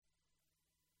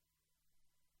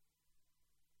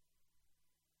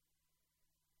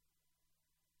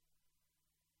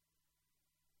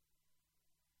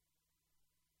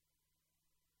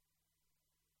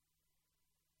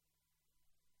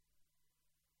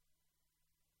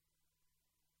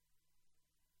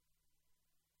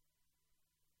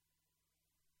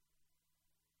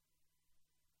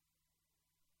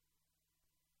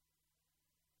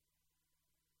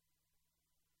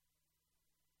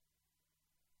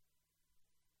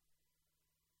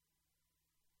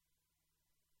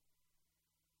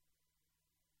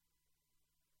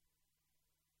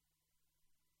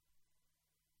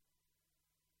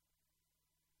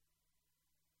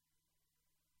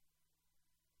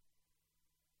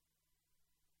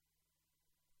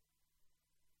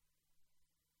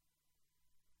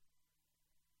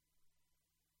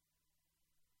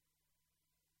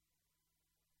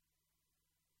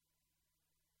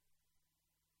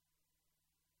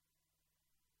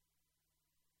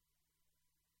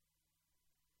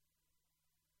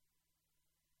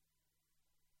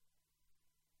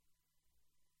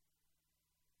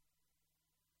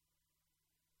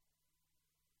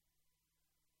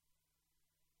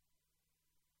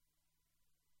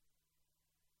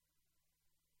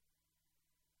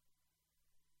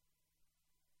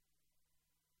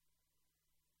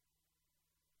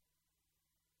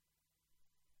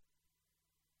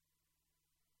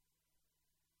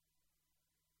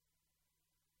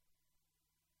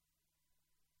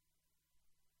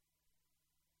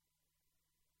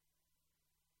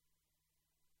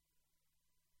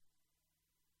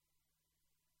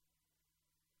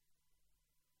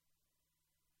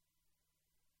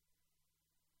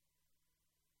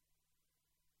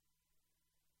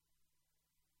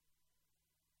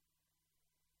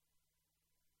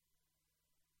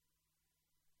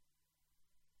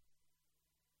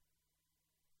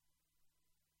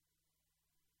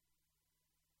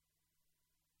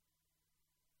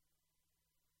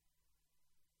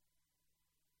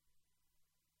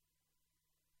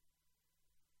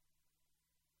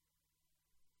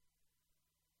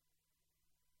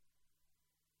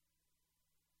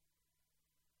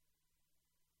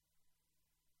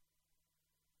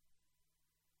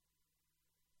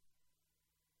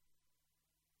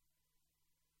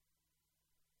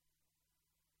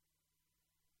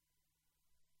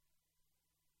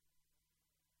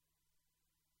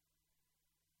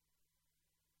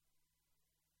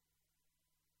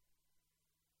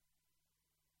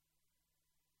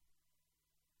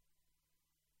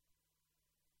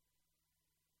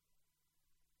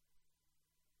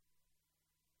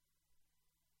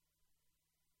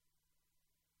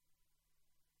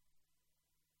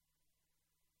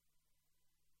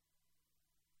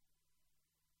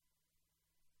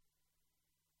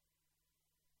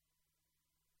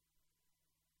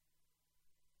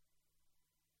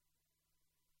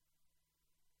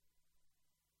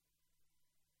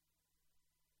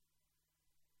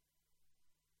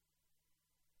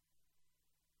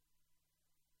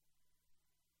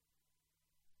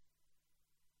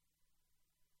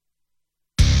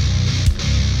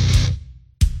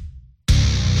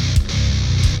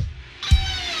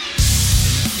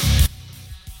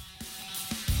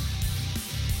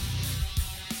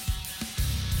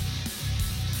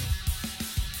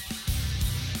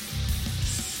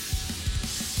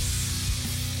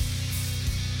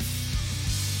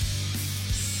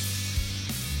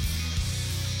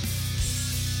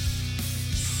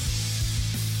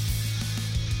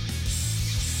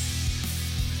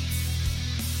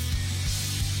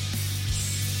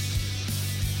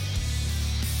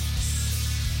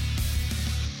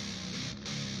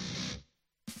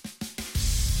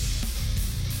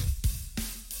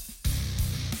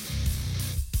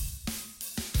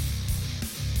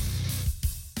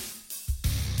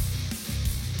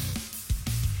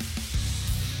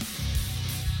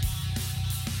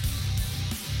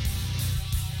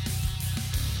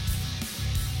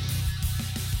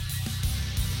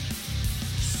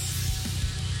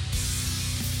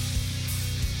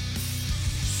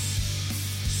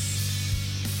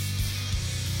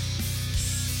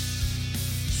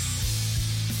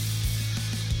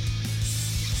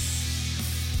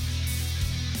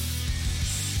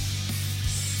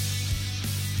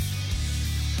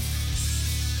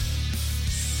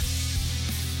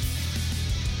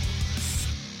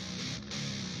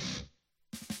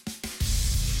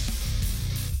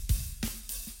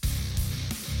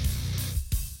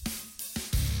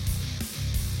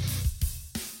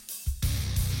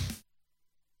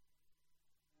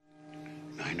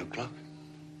9 o'clock.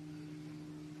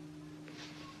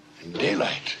 In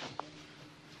daylight.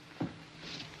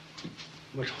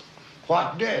 But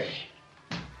what day?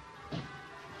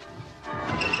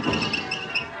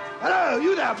 Hello,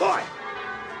 you there, boy.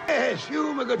 Yes,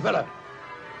 you, my good fellow.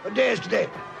 What day is today?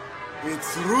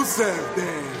 It's Rusev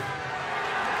Day.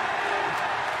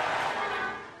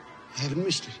 I haven't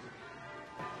missed it.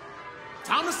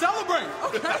 Time to celebrate.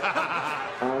 Okay.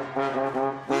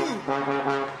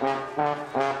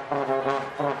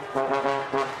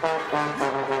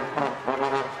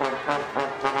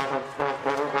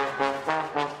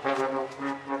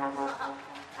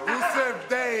 Rusev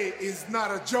Day is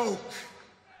not a joke.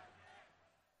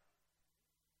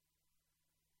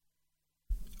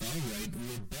 All right,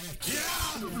 we're back.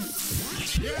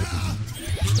 Yeah!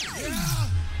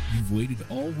 You've waited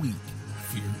all week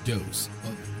for your dose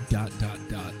of ...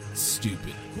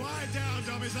 stupid. Quiet down,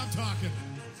 dummies. I'm talking.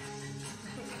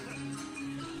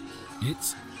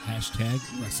 It's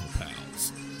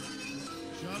 #WrestlePals.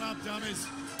 Shut up, dummies.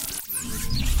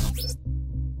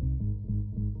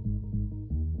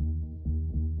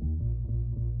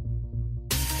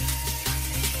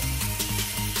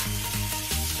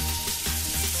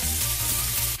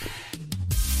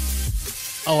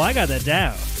 Oh, I got that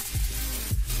down.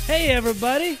 Hey,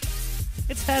 everybody.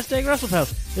 It's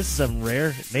 #WrestlePals. This is some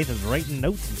rare. Nathan's writing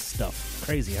notes and stuff.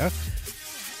 Crazy, huh?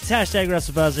 It's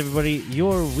 #WrestlePals, everybody.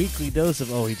 Your weekly dose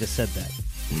of... Oh, he just said that.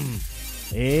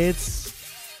 It's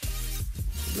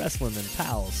wrestling and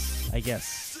pals, I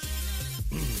guess.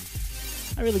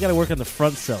 I really got to work on the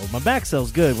front cell. My back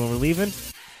cell's good when we're leaving.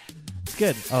 It's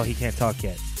good. Oh, he can't talk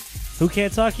yet. Who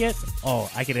can't talk yet? Oh,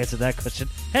 I can answer that question.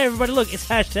 Hey, everybody, look. It's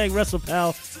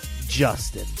 #WrestlePal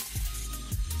Justin.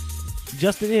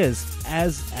 Justin is,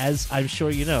 as I'm sure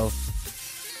you know,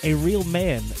 a real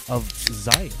man of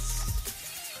science.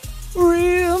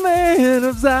 Real man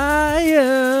of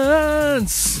science.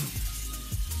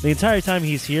 The entire time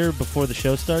he's here before the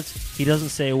show starts, he doesn't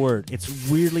say a word. It's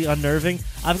weirdly unnerving.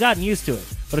 I've gotten used to it.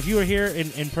 But if you were here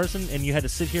in person and you had to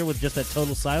sit here with just that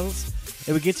total silence,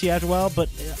 it would get to you after a while. But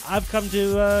I've come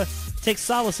to take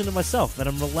solace into myself, that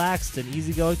I'm relaxed and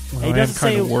easygoing. Well, and he doesn't I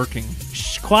am kind say of working.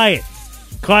 Shh, quiet.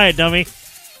 Quiet, dummy.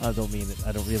 I don't mean it.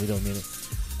 I really don't mean it.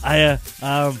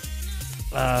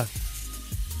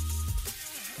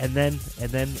 And then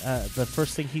the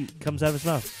first thing he comes out of his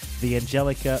mouth, the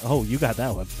angelic. Oh, you got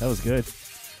that one. That was good.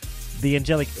 The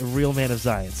angelic real man of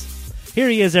science. Here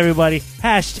he is, everybody.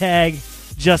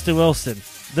 #Justin Wilson,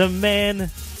 the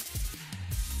man.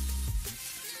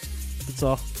 That's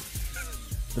all.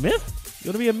 The myth? You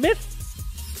want to be a myth?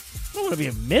 I don't want to be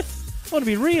a myth. I want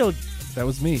to be real. That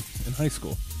was me in high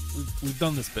school. We've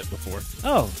done this bit before.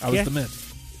 Oh, I was the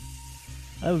myth.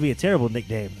 That would be a terrible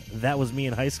nickname. That was me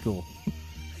in high school.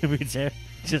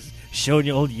 Just showing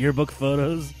you old yearbook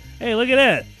photos. Hey, look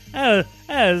at that.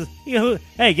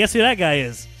 Hey, guess who that guy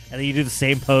is? And then you do the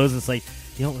same pose. It's like,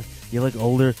 you look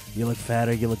older, you look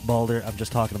fatter, you look balder. I'm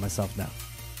just talking to myself now.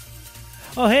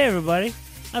 Oh, hey, everybody.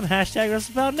 I'm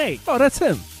 #WrestlePal Nate. Oh, that's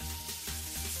him.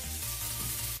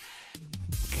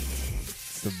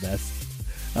 It's the best.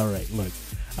 All right, look.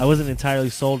 I wasn't entirely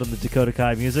sold on the Dakota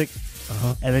Kai music.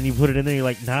 Uh-huh. And then you put it in there, you're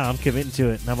like, nah, I'm committing to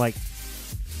it. And I'm like,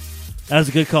 that was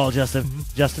a good call, Justin. Mm-hmm.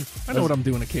 Justin. I know what I'm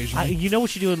doing occasionally. You know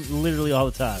what you're doing literally all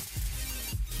the time.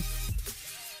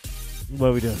 What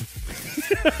are we doing?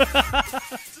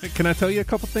 Can I tell you a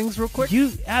couple things real quick?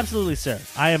 You absolutely, sir.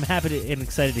 I am happy and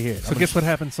excited to hear it. So guess what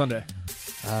happened Sunday?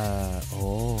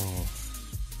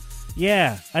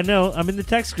 Yeah, I know. I'm in the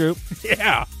text group.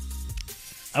 Yeah.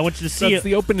 I want you to see That's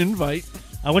the open invite.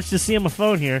 I want you to see on my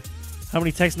phone here how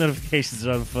many text notifications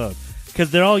are on the phone.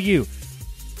 Because they're all you.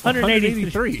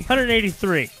 183.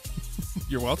 183.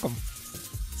 You're welcome.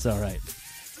 It's all right.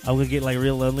 I'm going to get like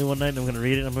real lonely one night and I'm going to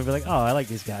read it and I'm going to be like, oh, I like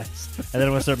these guys. And then I'm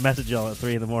going to start messaging y'all at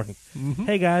 3 in the morning. Mm-hmm.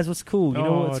 Hey, guys, what's cool? You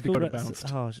know what's cool? Dakota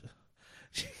bounced.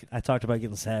 I talked about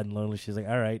getting sad and lonely. She's like,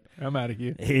 all right. I'm out of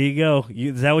here. Here you go.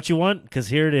 Is that what you want? Because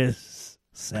here it is.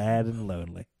 Sad and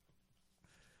lonely.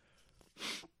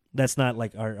 That's not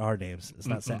like our names. It's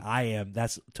not sad. I am.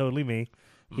 That's totally me.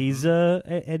 He's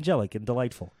angelic and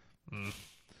delightful.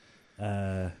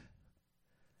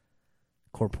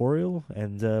 Corporeal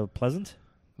and pleasant.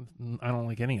 I don't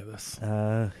like any of this.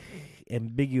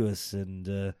 Ambiguous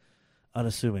and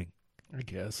unassuming. I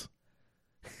guess.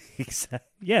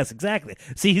 Yes, exactly.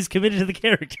 See, he's committed to the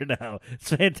character now. It's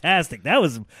fantastic. That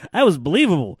was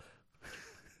believable.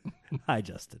 Hi,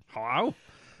 Justin. Hello?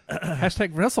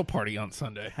 #WrestleParty on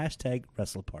Sunday.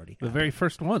 #WrestleParty. The very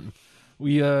first one.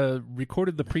 We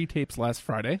recorded the pre-tapes last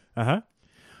Friday. Uh-huh.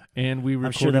 And we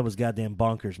recorded... I'm sure that was goddamn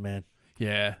bonkers, man.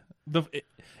 Yeah.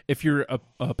 If you're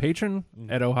a patron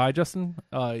at Oh Hi Justin,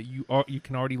 you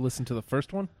can already listen to the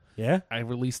first one. Yeah? I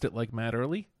released it like mad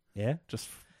early. Yeah? Just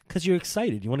Because you're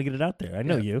excited. You want to get it out there. I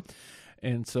know you.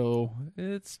 And so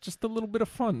it's just a little bit of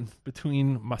fun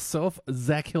between myself,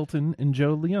 Zach Hilton, and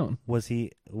Joe Leone. Was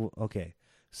he... Okay.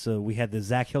 So we had the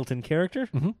Zach Hilton character?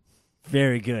 Mm-hmm.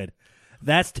 Very good.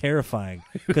 That's terrifying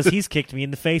because he's kicked me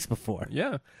in the face before.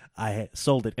 Yeah. I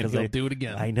sold it And because he'll do it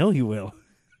again. I know he will.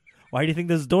 Why do you think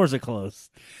those doors are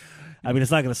closed? I mean,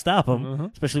 it's not going to stop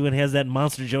him, especially when he has that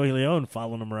monster Joey Leone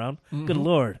following him around. Good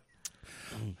Lord.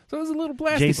 So it was a little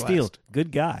blasty Jay blast. Steele,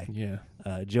 good guy. Yeah.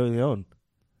 Joey Leone.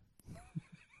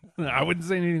 I wouldn't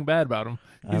say anything bad about him.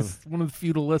 He's one of the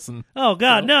few to listen. Oh,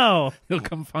 God, no. He'll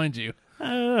come find you. I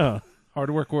don't know. Hard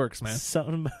work works, man.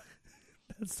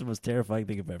 That's the most terrifying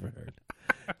thing I've ever heard.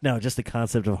 No, just the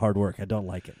concept of hard work. I don't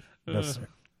like it. No, sir.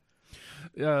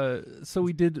 So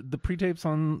we did the pre-tapes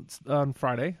on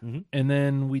Friday, and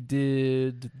then we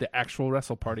did the actual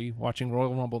Wrestle Party watching Royal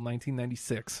Rumble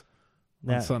 1996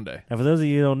 on Sunday. Now, for those of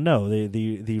you who don't know,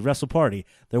 the Wrestle Party,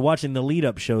 they're watching the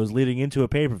lead-up shows leading into a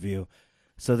pay-per-view,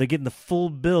 so they're getting the full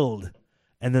build,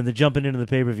 and then they're jumping into the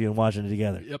pay-per-view and watching it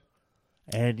together. Yep.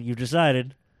 And you've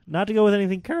decided not to go with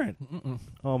anything current.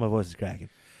 Oh, my voice is cracking.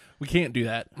 We can't do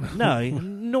that. No,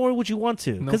 nor would you want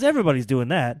to, because everybody's doing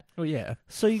that. Oh, yeah.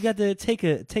 So you got to take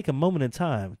a moment in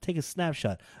time, take a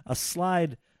snapshot, a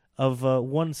slide of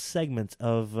one segment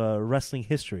of wrestling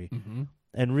history,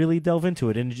 and really delve into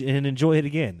it and enjoy it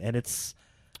again. And it's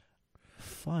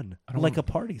fun, like a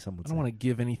party. Someone. I don't want to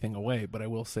give anything away, but I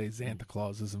will say Santa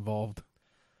Claus is involved.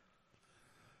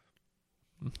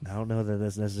 I don't know that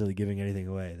that's necessarily giving anything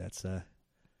away. That's a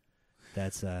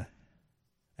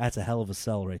hell of a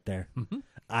sell right there.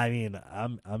 I mean,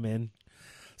 I'm in.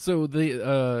 So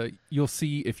you'll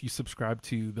see if you subscribe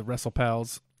to the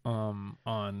WrestlePals on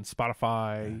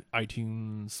Spotify,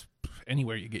 iTunes,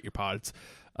 anywhere you get your pods,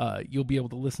 you'll be able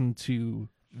to listen to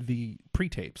the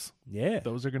pre-tapes. Yeah.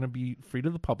 Those are going to be free to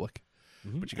the public,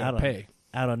 but you got to pay.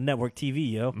 Out on network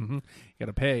TV, yo. You got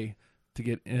to pay to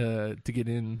get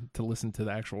in to listen to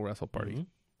the actual Wrestle Party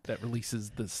that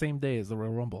releases the same day as the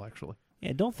Royal Rumble, actually.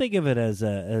 Yeah, don't think of it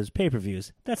as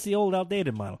pay-per-views. That's the old,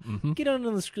 outdated model. Get on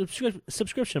the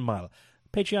subscription model.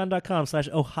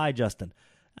 Patreon.com/Oh Hi Justin.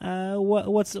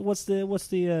 What's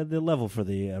the level for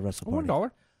the Wrestle Party?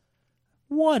 $1.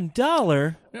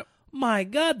 $1? Yep. My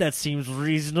God, that seems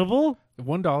reasonable.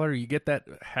 $1, you get that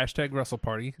hashtag Wrestle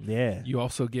Party. Yeah. You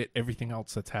also get everything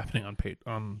else that's happening on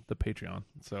the Patreon.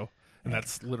 So, and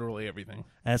that's literally everything.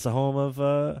 That's the home of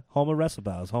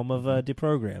WrestlePals, home of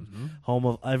Deprogrammed, home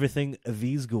of everything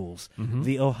these ghouls.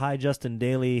 The Oh Hi Justin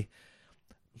daily.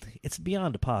 It's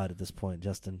beyond a pod at this point,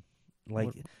 Justin.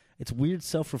 It's weird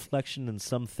self-reflection and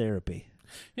some therapy.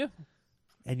 Yeah.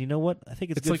 And you know what? I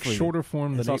think it's good like for you. shorter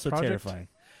form than it's also Project. terrifying.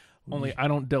 Only I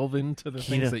don't delve into the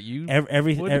things that you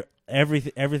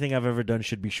everything I've ever done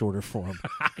should be shorter form.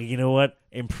 You know what?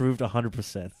 Improved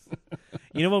 100%.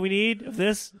 You know what we need of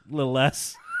this? A little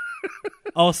less.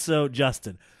 Also,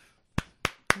 Justin,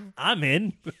 I'm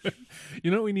in.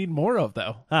 You know what we need more of,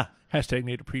 though? Huh. Hashtag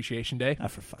Nate Appreciation Day.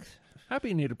 For fuck's sake.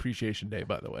 Happy Nate Appreciation Day,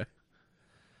 by the way.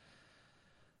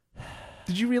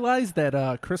 Did you realize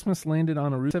that Christmas landed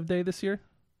on a Rusev Day this year?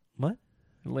 What?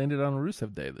 It landed on a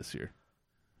Rusev Day this year.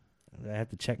 I have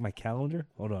to check my calendar.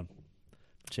 Hold on.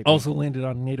 Also landed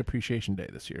on Nate Appreciation Day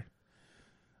this year.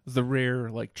 It's the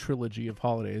rare trilogy of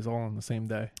holidays all on the same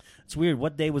day. It's weird.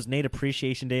 What day was Nate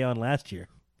Appreciation Day on last year?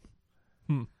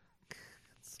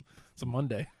 It's a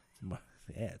Monday.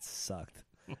 Yeah, it sucked.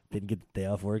 Didn't get the day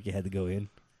off work. You had to go in.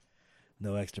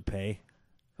 No extra pay.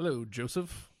 Hello,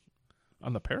 Joseph.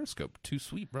 On the Periscope. Too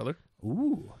sweet, brother.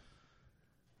 Ooh.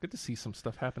 Good to see some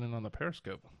stuff happening on the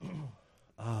Periscope.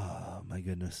 Oh, my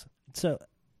goodness. So,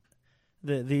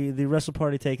 the Wrestle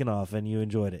Party taking off, and you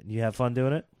enjoyed it. You have fun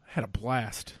doing it? I had a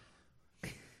blast.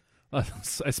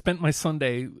 I spent my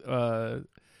Sunday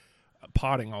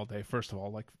podding all day, first of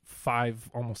all.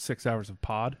 5, almost 6 hours of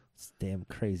pod. It's damn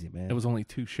crazy, man. It was only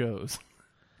 2 shows.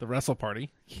 The Wrestle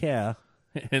Party. Yeah.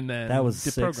 And then that was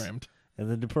Deprogrammed. 6. And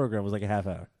then Deprogrammed was like a half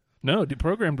hour. No,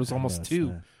 Deprogrammed was almost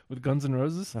 2 with Guns N'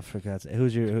 Roses. I forgot.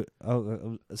 Who's your...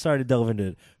 sorry to delve into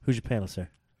it. Who's your panel, sir?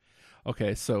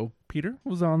 Okay, so Peter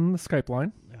was on the Skype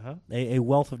line. A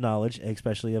wealth of knowledge,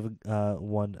 especially of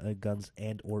Guns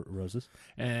and or Roses.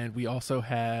 And we also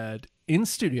had in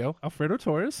studio Alfredo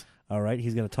Torres. All right,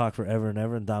 he's going to talk forever and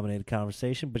ever and dominate the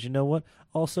conversation. But you know what?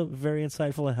 Also very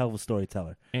insightful and hell of a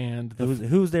storyteller. And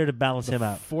who's there to balance him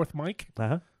out? Fourth mic?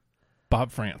 Uh-huh.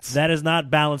 Bob France. That is not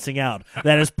balancing out.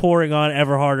 That is pouring on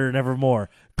ever harder and ever more.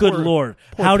 Good Lord.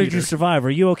 How did you survive? Are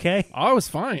you okay? I was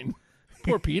fine.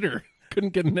 Poor Peter.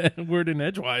 Couldn't get a word in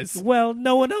edgewise. Well,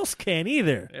 no one else can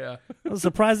either. Yeah. I'm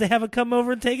surprised they haven't come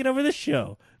over and taken over this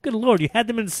show. Good Lord, you had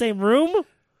them in the same room?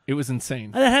 It was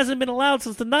insane. That hasn't been allowed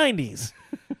since the 90s.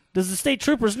 Does the state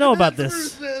troopers know about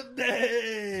this? Rusev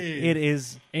Day. It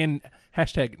is. And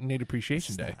hashtag Nate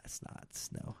Appreciation Day. It's not.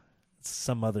 No. It's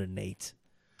some other Nate.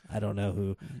 I don't know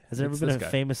who. Has there ever It's been a this guy.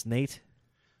 famous Nate?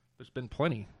 There's been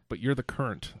plenty, but you're the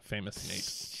current famous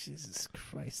Nate. Jesus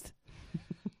Christ.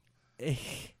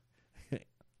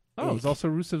 Oh, it was also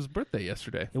Rusev's birthday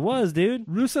yesterday. It was, dude.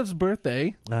 Rusev's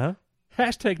birthday, Uh-huh.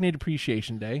 hashtag Nate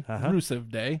Appreciation Day, Uh-huh. Rusev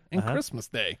Day, and Uh-huh. Christmas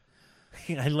Day.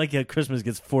 I like how Christmas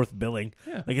gets fourth billing.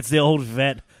 Yeah. Like it's the old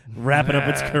vet wrapping up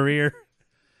its career.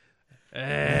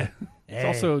 It's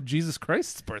also Jesus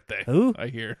Christ's birthday. Who? I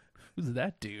hear. Who's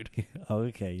that dude? Oh,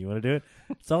 okay. You want to do it?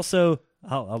 It's also...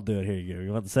 I'll do it. Here you go.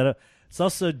 You want the setup? It's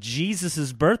also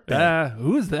Jesus' birthday.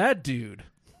 Who's that dude?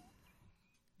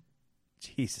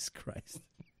 Jesus Christ.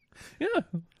 Yeah.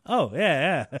 Oh,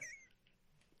 yeah.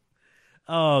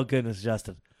 Oh, goodness,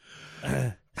 Justin.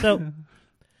 So,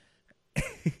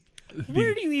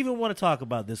 where do you even want to talk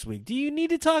about this week? Do you need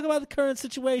to talk about the current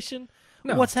situation?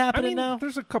 No. What's happening I mean, now?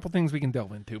 There's a couple things we can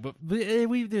delve into, but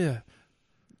we Yeah,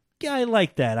 I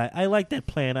like that. I like that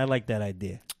plan. I like that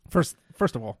idea. first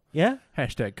of all, Yeah?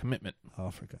 hashtag commitment. Oh,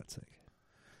 for God's sake.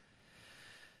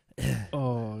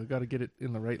 Oh, I got to get it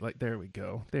in the right light. There we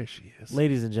go. There she is.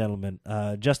 Ladies and gentlemen,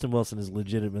 Justin Wilson is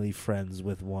legitimately friends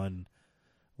with one.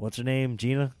 What's her name?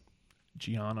 Gina?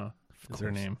 Gianna is her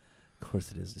course. name. Of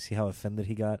course it is. See how offended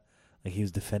he got? Like he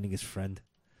was defending his friend.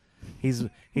 He's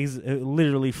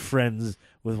literally friends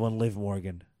with one Liv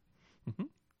Morgan.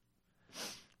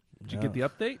 Did you get the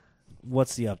update?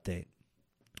 What's the update?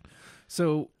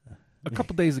 So, a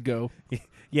couple days ago,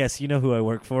 Yes, you know who I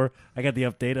work for. I got the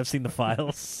update. I've seen the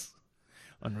files.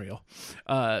 unreal.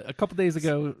 A couple days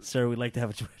ago, Sir, we'd like to have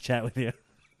a chat with you.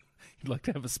 you'd like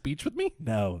to have a speech with me?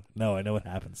 No, I know what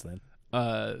happens then.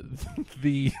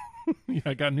 Yeah,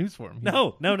 I got news for him.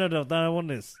 No, I want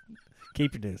this.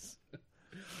 Keep your news.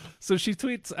 So she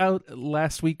tweets out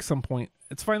last week some point.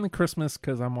 It's finally Christmas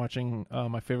because I'm watching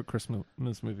my favorite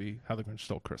Christmas movie, How the Grinch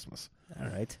Stole Christmas. All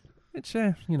right. Which,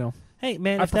 you know, Hey,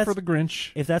 man, I if prefer that's, the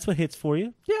Grinch. if that's what hits for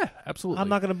you, Yeah, absolutely. I'm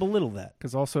not going to belittle that.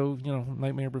 Because also, you know,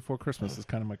 Nightmare Before Christmas is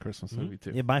kind of my Christmas movie,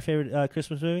 too. Yeah, my favorite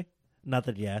Christmas movie? Not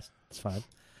that you asked. It's fine.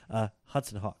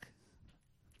 Hudson Hawk.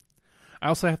 I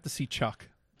also have to see Chuck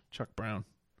Brown.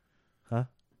 Huh?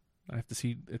 I have to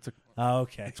see, it's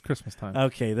Okay. it's Christmas time.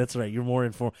 Okay, that's right. You're more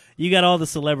informed. You got all the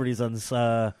celebrities on this,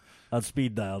 on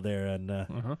speed dial there, and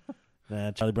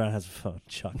Charlie Brown has a phone.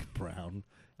 Chuck Brown.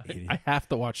 I have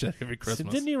to watch that every So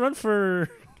Christmas. didn't he run for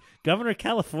governor of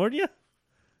California?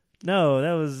 No,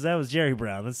 that was Jerry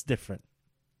Brown. That's different.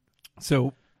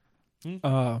 So, she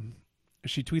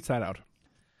tweets that out.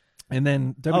 And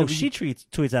then WWE, She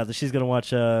tweets out that she's going to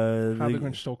watch. How the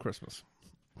Grinch Stole Christmas.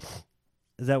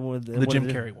 Is that one? The Jim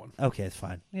Carrey one. Okay, it's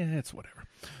fine. Yeah, it's whatever.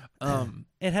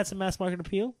 It had some mass market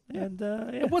appeal, and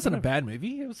It wasn't a bad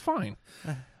movie. It was fine.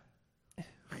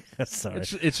 Sorry.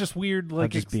 It's just weird,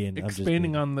 like just being- I'm just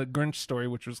expanding being- on the Grinch story,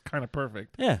 which was kind of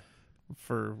perfect Yeah.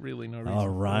 for really no reason. Oh,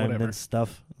 rhyme whatever. and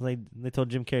stuff. They told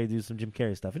Jim Carrey to do some Jim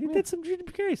Carrey stuff, and he did some Jim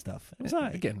Carrey stuff. It was all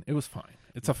right. Again, it was fine.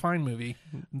 It's a fine movie.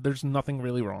 There's nothing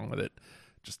really wrong with it.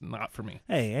 Just not for me.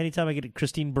 Hey, anytime I get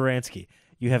Christine Baranski,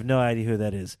 you have no idea who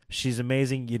that is. She's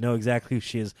amazing. You know exactly who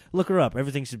she is. Look her up.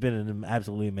 Everything she's been in,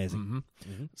 absolutely amazing.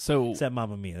 So Except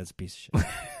Mamma Mia. That's a piece of shit.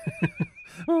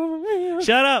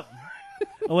 Shut up.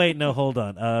 Oh, wait, no, hold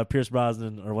on. Pierce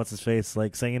Brosnan, or what's his face,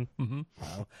 like singing?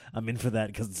 Wow. I'm in for that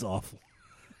because it's awful.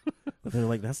 But they're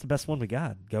like, that's the best one we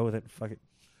got. Go with it. Fuck it.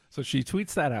 So she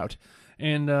tweets that out,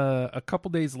 and a couple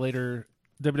days later,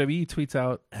 WWE tweets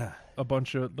out a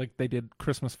bunch of, like, they did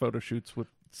Christmas photo shoots with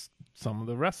some of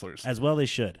the wrestlers, As well they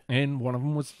should, and one of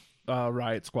them was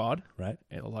Riot Squad. right?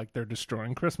 Like they're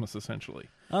destroying Christmas essentially.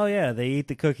 Oh, yeah, they eat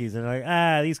the cookies. They're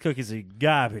like, these cookies are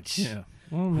garbage. Yeah.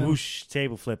 Well, no. Whoosh,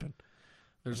 table flipping.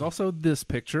 There's also this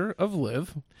picture of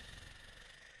Liv,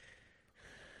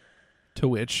 to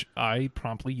which I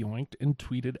promptly yoinked and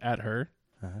tweeted at her,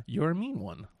 "You're a mean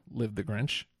one, Liv the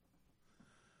Grinch,"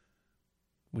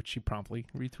 which she promptly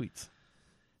retweets.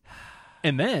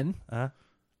 And then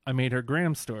I made her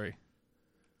Graham story.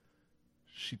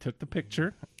 She took the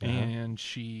picture and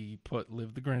she put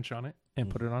Liv the Grinch on it and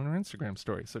put it on her Instagram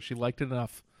story. So she liked it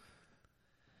enough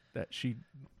that she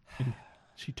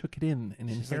took it in and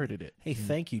inherited it. Hey,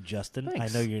 thank you, Justin.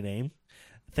 Thanks. I know your name.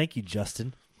 Thank you,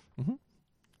 Justin.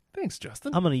 Thanks,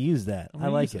 Justin. I'm going to use that. I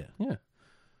like it. Yeah.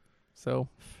 So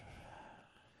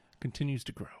continues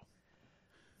to grow.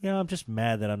 You know, I'm just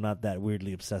mad that I'm not that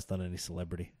weirdly obsessed on any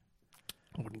celebrity.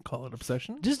 I wouldn't call it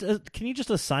obsession. Just can you just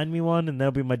assign me one and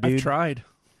that'll be my dude? I've tried.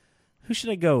 Who should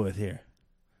I go with here?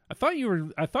 I thought you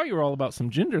were all about some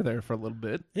Ginger there for a little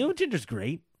bit. You know, Ginger's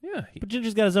great. Yeah. But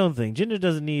Ginger's got his own thing. Ginger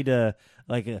doesn't need I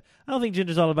don't think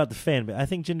Ginger's all about the fan, but I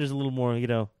think Ginger's a little more,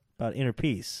 about inner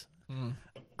peace.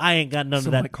 I ain't got none Some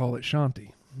of that. might call it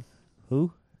Shanti.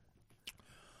 Who?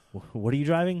 What are you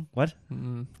driving? What?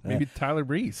 Maybe Tyler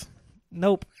Breeze.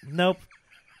 Nope.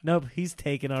 He's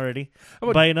taken already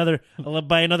about-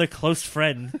 by another close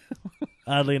friend.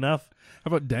 Oddly enough, How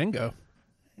about Dango?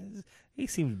 he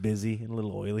seems busy and a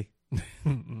little oily.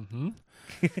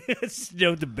 It's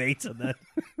no debates on that.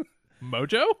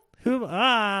 Mojo?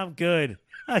 I'm good.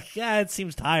 It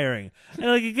seems tiring. I'm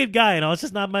like a good guy and all. It's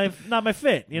just not my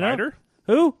fit. You know. Ryder?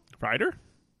 Who? Ryder?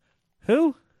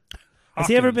 Who? Has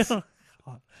he ever been? Hawkins.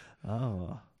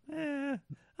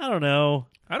 I don't know.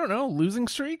 I don't know. Losing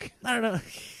streak? I don't know.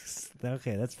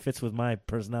 Okay, that fits with my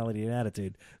personality and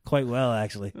attitude quite well,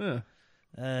 actually.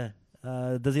 Yeah.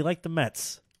 Does he like the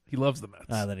Mets? He loves the Mets.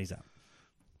 Then he's out.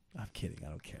 I'm kidding. I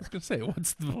don't care. I was gonna say,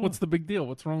 what's the big deal?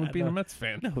 What's wrong with being a Mets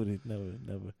fan? Nobody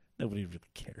really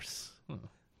cares.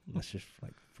 Unless you're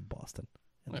like from Boston.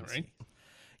 All right.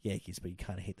 Yankees, but you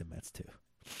kind of hate the Mets too.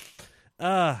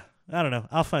 I don't know.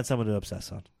 I'll find someone to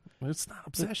obsess on. It's not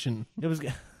obsession. It was.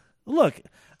 Look,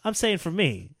 I'm saying for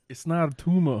me, It's not a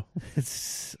tumor.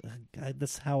 it's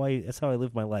that's how I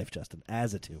live my life, Justin,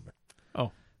 as a tumor.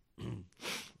 Oh.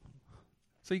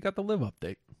 So you got the live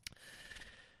update.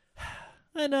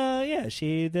 And I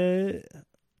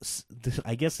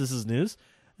guess this is news.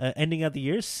 Ending out the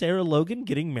year, Sarah Logan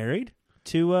getting married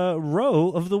to Roe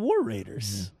of the War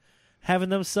Raiders, having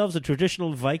themselves a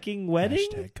traditional Viking wedding.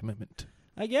 Hashtag commitment.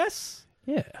 I guess.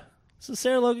 Yeah. So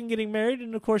Sarah Logan getting married,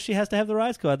 and of course she has to have the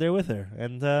Rise Squad there with her,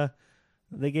 and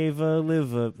they gave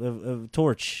Liv a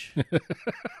torch,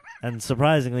 and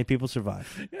surprisingly, people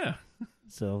survived. Yeah.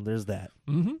 So there's that.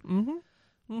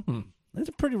 It's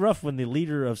pretty rough when the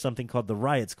leader of something called the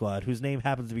Riot Squad, whose name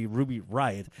happens to be Ruby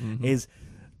Riot, is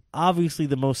obviously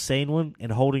the most sane one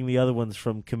and holding the other ones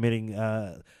from committing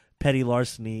petty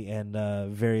larceny and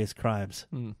various crimes.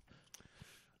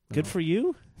 Good for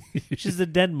you. She's the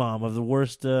dead mom of the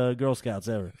worst Girl Scouts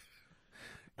ever.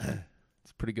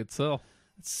 It's a pretty good sell.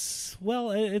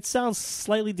 It sounds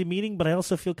slightly demeaning, but I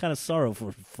also feel kind of sorrow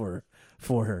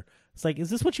for her. It's like, is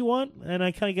this what you want? And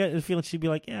I kind of get the feeling she'd be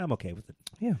like, yeah, I'm okay with it.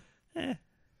 Yeah.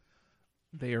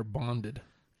 They are bonded.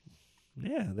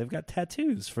 Yeah, they've got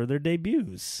tattoos for their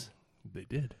debuts. They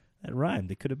did. That rhymed.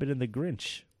 They could have been in The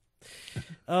Grinch.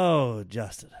 Oh,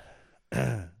 Justin.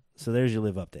 So there's your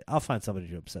live update. I'll find somebody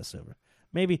to obsess over.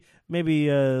 Maybe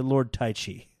Lord Tai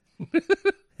Chi. You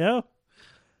know?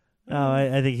 No,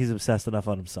 I think he's obsessed enough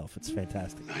on himself. It's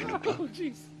fantastic. Oh,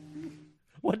 jeez.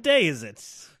 What day is it?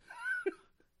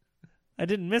 I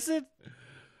didn't miss it?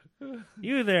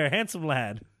 You there, handsome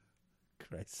lad.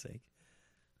 Christ's sake.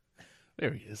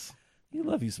 There he is. You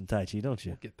love you some Tai Chi, don't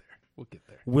you? We'll get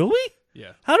there. Will we?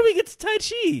 Yeah. How do we get to Tai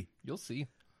Chi? You'll see.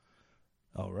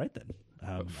 All right, then.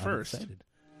 I'm first. excited.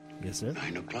 Yes, sir.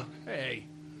 9 o'clock. Hey.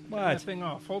 What? Turn that thing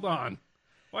off. Hold on.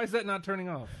 Why is that not turning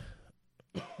off?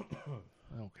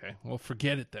 Okay. Well,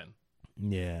 forget it then.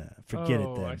 Yeah, forget it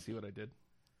then. Oh, I see what I did.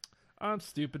 I'm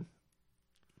stupid.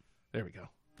 There we go.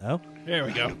 Oh? There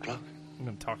we go. 9 o'clock. I'm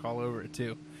going to talk all over it,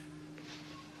 too.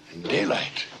 And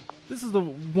daylight. This is the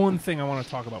one thing I want to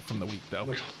talk about from the week,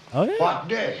 though. Oh, yeah? What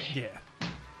day? Yeah.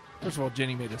 First of all,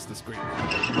 Jenny made us this great.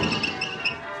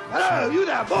 Hello, you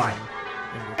there, boy.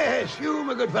 Yes, you,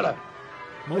 my good fellow.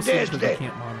 Mostly day is because I today?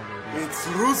 can't monitor it. It's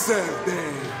Rusev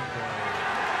Day.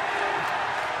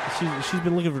 She's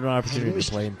been looking for an opportunity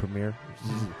to play in Premiere.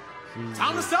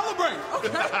 Time to celebrate. Okay.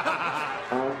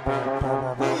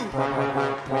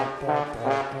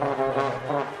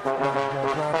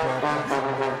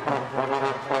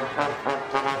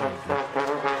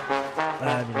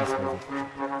 That's crazy.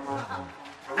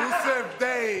 Rusev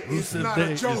Day is not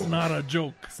a joke. It's not a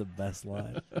joke. It's the best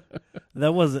line.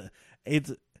 That wasn't.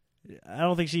 It's. I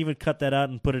don't think she even cut that out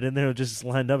and put it in there. It just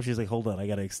lined up. She's like, "Hold on, I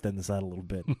got to extend this out a little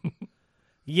bit."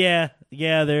 yeah,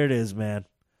 there it is, man.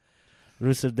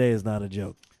 Rusev Day is not a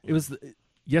joke, It was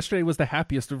yesterday was the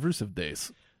happiest of Rusev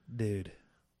days. dude.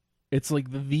 It's like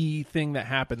the thing that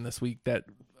happened this week that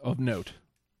of note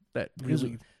that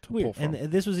really to pull Weird. from.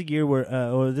 And this was a year where,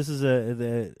 or this is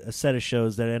a set of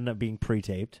shows that ended up being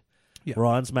pre-taped. Yeah.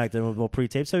 Raw and SmackDown were both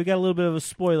pre-taped, so we got a little bit of a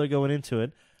spoiler going into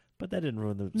it, but that didn't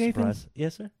ruin the Nathan? surprise.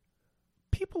 Yes, sir.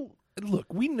 People look,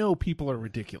 we know people are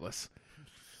ridiculous,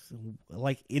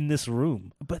 Like in this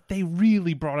room. but they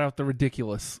really brought out the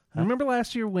ridiculous. Huh? Remember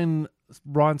last year when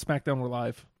Raw and SmackDown were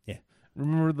live? Yeah.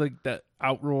 Remember like that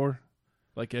outroar?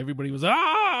 Like everybody was,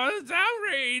 it's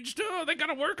outraged. Oh, they got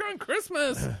to work on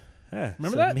Christmas.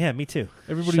 Remember that? Yeah, me too.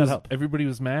 Everybody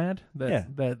was mad that Yeah.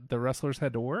 that the wrestlers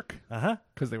had to work Uh-huh.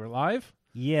 because they were live.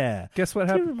 Yeah. Guess what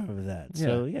I do happened? remember that. Yeah.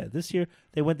 So, this year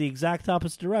they went the exact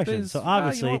opposite direction. So, You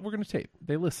obviously, know what? We're going to tape.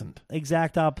 They listened.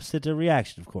 exact opposite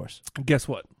reaction, of course. Guess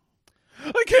what?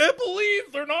 I can't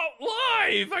believe they're not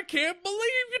live. I can't believe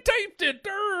you taped it.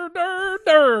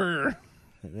 Durr.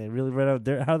 They really read out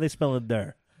there. How do they spell it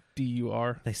there?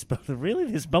 D-U-R. They spelled it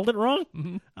really? They spelled it wrong?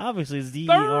 Mm-hmm. Obviously, it's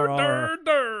D-E-R-R.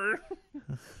 Durr.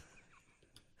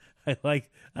 I like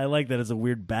that as a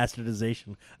weird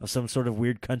bastardization of some sort of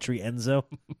weird country Enzo.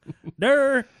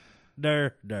 Durr.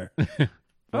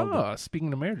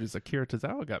 Speaking of marriages, Akira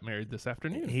Tozawa got married this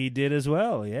afternoon. He did as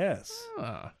well, yes.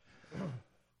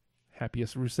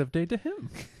 Happiest Rusev Day to him.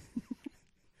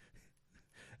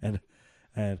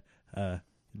 And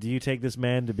do you take this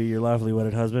man to be your lawfully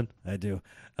wedded husband? I do.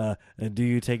 And do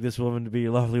you take this woman to be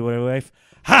your lawfully wedded wife?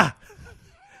 Ha!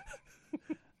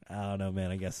 I don't know,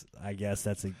 man. I guess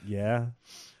that's a yeah.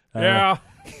 Yeah.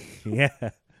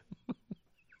 Yeah.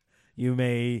 You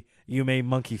may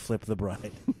monkey flip the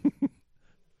bride.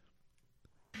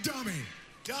 Dummy.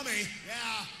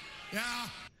 Yeah.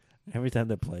 Every time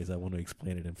that plays, I want to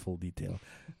explain it in full detail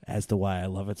as to why I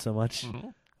love it so much. Mm-hmm.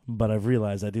 But I've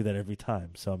realized I do that every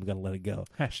time, so I'm going to let it go.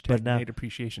 Hashtag Nate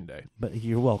Appreciation Day. But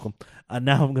you're welcome.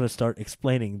 Now I'm going to start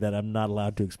explaining that I'm not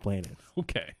allowed to explain it.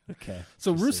 Okay. Okay.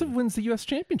 So Rusev wins the U.S.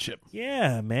 Championship.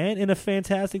 Yeah, man, in a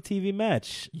fantastic TV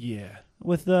match. Yeah.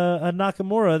 With a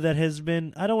Nakamura that has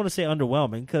been, I don't want to say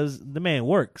underwhelming, because the man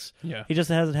works. Yeah. He just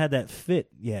hasn't had that fit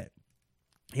yet.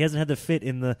 He hasn't had the fit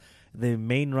in the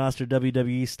main roster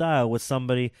WWE style with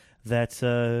somebody that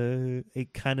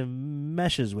it kind of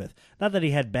meshes with. Not that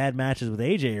he had bad matches with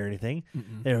AJ or anything.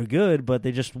 Mm-mm. They were good, but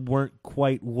they just weren't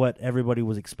quite what everybody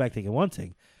was expecting and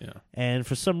wanting. Yeah. And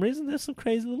for some reason, there's some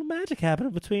crazy little magic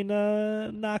happening between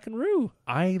Nak and Rue.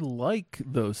 I like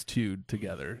those two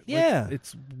together. Yeah. Like,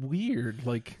 it's weird.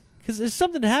 Like, because there's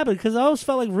something to happen. Because I always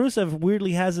felt like Rusev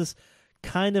weirdly has this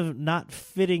kind of not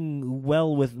fitting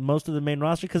well with most of the main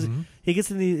roster because he gets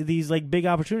in these like big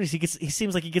opportunities. He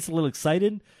seems like he gets a little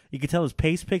excited. You can tell his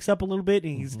pace picks up a little bit,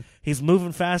 and he's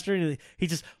moving faster, and he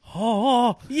just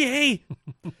yay,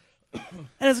 and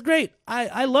it's great.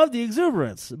 I love the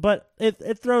exuberance, but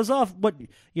it throws off what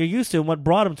you're used to and what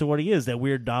brought him to what he is, that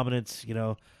weird dominance,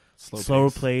 slow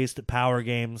paced power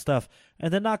game stuff.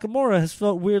 And then Nakamura has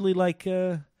felt weirdly like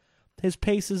his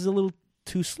pace is a little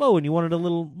too slow and you wanted a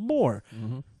little more.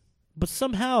 Mm-hmm. But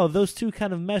somehow those two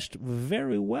kind of meshed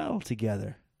very well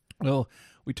together. Well,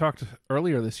 we talked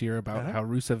earlier this year about how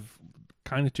Rusev,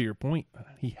 kind of to your point,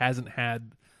 he hasn't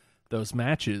had those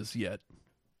matches yet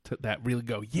that really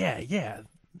go, yeah,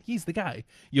 he's the guy.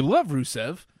 You love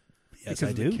Rusev. Yes,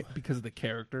 I do. Because of the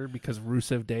character, because of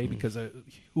Rusev Day, because of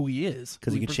who he is.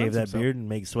 Because he can shave that beard and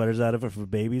make sweaters out of it for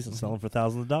babies and sell them for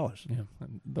thousands of dollars. Yeah,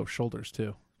 and those shoulders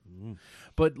too.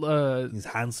 But he's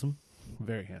handsome,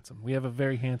 very handsome. We have a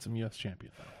very handsome U.S.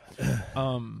 champion,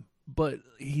 but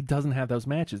he doesn't have those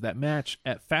matches. That match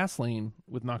at Fastlane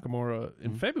with Nakamura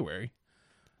in February,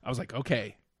 I was like,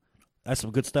 okay, that's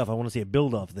some good stuff. I want to see a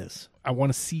build off this. I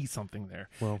want to see something there.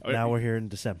 Well, now we're here in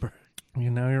December.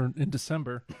 Now you're in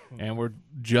December, and we're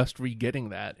just re-getting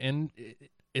that, and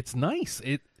it's nice.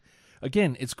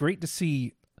 It's great to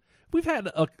see. We've had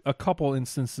a couple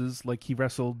instances, like he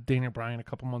wrestled Daniel Bryan a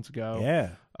couple months ago. Yeah.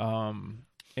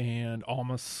 And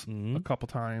Almas a couple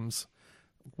times,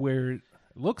 where it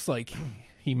looks like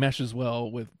he meshes well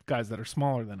with guys that are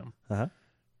smaller than him. Uh-huh.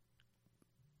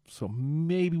 So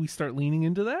maybe we start leaning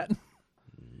into that.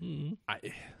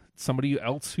 Somebody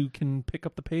else who can pick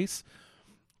up the pace.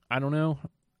 I don't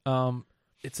know.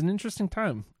 It's an interesting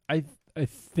time. I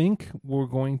think we're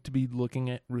going to be looking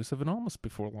at Rusev and Almas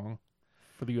before long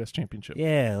for the U.S. Championship.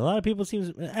 Yeah, a lot of people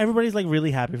everybody's like really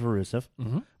happy for Rusev,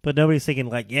 but nobody's thinking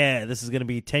like, yeah, this is going to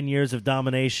be 10 years of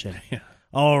domination. Yeah.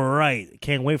 All right,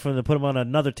 can't wait for them to put him on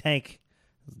another tank.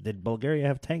 Did Bulgaria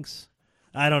have tanks?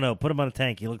 I don't know. Put him on a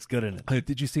tank. He looks good in it.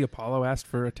 Did you see Apollo asked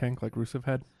for a tank like Rusev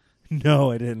had?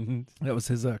 No, I didn't. That was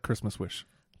his Christmas wish.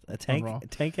 A tank? A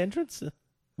tank entrance?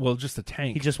 Well, just a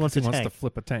tank. He just wants a tank. He wants to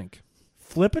flip a tank.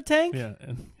 Flip a tank?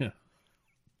 Yeah.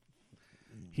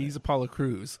 He's Apollo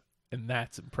Crews. And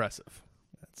that's impressive.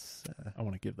 I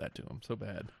want to give that to him so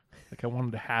bad. Like, I want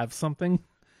him to have something,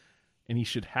 and he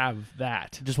should have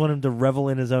that. Just want him to revel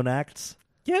in his own acts?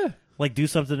 Yeah. Like, do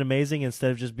something amazing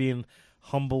instead of just being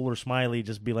humble or smiley.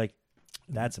 Just be like,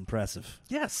 that's impressive.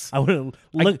 Yes. I want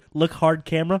to look hard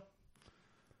camera.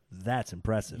 That's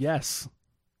impressive. Yes.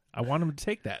 I want him to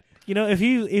take that. You know, if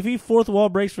he fourth wall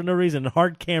breaks for no reason,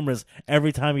 hard cameras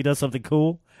every time he does something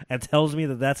cool and tells me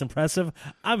that that's impressive,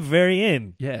 I'm very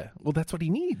in. Yeah, well, that's what he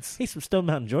needs. He's from Stone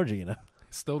Mountain, Georgia, you know.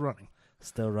 Still running.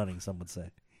 Still running, some would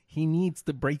say. He needs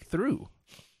to break through.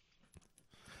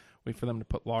 Wait for them to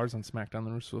put Lars on SmackDown.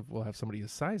 Then Rusev will have somebody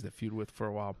his size to feud with for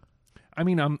a while. I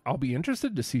mean, I'll be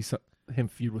interested to see him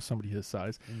feud with somebody his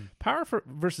size. Power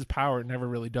versus power never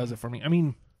really does it for me. I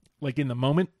mean, like in the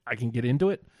moment, I can get into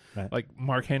it. Right. Like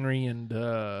Mark Henry and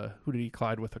who did he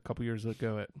collide with a couple years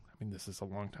ago? This is a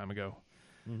long time ago.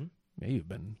 Mm-hmm. May have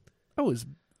been. Oh, it was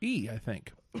E, I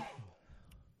think.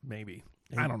 Maybe.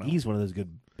 I don't know. He's one of those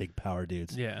good big power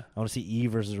dudes. Yeah. I want to see E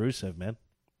versus Rusev, man.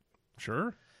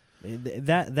 Sure.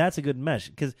 That's a good mesh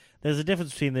because there's a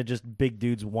difference between the just big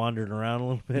dudes wandering around a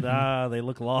little bit. Mm-hmm. They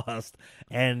look lost,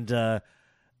 and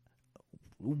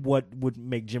what would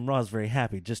make Jim Ross very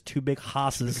happy? Just two big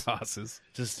hosses,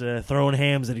 just throwing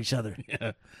hams at each other.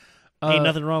 Yeah, ain't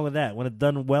nothing wrong with that. When it's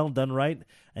done well, done right,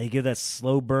 and you give that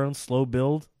slow burn, slow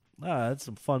build, that's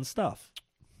some fun stuff.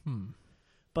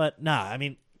 But nah, I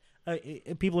mean,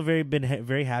 people have been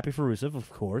very happy for Rusev, of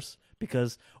course,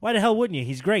 because why the hell wouldn't you?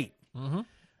 He's great. Mm-hmm.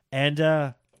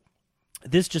 And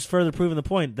this just further proving the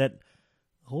point that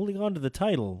holding on to the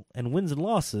title and wins and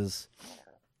losses,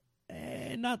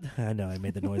 not. I know I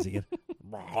made the noise again.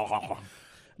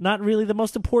 Not really the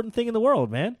most important thing in the world,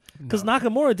 man. Because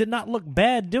Nakamura did not look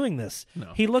bad doing this.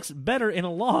 No. He looks better in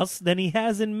a loss than he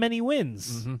has in many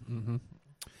wins. Mm-hmm, mm-hmm.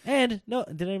 And no,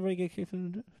 did anybody get kicked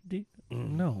in the D?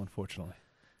 No, unfortunately.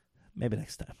 Maybe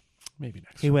next time.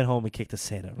 He went home and kicked a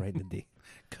Santa right in the D.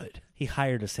 Good. He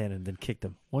hired a Santa and then kicked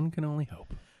him. One can only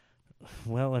hope.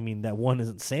 Well, I mean, that one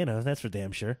isn't Santa. That's for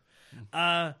damn sure.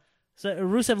 So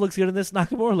Rusev looks good in this.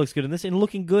 Nakamura looks good in this. And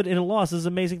looking good in a loss is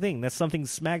an amazing thing. That's something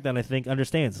SmackDown, I think,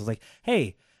 understands. It's like,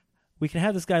 hey, we can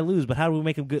have this guy lose, but how do we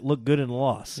make him look good in a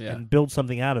loss and build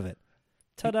something out of it?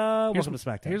 Ta-da! Welcome to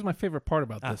SmackDown. Here's my favorite part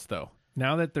about this, though.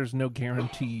 Now that there's no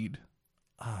guaranteed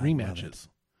rematches.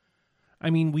 I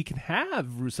mean, we can have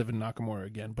Rusev and Nakamura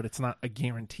again, but it's not a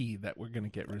guarantee that we're going to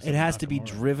get Rusev. It has and to be Nakamura.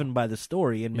 driven by the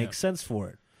story and make sense for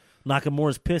it.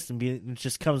 Nakamura's pissed and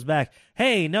just comes back.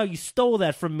 Hey, no, you stole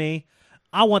that from me.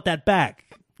 I want that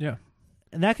back. Yeah.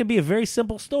 And that can be a very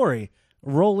simple story.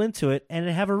 Roll into it and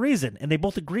have a reason. And they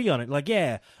both agree on it. Like,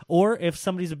 yeah. Or if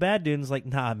somebody's a bad dude and is like,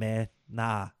 nah, man.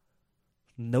 Nah.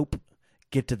 Nope.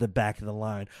 Get to the back of the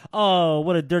line. Oh,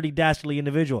 what a dirty, dastardly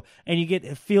individual. And you get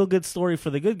a feel-good story for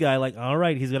the good guy. Like, all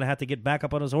right, he's going to have to get back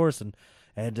up on his horse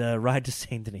and ride to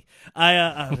Saint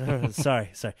Denis.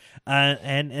 Sorry.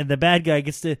 And the bad guy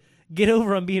gets to get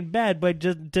over on being bad by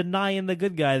just denying the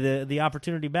good guy the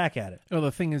opportunity back at it. Well,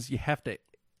 the thing is, you have to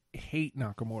hate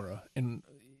Nakamura. And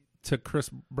to Chris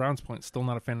Brown's point, still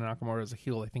not a fan of Nakamura as a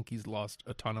heel. I think he's lost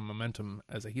a ton of momentum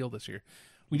as a heel this year.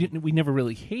 We never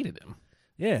really hated him.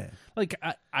 Yeah. Like,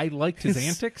 I liked his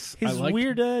antics. His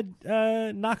weird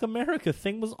Knock America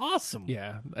thing was awesome.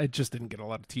 Yeah, it just didn't get a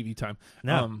lot of TV time.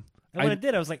 No. And when it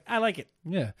did, I was like, I like it.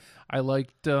 Yeah. I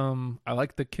liked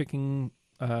the kicking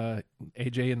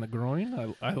AJ in the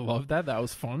groin. I loved that. That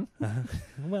was fun.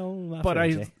 Well, not but for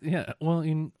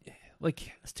AJ.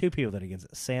 It's two people that are against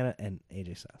it, Santa and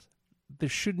AJ Styles. There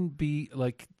should be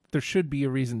a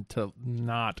reason to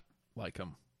not like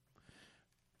him.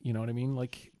 You know what I mean?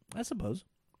 Like, I suppose.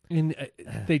 And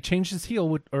they changed his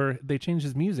they changed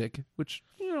his music, which,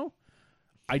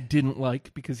 I didn't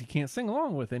like because he can't sing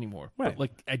along with anymore. Right. But,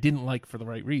 I didn't like for the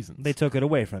right reasons. They took it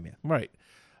away from you. Right.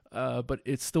 But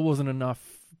it still wasn't enough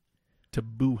to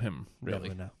boo him,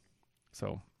 really. No.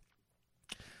 So.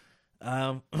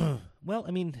 Well,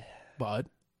 I mean. But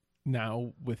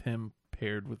now with him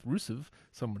paired with Rusev,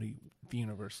 somebody the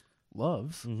universe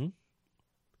loves,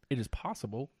 it is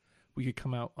possible we could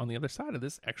come out on the other side of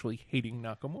this actually hating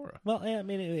Nakamura. Well, I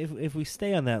mean, if we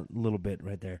stay on that little bit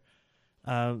right there,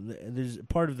 there's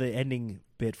part of the ending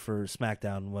bit for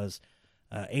SmackDown was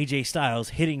AJ Styles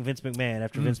hitting Vince McMahon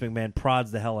after Vince McMahon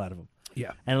prods the hell out of him.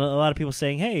 Yeah. And a lot of people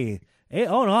saying, hey,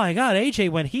 oh no, my God, AJ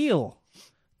went heel.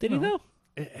 Did he know?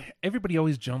 Everybody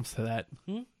always jumps to that.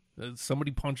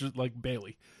 Somebody punches like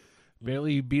Bailey.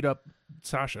 Bailey beat up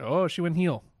Sasha. Oh, she went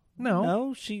heel.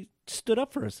 No, she stood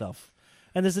up for herself.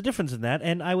 And there's a difference in that,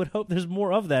 and I would hope there's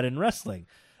more of that in wrestling.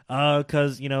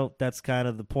 Because, that's kind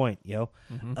of the point,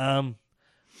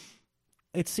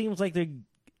 It seems like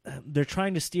they're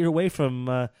trying to steer away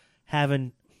from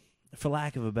having, for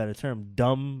lack of a better term,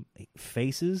 dumb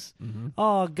faces.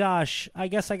 Oh, gosh, I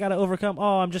guess I got to overcome.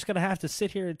 Oh, I'm just going to have to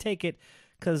sit here and take it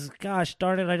because, gosh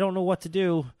darn it, I don't know what to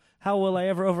do. How will I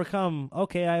ever overcome?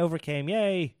 Okay, I overcame.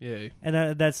 Yay. Yay.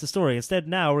 And that's the story. Instead,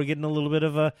 now we're getting a little bit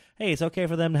of a, hey, it's okay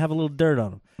for them to have a little dirt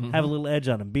on them, have a little edge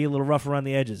on them, be a little rough around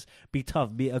the edges, be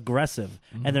tough, be aggressive.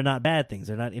 And they're not bad things.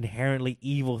 They're not inherently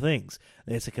evil things.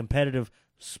 It's a competitive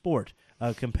sport,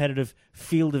 a competitive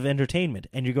field of entertainment,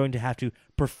 and you're going to have to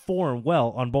perform well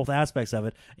on both aspects of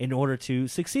it in order to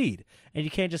succeed. And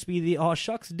you can't just be the aw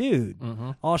shucks dude.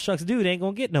 Aw shucks dude ain't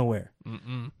going to get nowhere.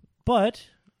 But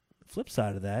flip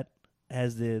side of that,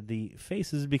 as the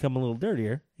faces become a little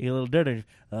dirtier, you get a little dirtier,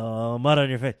 mud on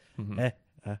your face. No,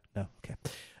 okay.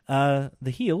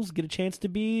 The heels get a chance to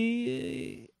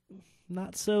be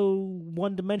not so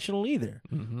one-dimensional either.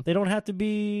 They don't have to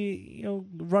be,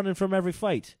 running from every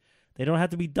fight. They don't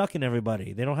have to be ducking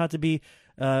everybody. They don't have to be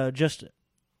just,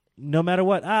 no matter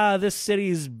what, this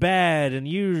city's bad and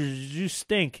you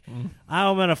stink.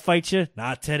 I'm going to fight you.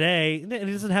 Not today. It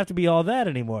doesn't have to be all that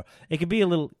anymore. It could be a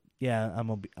little, yeah, I'm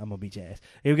gonna beat your ass.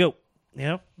 Here we go.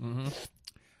 Here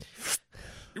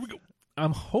we go.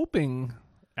 I'm hoping,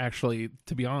 actually,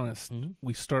 to be honest,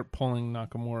 we start pulling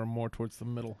Nakamura more towards the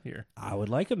middle here. I would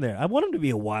like him there. I want him to be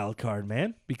a wild card,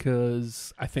 man.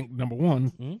 Because I think, number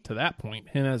one, to that point,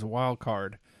 him as a wild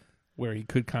card, where he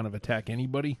could kind of attack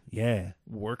anybody,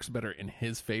 works better in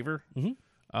his favor.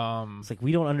 It's like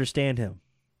we don't understand him,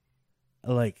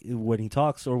 like when he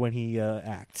talks or when he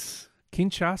acts.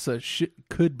 Kinshasa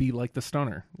could be like the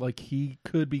stunner. Like, he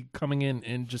could be coming in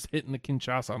and just hitting the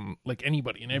Kinshasa on, like,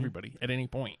 anybody and everybody at any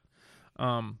point.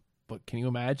 But can you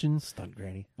imagine? Stunt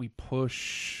granny. We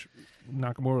push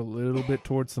Nakamura a little bit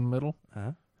towards the middle,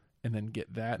 and then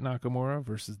get that Nakamura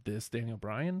versus this Daniel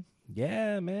Bryan.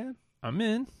 Yeah, man. I'm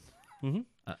in.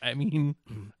 I mean,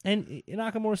 and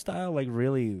Nakamura style like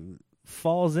really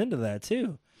falls into that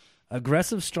too.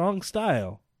 Aggressive, strong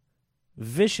style.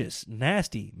 Vicious,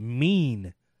 nasty,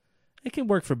 mean. It can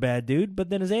work for bad dude, but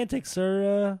then his antics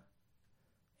are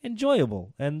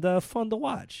enjoyable and fun to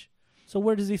watch. So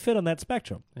where does he fit on that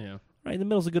spectrum? Yeah, right in the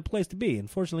middle's a good place to be.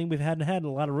 Unfortunately, we hadn't had a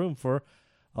lot of room for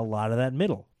a lot of that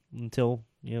middle until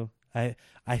I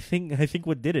think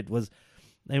what did it was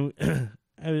I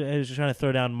was just trying to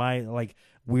throw down my like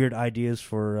weird ideas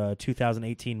for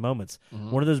 2018 moments.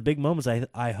 One of those big moments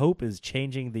I hope is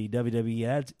changing the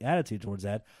WWE attitude towards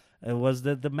that. It was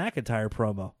the McIntyre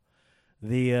promo,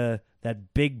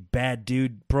 that big bad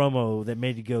dude promo that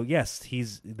made you go, yes,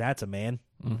 that's a man.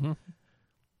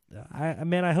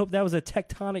 I hope that was a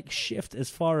tectonic shift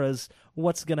as far as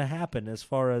what's going to happen, as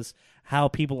far as how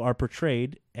people are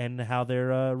portrayed and how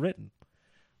they're written.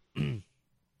 I don't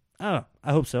know.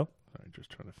 I hope so. I'm just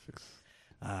trying to fix.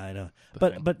 I know,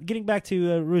 but getting back to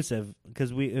Rusev,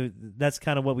 because that's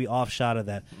kind of what we offshot of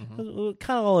that.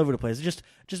 Kind of all over the place. Just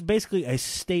basically a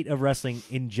state of wrestling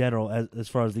in general as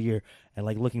far as the year, and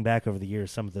like looking back over the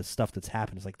years, some of the stuff that's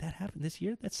happened is like that happened this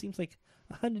year. That seems like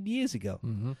 100 years ago.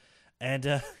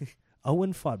 And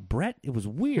Owen fought Brett. It was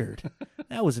weird.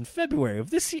 That was in February of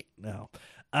this year. No,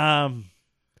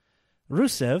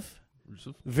 Rusev,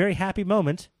 very happy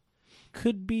moment.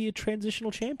 Could be a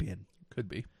transitional champion. Could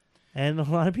be. And a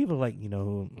lot of people are like, we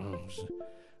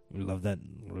love that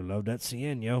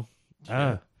CN, yo.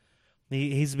 Yeah.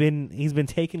 He's been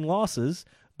taking losses,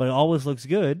 but it always looks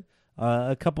good.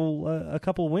 A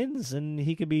couple wins, and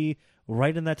he could be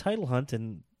right in that title hunt.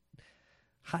 And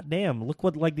hot damn, look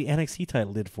what like the NXT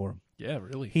title did for him. Yeah,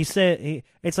 really. He said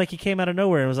it's like he came out of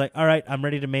nowhere and was like, "All right, I'm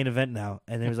ready to main event now."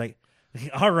 And then he was like,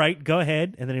 "All right, go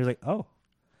ahead." And then he was like, "Oh,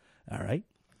 all right."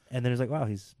 And then he was like, "Wow,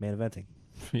 he's main eventing."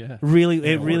 Yeah, really,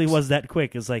 it really was that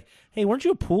quick. It's like, hey, weren't you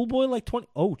a pool boy like 20?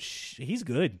 Oh, he's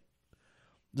good.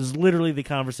 This is literally the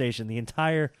conversation. The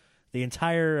entire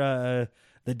the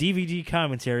DVD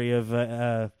commentary of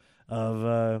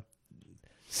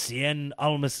Cien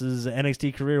Almas's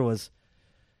NXT career was,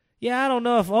 yeah, I don't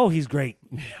know if he's great.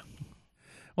 Yeah.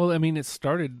 Well, I mean, it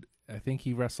started. I think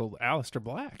he wrestled Aleister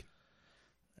Black,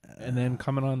 and then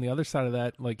coming on the other side of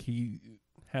that, like he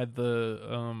had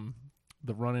the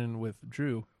run-in with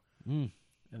Drew, and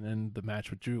then the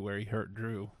match with Drew where he hurt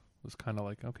Drew was kind of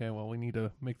like, okay, well, we need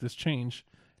to make this change,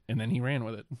 and then he ran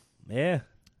with it. Yeah.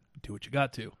 Do what you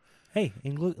got to. Hey,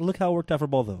 and look how it worked out for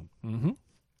both of them.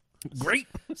 Great.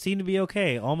 Seemed to be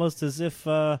okay, almost as if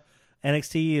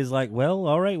NXT is like, well,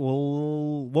 all right,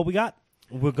 well, what we got,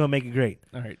 we're going to make it great.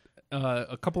 All right.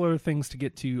 A couple other things to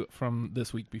get to from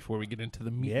this week before we get into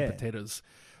the meat and potatoes.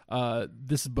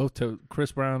 This is both to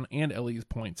Chris Brown and Ellie's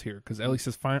points here, because Ellie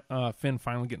says Finn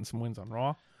finally getting some wins on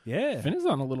Raw. Yeah, Finn is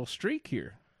on a little streak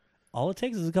here. All it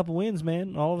takes is a couple wins,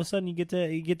 man. All of a sudden, you get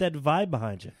that vibe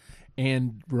behind you.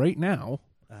 And right now,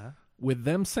 with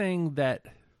them saying that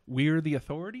we're the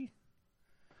authority,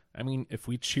 I mean, if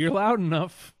we cheer loud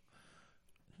enough,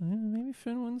 maybe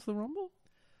Finn wins the Rumble.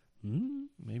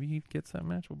 Maybe he gets that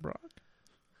match with Brock.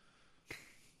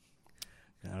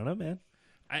 I don't know, man.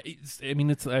 I mean,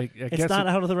 it's like I It's guess not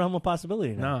out of the realm of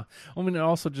possibility. No, I mean it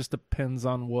also just depends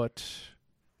on what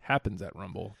happens at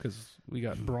Rumble because we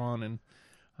got Braun and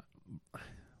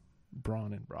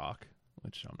Brock,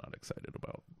 which I'm not excited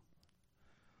about.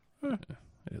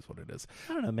 It is what it is.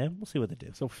 I don't know, man. We'll see what they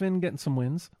do. So Finn getting some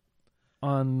wins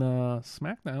on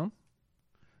SmackDown.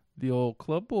 The old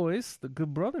Club Boys, the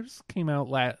Good Brothers, came out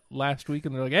last week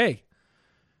and they're like, "Hey,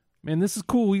 man, this is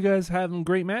cool. You guys having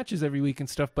great matches every week and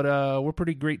stuff, but we're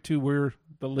pretty great too. We're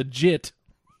the legit.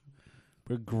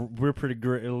 We're pretty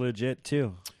legit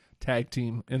too. Tag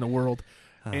team in the world."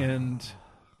 And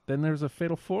then there's a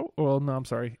Fatal Four. Well, no, I'm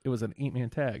sorry. It was an 8-man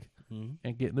tag.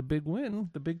 And getting the big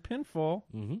win, the big pinfall,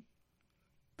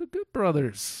 the Good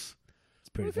Brothers. It's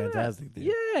pretty fantastic,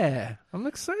 dude. Yeah, I'm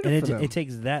excited And for them. it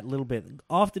takes that little bit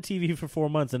off the TV for 4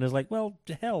 months, and it's like, well,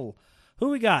 hell, who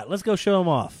we got? Let's go show them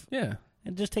off. Yeah.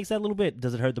 And it just takes that little bit.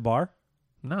 Does it hurt the bar?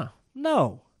 No.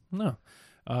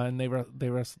 And they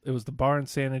rest. It was the Bar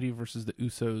Insanity versus the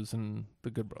Usos and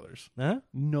the Good Brothers. Huh?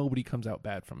 Nobody comes out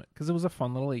bad from it because it was a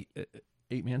fun little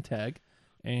 8-man tag,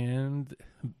 and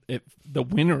the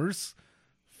winners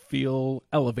feel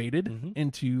elevated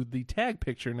into the tag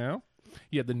picture now.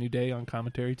 You have the New Day on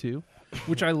commentary too,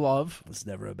 which I love. It's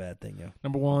never a bad thing, yeah.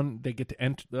 Number one, they get to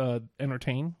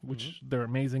entertain, which they're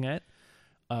amazing at.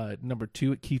 Number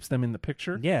two, it keeps them in the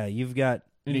picture. Yeah, you've got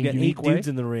In a 8 unique way. dudes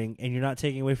in the ring, and you're not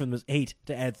taking away from those 8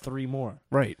 to add 3 more.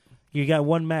 Right. You got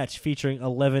one match featuring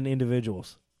 11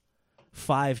 individuals,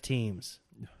 5 teams,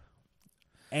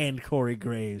 and Corey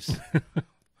Graves.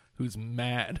 Who's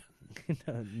mad.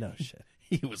 no shit.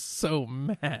 He was so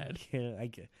mad. Yeah,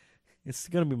 it's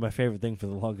gonna be my favorite thing for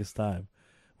the longest time.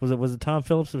 Was it Tom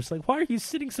Phillips? It was like, why are you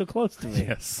sitting so close to me?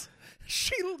 Yes.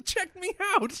 She checked me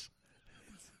out.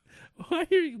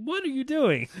 What are you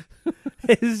doing?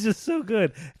 It's just so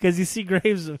good because you see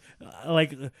Graves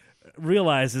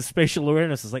realize his spatial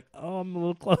awareness is like, oh, I'm a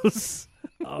little close.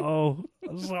 Oh,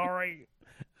 I'm sorry.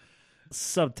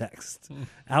 Subtext.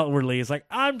 Outwardly, it's like,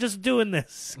 I'm just doing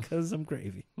this because I'm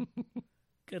gravy.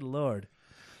 Good Lord.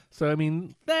 So I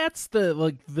mean, that's the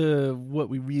what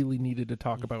we really needed to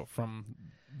talk about from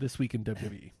this week in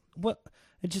WWE. What?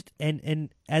 And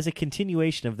as a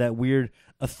continuation of that weird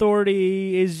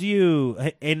authority is you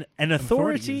and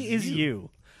authority is you.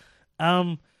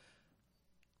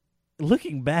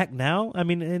 Looking back now, I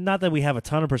mean, and not that we have a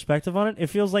ton of perspective on it, it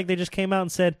feels like they just came out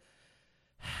and said,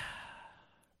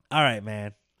 all right,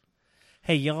 man.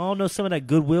 Hey, y'all know some of that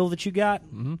goodwill that you got?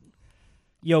 Mm-hmm.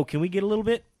 Yo, can we get a little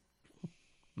bit?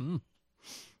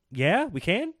 Yeah, we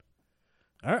can?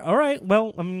 All right.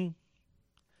 Well,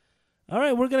 all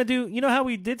right, we're going to do, you know how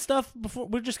we did stuff before?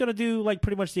 We're just going to do like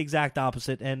pretty much the exact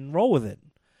opposite and roll with it.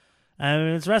 I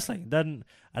mean, it's wrestling.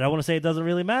 I don't want to say it doesn't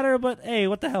really matter, but hey,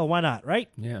 what the hell? Why not, right?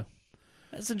 Yeah.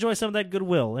 Let's enjoy some of that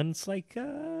goodwill. And it's like,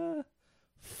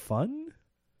 fun?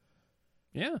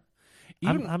 Yeah.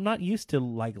 I'm not used to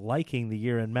liking the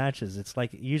year-end matches. It's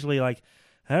like usually like,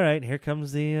 all right, here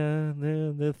comes the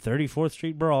 34th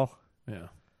Street Brawl. Yeah.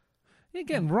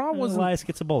 Again, Raw wasn't... Elias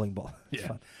gets a bowling ball. It's yeah.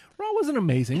 fun. Raw wasn't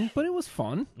amazing, but it was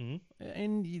fun. Mm-hmm.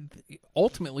 And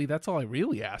ultimately, that's all I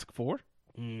really ask for.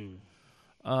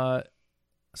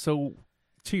 So,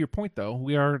 to your point, though,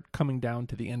 we are coming down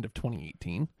to the end of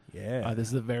 2018. Yeah. This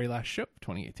is the very last show of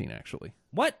 2018, actually.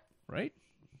 What? Right?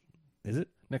 Is it?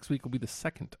 Next week will be the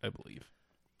 2nd, I believe.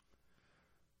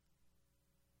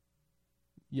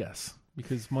 Yes,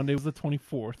 because Monday was the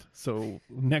 24th, so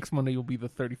next Monday will be the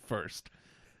 31st.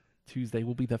 Tuesday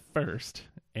will be the 1st,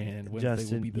 and Wednesday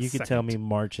Justin, will be the 2nd. you could tell me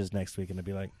March is next week, and I'd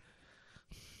be like,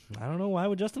 I don't know, why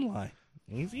would Justin lie?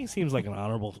 He seems like an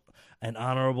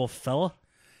honorable fella.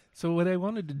 So what I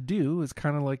wanted to do is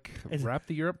kind of like wrap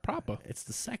the year up proper. It's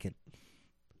the 2nd.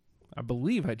 I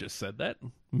believe I just said that.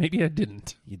 Maybe I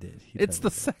didn't. You did. It's the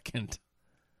 2nd.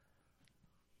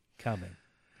 Coming.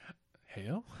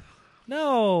 Hell?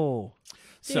 No.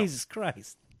 So, Jesus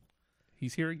Christ.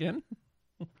 He's here again?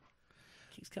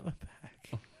 Keeps coming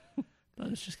back. No,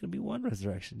 it's just going to be one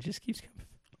resurrection. It just keeps coming back.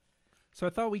 So I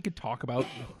thought we could talk about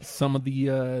some of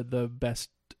the best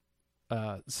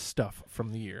stuff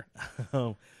from the year.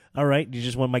 Oh, all right. You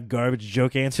just want my garbage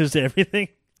joke answers to everything?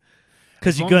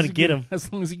 Because you're going to get them.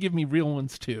 As long as you give me real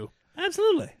ones, too.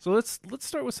 Absolutely. So let's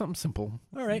start with something simple.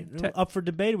 All right. Up for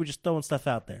debate, or we're just throwing stuff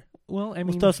out there? Well, I mean...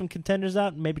 We'll throw some contenders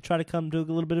out and maybe try to come to a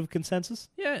little bit of a consensus?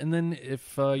 Yeah, and then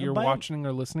if you're watching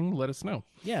or listening, let us know.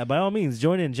 Yeah, by all means,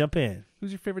 join in, jump in.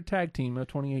 Who's your favorite tag team of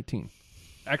 2018?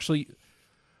 Actually,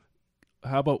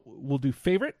 how about we'll do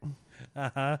favorite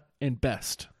and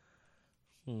best.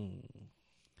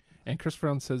 And Chris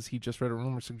Brown says he just read a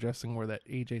rumor suggesting where that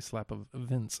AJ slap of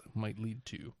Vince might lead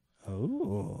to.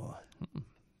 Oh.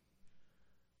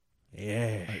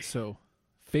 Yeah. All right, so,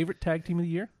 favorite tag team of the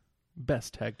year?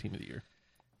 Best tag team of the year?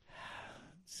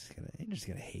 You're just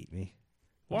going to hate me.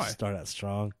 Why? Start out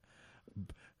strong.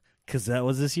 Because that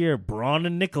was this year. Braun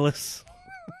and Nicholas.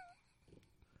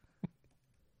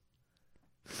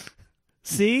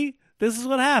 See? This is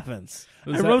what happens.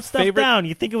 I wrote stuff down.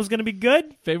 You think it was going to be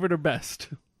good? Favorite or best?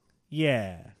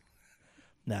 Yeah.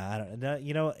 No, I don't.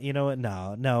 No, you know what?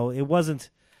 No, it wasn't.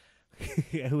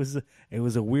 It was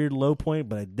a weird low point,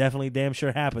 but it definitely damn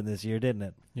sure happened this year, didn't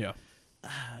it? Yeah.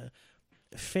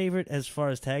 Favorite as far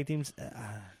as tag teams,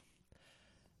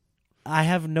 I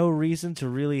have no reason to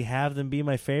really have them be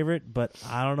my favorite, but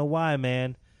I don't know why,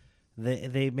 man.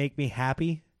 They make me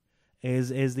happy. Is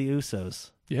the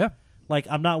Usos? Yeah. Like,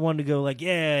 I'm not one to go like,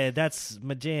 yeah, that's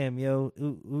my jam, yo.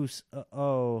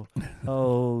 Oh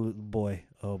boy.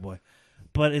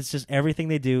 But it's just everything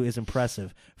they do is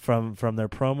impressive, from their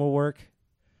promo work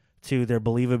to their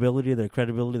believability, their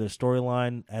credibility, their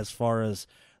storyline, as far as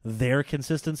their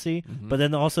consistency, but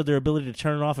then also their ability to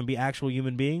turn it off and be actual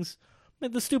human beings.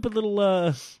 Like the stupid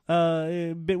little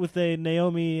bit with the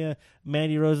Naomi,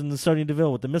 Mandy Rose, and Sonya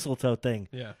Deville with the mistletoe thing.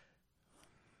 Yeah.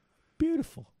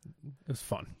 Beautiful. It was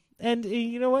fun. And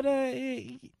you know what?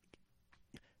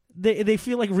 They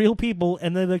feel like real people,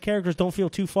 and then the characters don't feel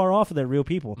too far off of their real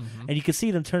people. Mm-hmm. And you can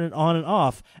see them turn it on and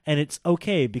off, and it's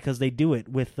okay because they do it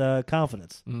with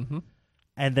confidence. Mm-hmm.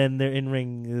 And then their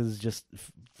in-ring is just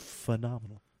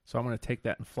phenomenal. So I'm going to take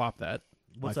that and flop that.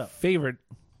 What's My up? favorite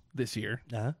this year,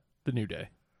 The New Day.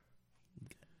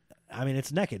 I mean,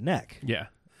 it's neck and neck. Yeah.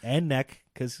 And neck,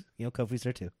 because, Kofi's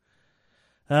there too.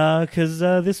 Because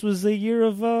this was the year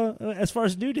of, as far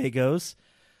as New Day goes,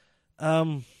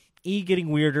 E getting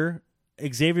weirder,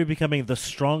 Xavier becoming the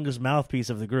strongest mouthpiece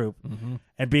of the group,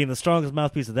 and being the strongest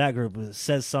mouthpiece of that group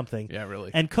says something. Yeah,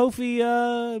 really. And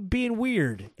Kofi being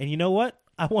weird. And you know what?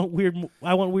 I want weird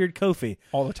Kofi.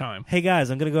 All the time. Hey, guys,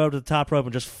 I'm going to go up to the top rope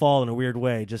and just fall in a weird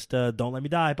way. Just don't let me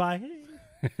die. Bye.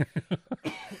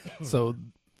 So,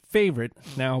 favorite,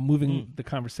 now moving the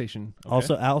conversation.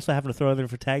 Okay. I also happen to throw in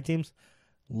for tag teams.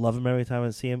 Love them every time I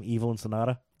see them. Evil and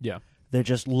Sonata. Yeah. They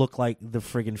just look like the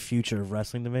friggin' future of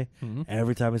wrestling to me. Mm-hmm.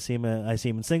 Every time I see them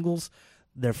in singles.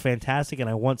 They're fantastic, and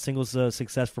I want singles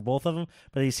success for both of them.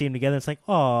 But you see them together, it's like,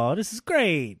 oh, this is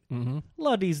great. Mm-hmm.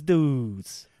 Love these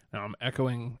dudes. Now, I'm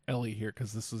echoing Ellie here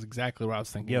because this is exactly what I was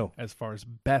thinking. Yo. As far as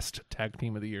best tag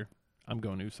team of the year, I'm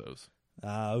going Usos.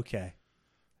 Okay.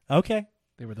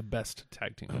 They were the best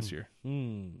tag team this year.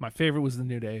 My favorite was the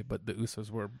New Day, but the Usos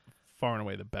were far and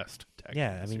away the best tag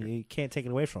team this year. You can't take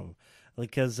it away from them.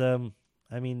 Because,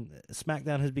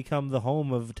 SmackDown has become the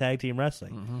home of tag team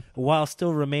wrestling. While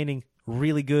still remaining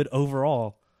really good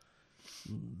overall,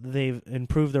 they've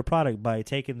improved their product by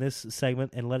taking this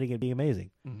segment and letting it be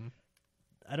amazing.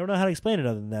 I don't know how to explain it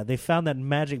other than that. They found that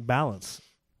magic balance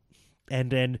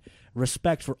and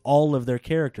respect for all of their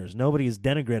characters. Nobody is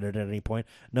denigrated at any point.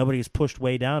 Nobody is pushed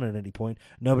way down at any point.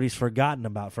 Nobody's forgotten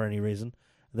about for any reason.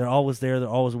 They're always there. They're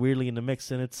always weirdly in the mix,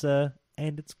 and it's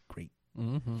great.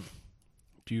 Mm-hmm.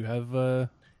 Do you have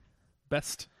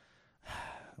best?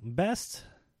 Best?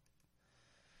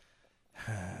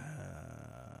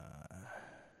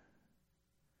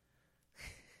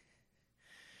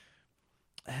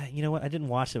 You know what? I didn't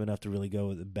watch them enough to really go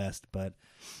with the best, but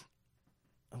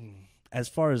as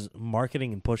far as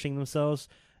marketing and pushing themselves,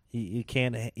 you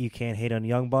can't hate on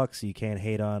Young Bucks. You can't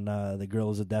hate on the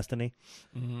Guerrillas of Destiny,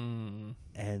 and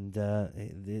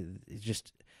it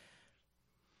just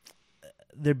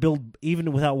they're built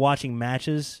even without watching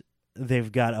matches. They've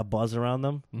got a buzz around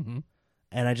them,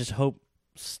 and I just hope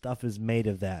stuff is made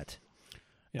of that.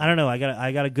 Yeah. I don't know. I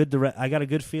got a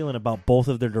good feeling about both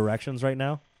of their directions right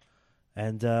now.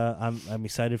 And I'm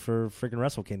excited for freaking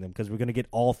Wrestle Kingdom because we're gonna get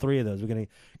all three of those. We're gonna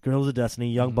Guerrillas of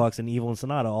Destiny, Young Bucks, and Evil and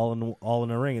Sonata all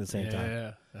in a ring at the same time.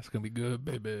 Yeah, that's gonna be good,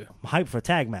 baby. I'm hyped for a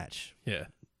tag match. Yeah,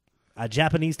 a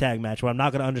Japanese tag match where I'm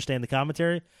not gonna understand the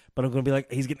commentary, but I'm gonna be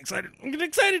like, he's getting excited. I'm getting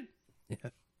excited.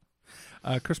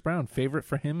 Yeah. Chris Brown, favorite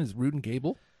for him is Rude and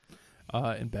Gable,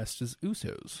 and best is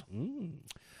Usos.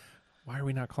 Why are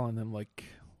we not calling them like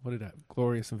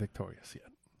Glorious and Victorious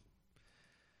yet?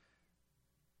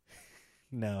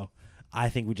 No, I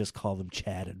think we just call them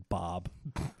Chad and Bob.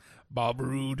 Bob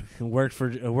Roode. Worked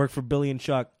for Billy and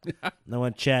Chuck. I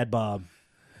went Chad Bob.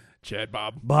 Chad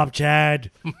Bob. Bob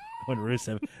Chad. I went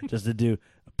Rusev just to do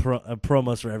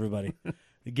promos for everybody.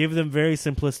 Give them very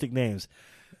simplistic names.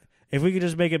 If we could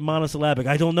just make it monosyllabic,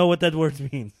 I don't know what that word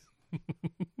means.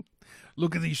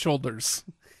 Look at these shoulders.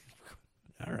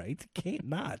 All right, can't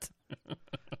not.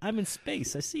 I'm in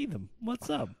space. I see them. What's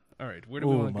up? All right, where do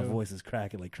we Oh, want to my go? voice is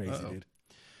cracking like crazy, dude.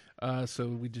 So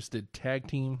we just did tag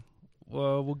team.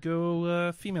 We'll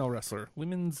go female wrestler,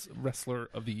 women's wrestler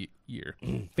of the year,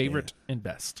 favorite and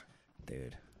best.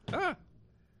 Dude.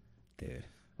 Dude.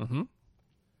 Mm-hmm.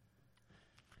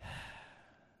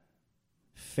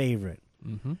 Favorite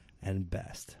and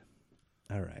best.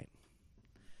 All right.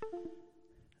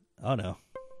 Oh, no.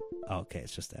 Oh, okay,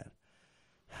 it's just that.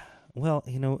 Well,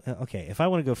 okay, if I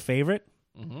want to go favorite,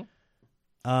 all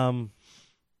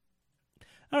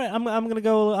right, I'm gonna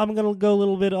go a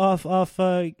little bit off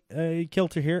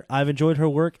kilter here. I've enjoyed her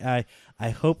work. I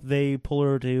hope they pull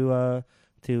her to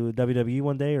WWE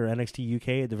one day or NXT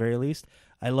UK at the very least.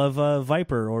 I love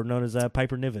Viper, or known as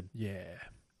Piper Niven. Yeah.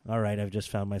 All right, I've just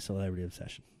found my celebrity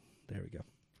obsession. There we go.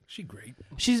 She's great.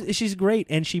 She's great,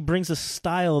 and she brings a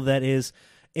style that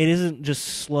isn't just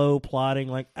slow plodding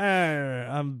like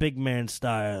I'm big man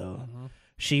style.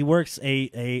 She works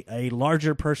a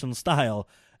larger person style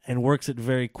and works it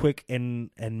very quick and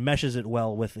meshes it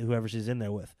well with whoever she's in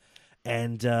there with.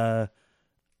 And I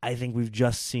think we've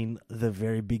just seen the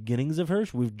very beginnings of her.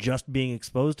 We've just being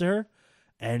exposed to her,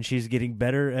 and she's getting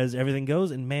better as everything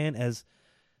goes. And man,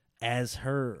 as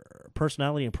her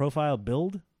personality and profile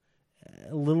build,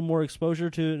 a little more exposure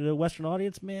to the Western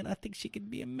audience, man, I think she could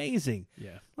be amazing.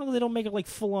 Yeah. As long as they don't make her like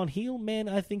full on heel, man,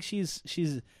 I think she's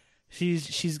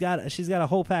got a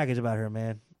whole package about her,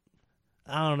 man.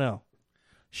 I don't know.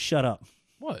 Shut up.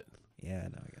 What? Yeah,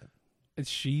 no, I got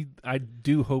it. I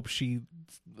do hope she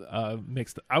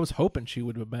mixed. I was hoping she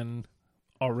would have been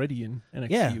already in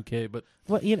NXT UK, but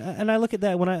and I look at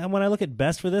that when I look at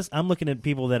best for this, I'm looking at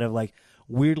people that have like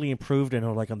weirdly improved and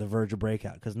are like on the verge of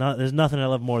breakout, because there's nothing I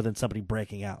love more than somebody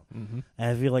breaking out. And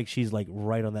I feel like she's like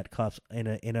right on that cusp in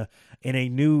a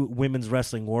new women's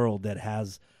wrestling world that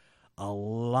has a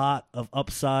lot of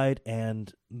upside,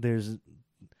 and there's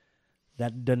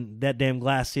that damn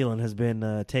glass ceiling has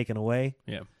been taken away.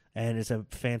 Yeah, and it's a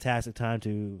fantastic time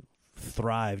to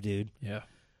thrive, dude. Yeah.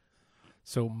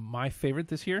 So my favorite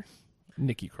this year,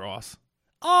 Nikki Cross.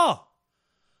 Oh,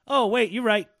 wait, you're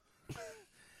right.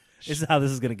 This is how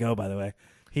this is gonna go. By the way,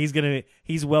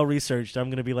 he's well researched. I'm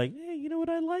gonna be like, hey, you know what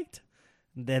I liked,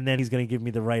 and then he's gonna give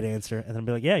me the right answer, and then I'll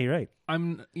be like, yeah, you're right.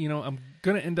 I'm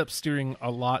gonna end up steering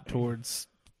a lot towards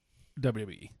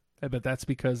WWE, but that's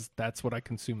because that's what I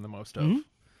consume the most of.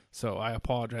 So I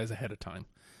apologize ahead of time.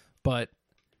 But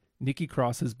Nikki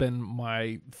Cross has been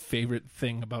my favorite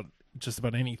thing about just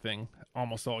about anything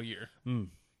almost all year.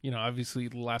 Obviously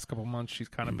the last couple months she's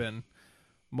kind of been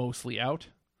mostly out.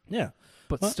 Yeah.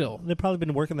 But still. They've probably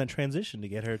been working that transition to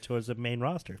get her towards the main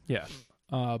roster. Yeah.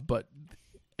 But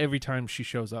every time she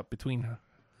shows up, between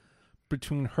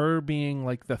her being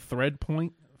like the thread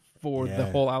point for the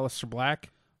whole Aleister Black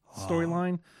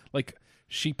storyline, like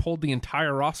she pulled the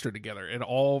entire roster together. It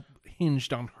all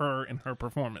hinged on her and her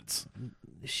performance.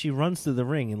 She runs through the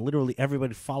ring, and literally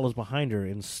everybody follows behind her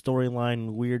in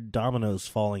storyline weird dominoes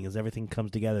falling as everything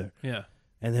comes together. Yeah.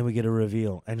 And then we get a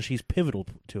reveal, and she's pivotal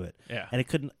to it. Yeah. And it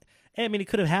couldn't... I mean, it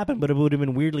could have happened, but it would have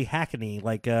been weirdly hackney,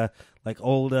 like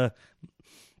old...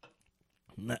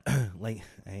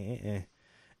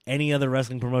 any other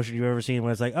wrestling promotion you've ever seen,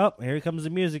 when it's like, oh, here comes the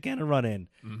music and a run-in.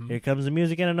 Here comes the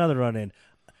music and another run-in.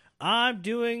 I'm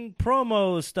doing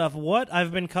promo stuff. What?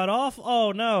 I've been cut off?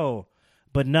 Oh, no.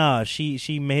 But nah,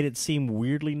 she made it seem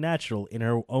weirdly natural in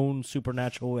her own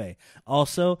supernatural way.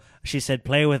 Also, she said,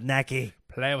 play with Naki.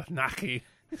 Play with Naki.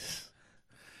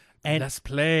 And let's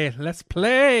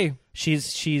play.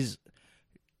 She's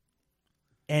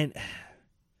and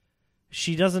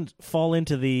she doesn't fall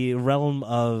into the realm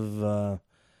of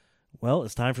well,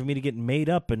 it's time for me to get made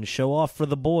up and show off for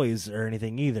the boys or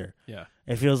anything either. Yeah.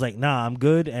 It feels like, nah, I'm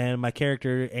good and my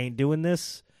character ain't doing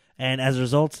this, and as a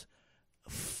result,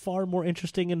 far more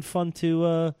interesting and fun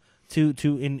to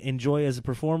enjoy as a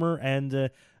performer, and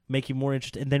make you more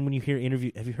interested. And then when you hear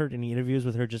have you heard any interviews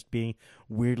with her just being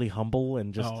weirdly humble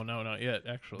and just... Oh, no, not yet,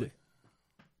 actually.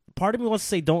 Part of me wants to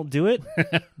say don't do it,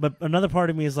 but another part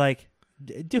of me is like,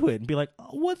 do it and be like,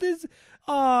 what is...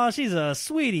 Oh, she's a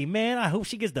sweetie, man. I hope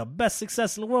she gets the best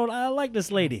success in the world. I like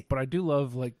this lady. But I do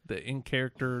love like the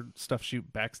in-character stuff,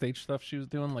 backstage stuff she was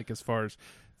doing, like as far as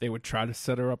they would try to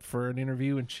set her up for an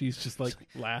interview and she's just like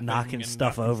laughing, knocking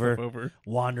stuff over,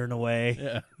 wandering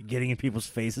away, getting in people's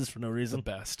faces for no reason. The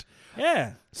best.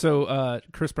 Yeah. So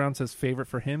Chris Brown says favorite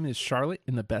for him is Charlotte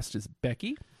and the best is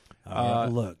Becky.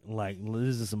 Look, like,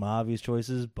 this is some obvious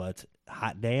choices, but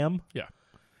hot damn. Yeah.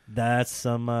 That's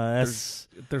some. There's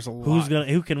a lot.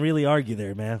 Who can really argue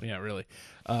there, man? Yeah, really.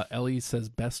 Ellie says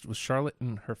best was Charlotte,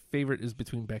 and her favorite is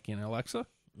between Becky and Alexa.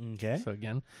 Okay. So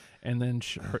again, and then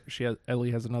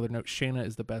Ellie has another note. Shayna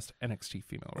is the best NXT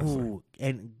female wrestler. Ooh,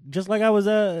 and just like I was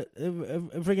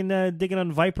freaking digging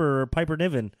on Viper or Piper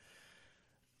Niven,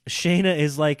 Shayna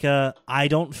is like, I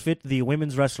don't fit the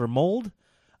women's wrestler mold.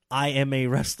 I am a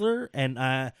wrestler,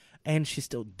 and she's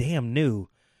still damn new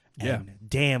and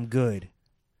damn good.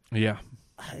 Yeah.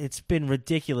 It's been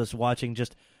ridiculous watching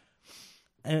just...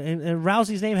 And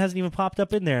Rousey's name hasn't even popped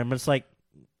up in there. But it's like,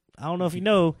 I don't know if you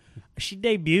know, she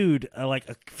debuted like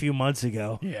a few months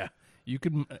ago. Yeah. You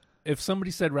could... If somebody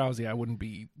said Rousey, I wouldn't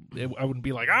be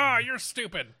like, you're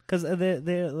stupid. Because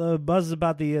the buzz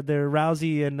about their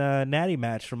Rousey and Natty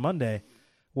match from Monday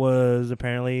was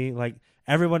apparently like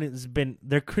everyone has been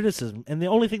their criticism, and the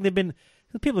only thing they've been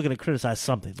people are going to criticize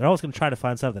something. They're always going to try to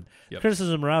find something. Yep.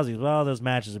 Criticism of Rousey, well, those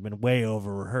matches have been way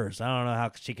over rehearsed. I don't know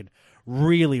how she could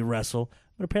really wrestle,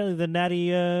 but apparently the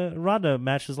Natty Ronda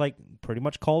match is like pretty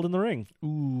much called in the ring.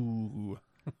 Ooh.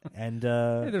 And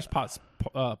there's parts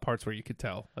where you could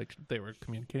tell like they were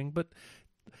communicating, but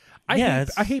I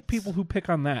hate people who pick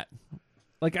on that.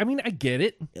 Like, I mean, I get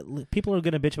it. People are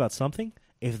going to bitch about something.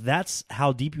 If that's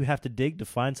how deep you have to dig to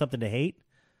find something to hate,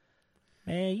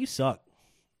 man, you suck.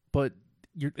 But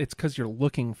it's because you're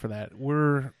looking for that.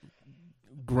 We're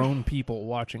grown people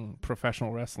watching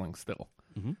professional wrestling still,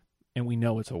 and we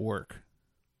know it's a work.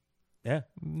 Yeah,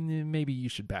 maybe you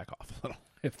should back off a little.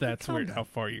 If that's how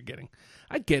far you're getting.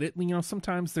 I get it. You know,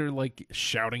 sometimes they're like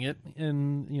shouting it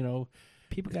and, you know,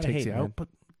 people it gotta takes hate, you man. out, but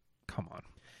come on.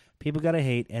 People gotta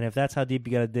hate, and if that's how deep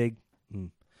you gotta dig,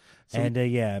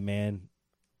 yeah, man,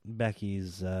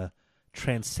 Becky's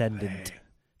transcendent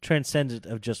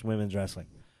of just women's wrestling.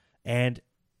 And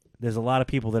there's a lot of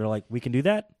people that are like, we can do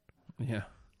that? Yeah.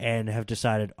 And have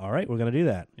decided, all right, we're gonna do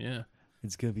that. Yeah.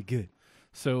 It's gonna be good.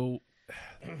 So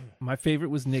my favorite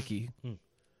was Nikki.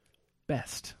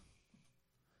 Best.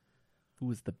 Who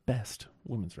was the best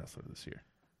women's wrestler this year?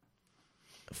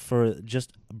 For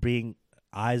just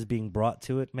eyes being brought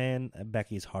to it, man,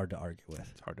 Becky's hard to argue with.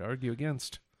 It's hard to argue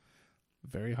against.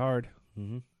 Very hard.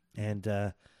 Mm-hmm. And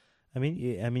I mean,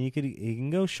 you can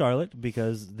go Charlotte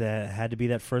because that had to be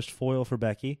that first foil for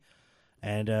Becky,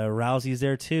 and Rousey's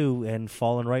there too, and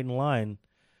falling right in line.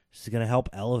 She's gonna help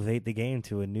elevate the game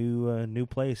to a new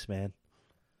place, man.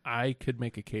 I could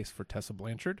make a case for Tessa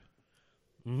Blanchard.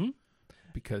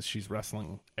 Because she's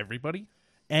wrestling everybody,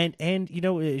 and you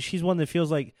know, she's one that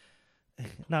feels like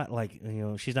not like, you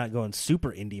know, she's not going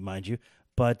super indie, mind you,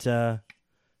 but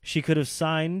she could have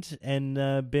signed and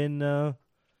been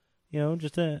you know,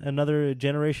 just another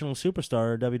generational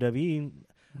superstar at WWE.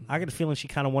 I got a feeling she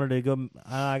kind of wanted to go.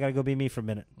 I gotta go be me for a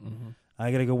minute.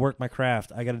 I gotta go work my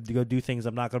craft. I gotta go do things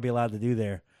I'm not gonna be allowed to do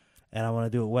there, and I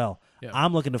want to do it well. Yeah.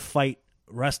 I'm looking to fight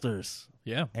wrestlers.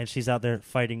 Yeah. And she's out there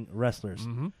fighting wrestlers.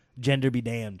 Gender be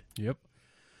damned. Yep.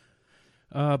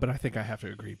 But I think I have to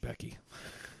agree, Becky.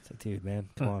 It's like, dude, man,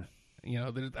 come on. You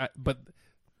know, but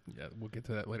yeah, we'll get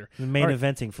to that later. The main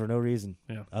eventing for no reason.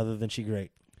 Yeah. Other than she great.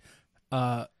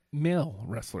 Male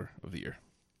wrestler of the year.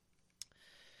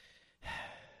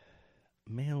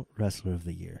 Male wrestler of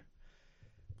the year.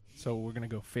 So we're gonna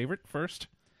go favorite first,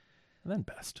 and then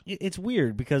best. It's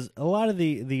weird because a lot of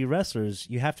the wrestlers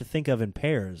you have to think of in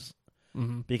pairs.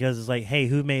 Because it's like, hey,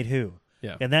 who made who?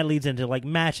 Yeah. And that leads into like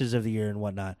matches of the year and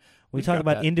whatnot. When we talk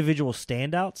about individual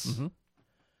standouts,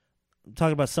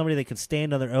 talk about somebody that can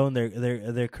stand on their own,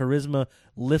 their charisma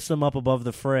lifts them up above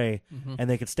the fray, and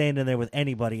they can stand in there with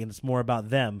anybody, and it's more about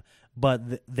them.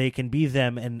 But they can be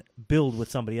them and build with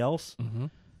somebody else. It's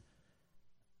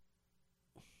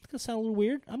gonna sound a little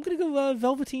weird. I'm gonna go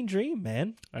Velveteen Dream,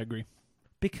 man. I agree.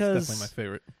 Because it's definitely my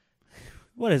favorite.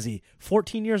 What is he?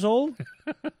 14 years old?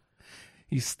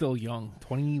 He's still young.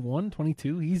 21,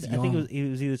 22? He's young. I think he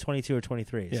was either 22 or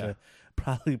 23. Yeah. So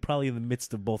probably in the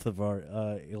midst of both of our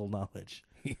ill knowledge.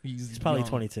 He's probably young.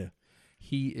 22.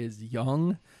 He is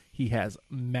young. He has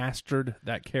mastered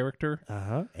that character.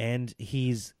 And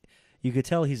you could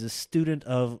tell he's a student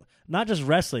of not just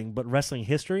wrestling, but wrestling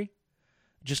history.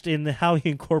 Just in how he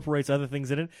incorporates other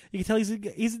things in it. You can tell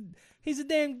he's a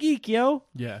damn geek, yo.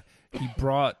 Yeah. He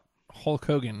brought Hulk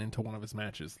Hogan into one of his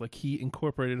matches. Like, he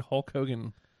incorporated Hulk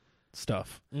Hogan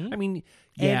stuff. I mean,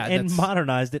 yeah. And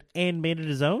modernized it and made it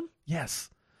his own? Yes.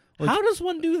 Like, how does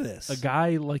one do this? A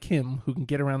guy like him who can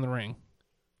get around the ring.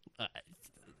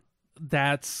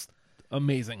 That's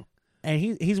amazing. And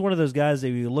he's one of those guys that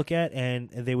you look at and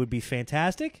they would be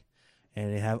fantastic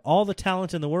and they have all the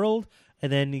talent in the world,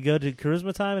 and then you go to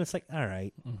charisma time and it's like, all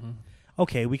right,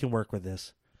 okay, we can work with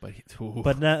this.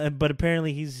 But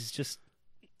apparently he's just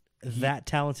that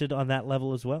talented on that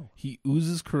level as well. He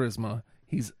oozes charisma.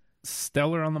 He's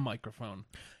stellar on the microphone.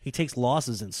 He takes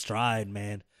losses in stride,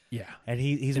 man. Yeah. And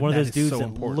he's And one of that those is dudes so that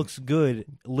important. looks good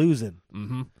losing.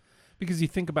 Mm-hmm. Because you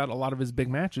think about a lot of his big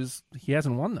matches, he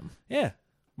hasn't won them. Yeah.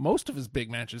 Most of his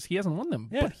big matches, he hasn't won them.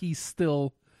 Yeah. But he's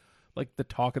still like the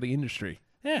talk of the industry.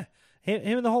 Yeah.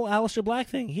 Him and the whole Aleister Black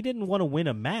thing, he didn't want to win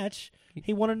a match.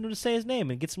 He wanted him to say his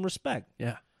name and get some respect.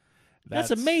 Yeah.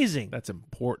 That's amazing. That's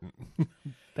important.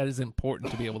 That is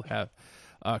important to be able to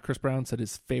have. Chris Brown said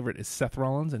his favorite is Seth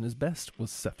Rollins and his best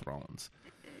was Seth Rollins.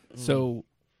 So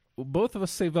both of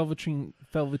us say Velveteen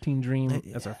Dream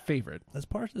as our favorite. As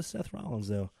part of the Seth Rollins,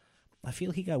 though, I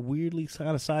feel he got weirdly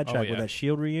kind of sidetracked with that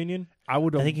Shield reunion. I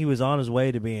think he was on his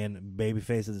way to being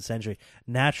babyface of the century.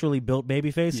 Naturally built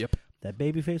babyface. Yep. That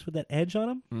babyface with that edge on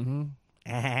him. Mm-hmm.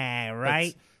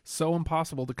 Right? That's so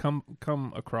impossible to come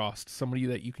across somebody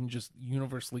that you can just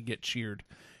universally get cheered.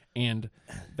 And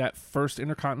that first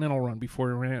Intercontinental run before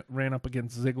he ran up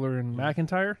against Ziggler and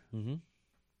McIntyre,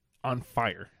 on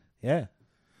fire. Yeah.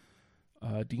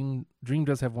 Dream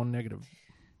does have one negative,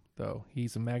 though.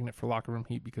 He's a magnet for locker room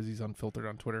heat because he's unfiltered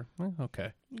on Twitter.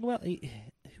 Okay. Well,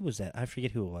 who was that? I forget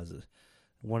who it was.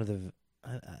 One of the...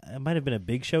 it might have been a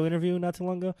Big Show interview not too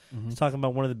long ago. He's talking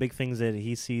about one of the big things that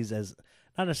he sees as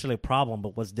not necessarily a problem,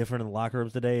 but what's different in the locker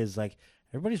rooms today is like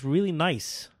everybody's really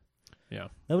nice. Yeah.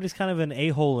 Nobody's kind of an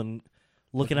a-hole and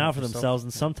looking out for yourself. themselves,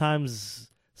 and sometimes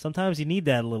you need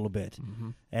that a little bit.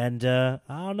 And I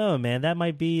don't know, man. That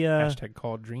might be Hashtag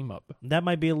call Dream up. that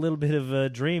might be a little bit of a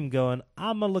dream going,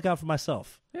 I'm gonna look out for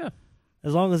myself. Yeah.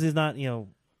 As long as he's not,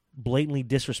 blatantly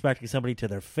disrespecting somebody to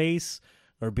their face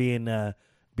or being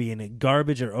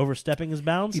garbage or overstepping his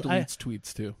bounds. He deletes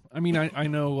tweets, too. I mean, I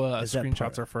know Is that screenshots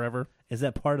part- are forever. Is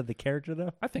that part of the character,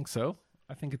 though? I think so.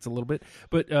 I think it's a little bit.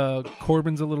 But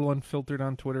Corbin's a little unfiltered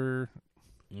on Twitter.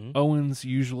 Owens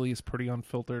usually is pretty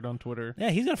unfiltered on Twitter. Yeah,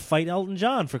 he's gonna fight Elton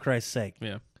John, for Christ's sake.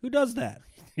 Yeah. Who does that?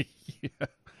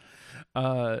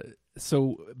 Yeah.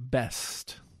 So,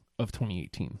 best of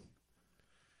 2018.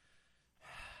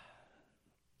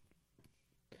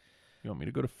 You want me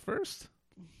to go to first?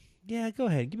 Yeah, go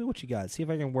ahead. Give me what you got. See if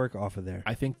I can work off of there.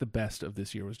 I think the best of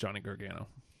this year was Johnny Gargano.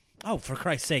 Oh, for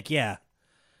Christ's sake, yeah.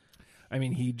 I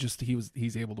mean,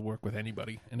 he's able to work with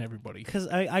anybody and everybody. Because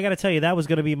I got to tell you, that was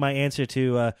going to be my answer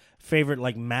to favorite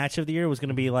match of the year. Was going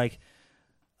to be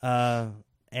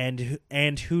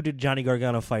and who did Johnny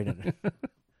Gargano fight in?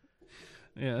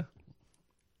 Yeah.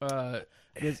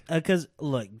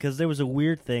 Because there was a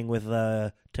weird thing with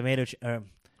Tomato.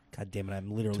 God damn it! I'm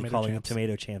literally Tomato calling Champs. him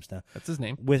Tomato Champs now. That's his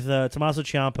name. With Tommaso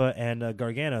Ciampa and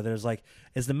Gargano, there's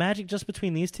is the magic just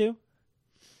between these two?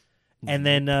 And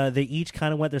then they each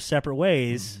kind of went their separate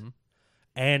ways.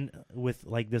 And with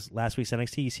this last week's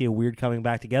NXT, you see a weird coming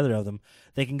back together of them.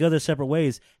 They can go their separate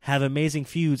ways, have amazing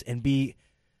feuds, and be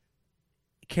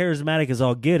charismatic as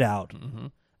all get out,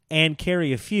 and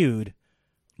carry a feud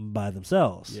by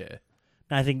themselves. Yeah.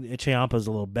 Now, I think Ciampa's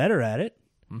a little better at it,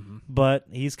 but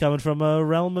he's coming from a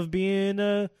realm of being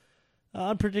an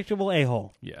unpredictable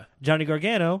a-hole. Yeah. Johnny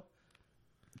Gargano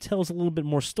tells a little bit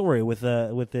more story with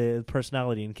the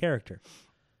personality and character.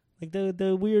 Like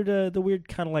the weird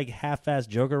kind of half-assed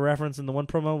Joker reference in the one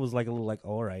promo was a little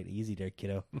all right, easy there,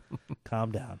 kiddo,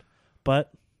 calm down.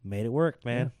 But made it work,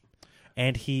 man. Yeah.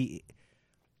 And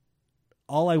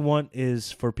all I want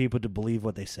is for people to believe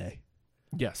what they say.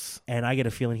 Yes. And I get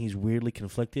a feeling he's weirdly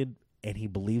conflicted, and he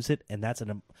believes it, and that's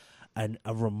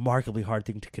a remarkably hard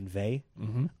thing to convey.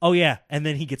 Oh yeah, and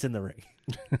then he gets in the ring.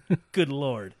 Good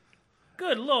Lord.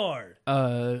 Good Lord.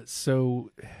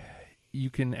 So you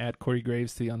can add Corey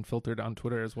Graves to the Unfiltered on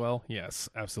Twitter as well. Yes,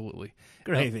 absolutely.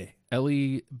 Gravy.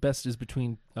 Ellie, best is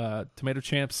between Tomato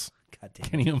Champs, God damn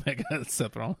Kenny Omega,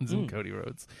 Seth Rollins, and Cody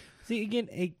Rhodes. See,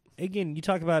 again, you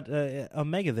talk about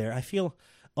Omega there. I feel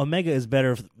Omega is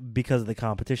better because of the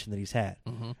competition that he's had.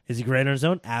 Is he great on his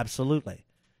own? Absolutely.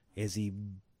 Is he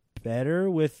better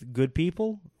with good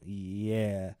people?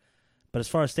 Yeah. But as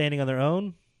far as standing on their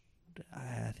own,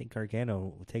 I think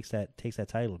Gargano takes that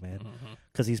title, man,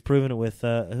 because he's proven it with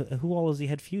who all has he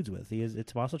had feuds with? He has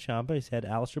Tommaso Ciampa. He's had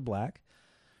Aleister Black.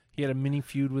 He had a mini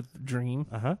feud with Dream.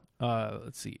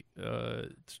 Let's see. I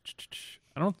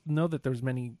don't know that there's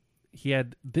many. He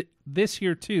had this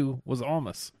year too was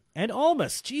Almas And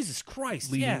Almas. Jesus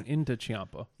Christ. leading into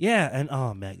Ciampa. Yeah, and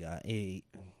Omega.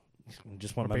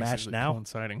 Just want my match Basically now.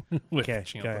 coinciding with Okay,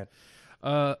 Ciampa. go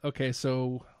ahead. Okay,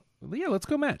 so yeah, let's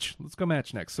go match. Let's go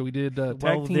match next. So we did tag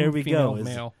Well, team there we female go.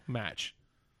 male match.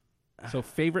 So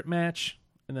favorite match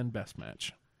and then best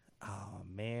match. Oh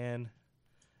man.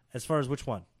 As far as which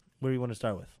one? Where do you want to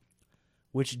start with?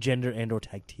 Which gender and or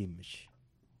tag team match?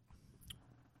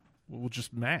 We'll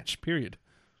just match. Period.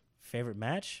 Favorite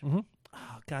match?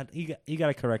 Oh, God, you got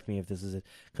to correct me if this is it,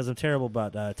 because I'm terrible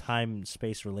about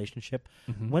time-space relationship.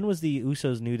 Mm-hmm. When was the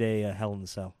Usos New Day Hell in the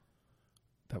Cell?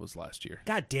 That was last year.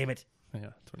 God damn it.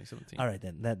 Yeah, 2017. All right,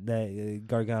 then. That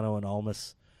Gargano and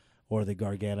Almas, or the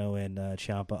Gargano and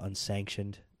Ciampa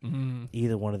unsanctioned. Mm-hmm.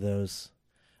 Either one of those.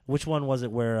 Which one was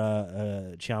it where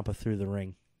Ciampa threw the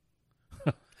ring?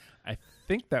 I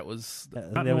think that was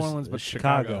not that New was Orleans, but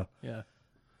Chicago. Yeah.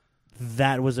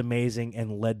 That was amazing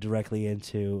and led directly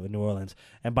into New Orleans.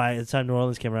 And by the time New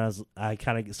Orleans came around, I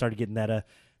kind of started getting that,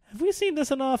 have we seen this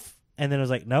enough? And then it was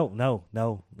like, no,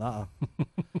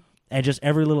 and just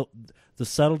every little, the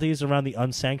subtleties around the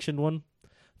unsanctioned one,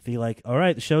 the like, all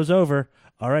right, the show's over.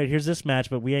 All right, here's this match,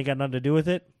 but we ain't got nothing to do with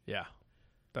it. Yeah.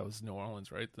 That was New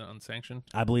Orleans, right? The unsanctioned?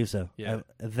 I believe so. Yeah.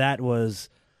 That was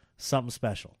something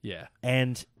special. Yeah.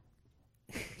 And,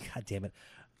 God damn it.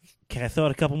 Can I throw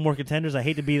out a couple more contenders? I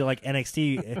hate to be like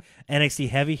NXT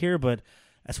heavy here, but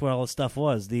that's where all the stuff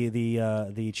was. The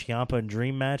Ciampa and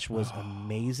Dream match was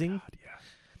amazing. God, yeah.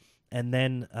 And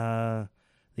then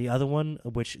the other one,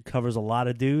 which covers a lot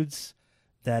of dudes,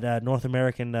 that North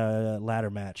American ladder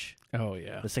match. Oh,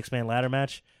 yeah. The 6-man ladder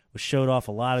match, which showed off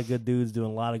a lot of good dudes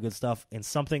doing a lot of good stuff, and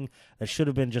something that should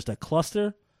have been just a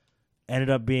cluster ended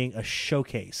up being a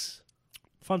showcase.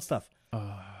 Fun stuff.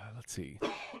 Let's see.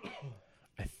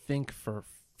 I think for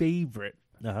favorite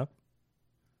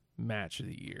match of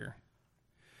the year.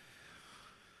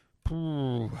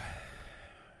 Ooh.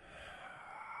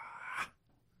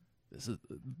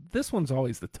 This one's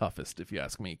always the toughest, if you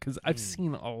ask me, because I've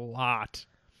seen a lot.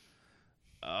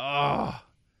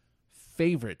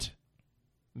 Favorite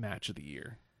match of the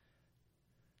year.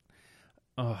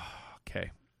 Okay.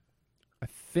 I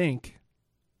think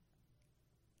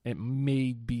it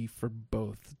may be for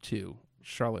both, too.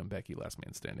 Charlotte and Becky, Last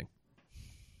Man Standing.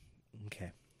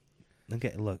 Okay,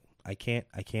 look,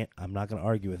 I'm not going to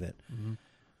argue with it. Mm-hmm.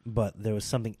 But there was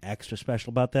something extra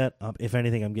special about that. If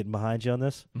anything, I'm getting behind you on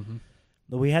this. Mm-hmm.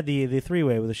 We had the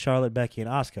three-way with the Charlotte, Becky, and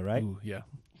Asuka, right? Ooh, yeah.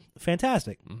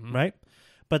 Fantastic, right?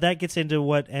 But that gets into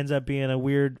what ends up being a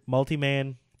weird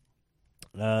multi-man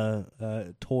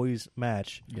toys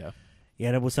match. Yeah. You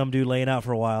end up with some dude laying out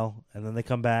for a while, and then they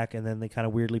come back, and then they kind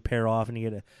of weirdly pair off, and you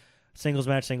get a singles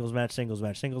match, singles match, singles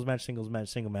match, singles match, singles match,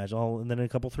 single match, all, and then a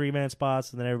couple 3-man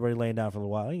spots, and then everybody laying down for a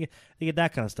little while. You get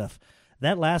that kind of stuff.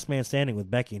 That Last Man Standing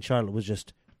with Becky and Charlotte was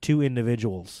just two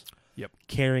individuals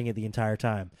carrying it the entire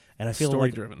time. And I feel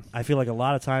story-driven. I feel like a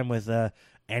lot of time with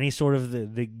any sort of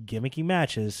the gimmicky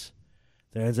matches,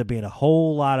 there ends up being a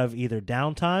whole lot of either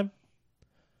downtime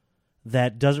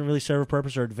that doesn't really serve a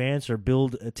purpose or advance or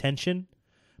build attention.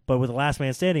 But with the Last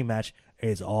Man Standing match,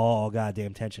 it's all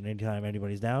goddamn tension anytime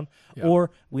anybody's down. Yep.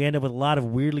 Or we end up with a lot of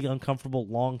weirdly uncomfortable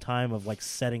long time of like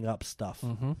setting up stuff.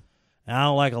 Mm-hmm. And I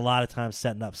don't like a lot of times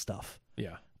setting up stuff.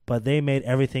 Yeah. But they made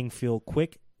everything feel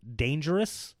quick,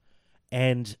 dangerous,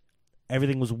 and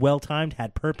everything was well-timed,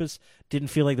 had purpose, didn't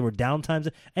feel like there were downtimes.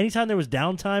 Anytime there was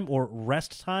downtime or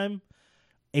rest time,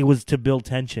 it was to build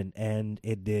tension, and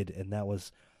it did. And that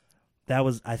was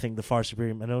I think, the far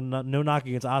superior. No knock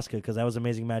against Asuka, because that was an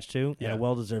amazing match, too, and a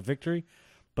well-deserved victory.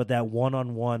 But that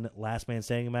one-on-one Last Man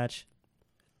Standing match,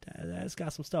 that's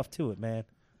got some stuff to it, man.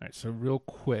 All right, so real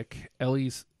quick,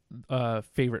 Ellie's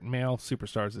favorite male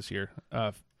superstars this year.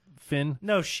 Finn.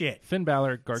 No shit. Finn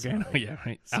Balor, Gargano, Sorry. yeah,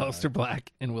 right. Aleister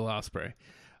Black and Will Ospreay,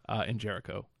 and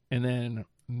Jericho. And then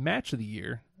match of the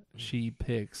year, she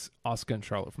picks Asuka and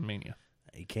Charlotte from Mania.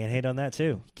 You can't hate on that,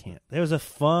 too. You can't. There was a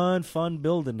fun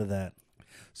build into that.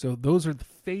 So those are the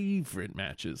favorite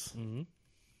matches. Mm-hmm.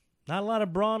 Not a lot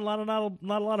of Braun, not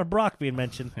a lot of Brock being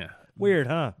mentioned. Yeah. Weird,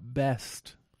 huh?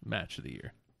 Best match of the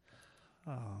year.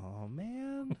 Oh,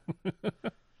 man.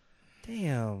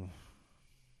 Damn.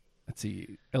 Let's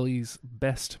see. Ellie's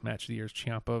best match of the year is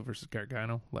Ciampa versus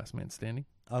Gargano, Last Man Standing.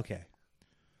 Okay.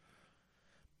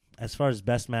 As far as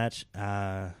best match,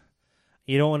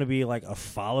 you don't want to be like a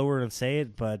follower and say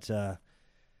it, but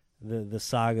the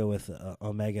saga with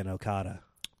Omega and Okada.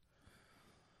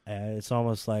 It's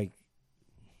almost like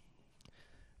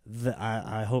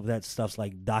I hope that stuff's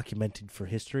like documented for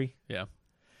history. Yeah.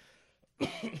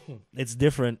 It's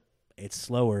different. It's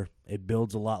slower. It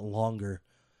builds a lot longer,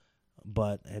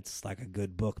 but it's like a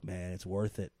good book, man. It's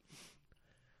worth it.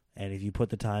 And if you put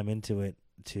the time into it,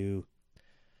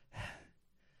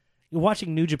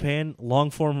 watching New Japan long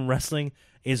form wrestling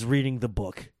is reading the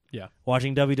book. Yeah.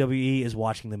 Watching WWE is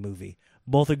watching the movie.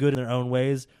 Both are good in their own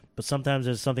ways, but sometimes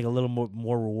there's something a little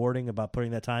more rewarding about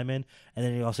putting that time in. And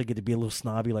then you also get to be a little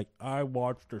snobby, like, I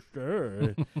watched the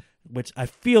show. Which I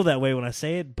feel that way when I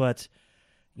say it, but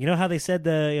you know how they said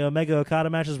the Omega Okada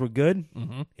matches were good?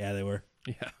 Mm-hmm. Yeah, they were.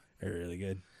 Yeah. They're really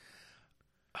good.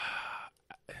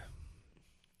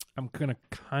 I'm going to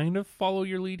kind of follow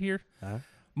your lead here. Uh-huh.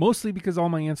 Mostly because all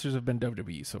my answers have been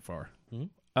WWE so far. Mhm.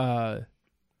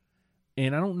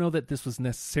 And I don't know that this was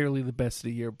necessarily the best of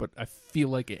the year, but I feel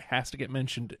like it has to get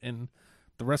mentioned in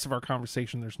the rest of our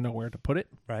conversation. There's nowhere to put it.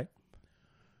 Right.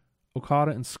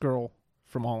 Okada and Skrull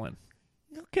from All In.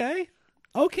 Okay.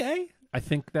 I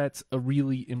think that's a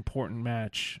really important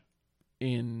match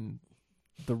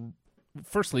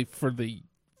firstly for the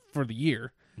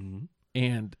year,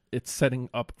 and it's setting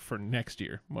up for next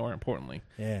year, more importantly.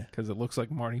 Yeah. Because it looks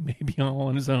like Marty may be all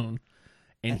on his own,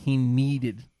 and he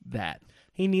needed that.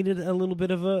 He needed a little bit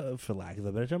of a, for lack of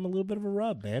a better term, a little bit of a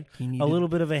rub, man. He needed a little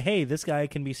bit of a, hey, this guy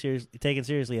can be taken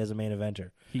seriously as a main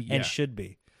eventer, and should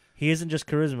be. He isn't just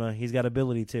charisma; he's got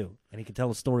ability too, and he can tell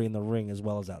a story in the ring as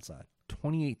well as outside.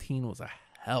 2018 was a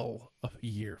hell of a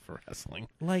year for wrestling.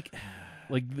 Like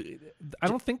I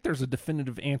don't think there's a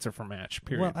definitive answer for match.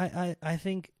 Period. Well, I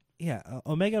think. Yeah,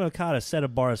 Omega and Okada set a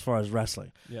bar as far as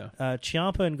wrestling. Yeah.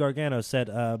 Ciampa and Gargano set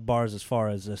bars as far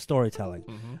as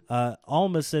storytelling.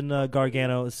 Almas and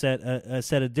Gargano set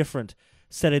a different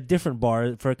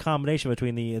bar for a combination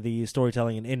between the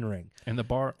storytelling and in ring. And the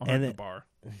bar on the bar.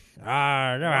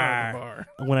 Bar.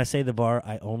 When I say the bar,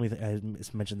 I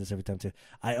mention this every time too.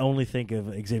 I only think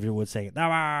of Xavier Woods saying the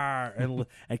bar and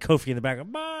Kofi in the back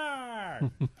of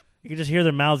bar. You can just hear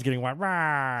their mouths getting wide.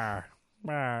 Bar.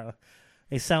 Bar.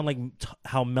 They sound like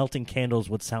how melting candles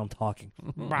would sound talking.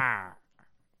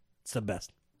 It's the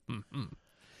best.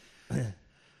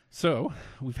 So,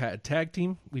 we've had tag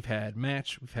team, we've had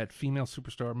match, we've had female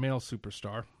superstar, male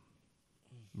superstar.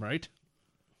 Right?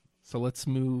 So let's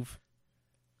move.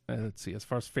 Let's see. As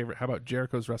far as favorite, how about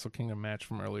Jericho's Wrestle Kingdom match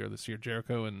from earlier this year?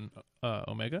 Jericho and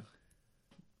Omega.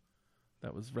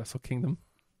 That was Wrestle Kingdom.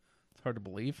 It's hard to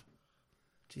believe.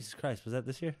 Jesus Christ, was that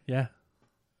this year? Yeah.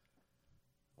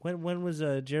 When was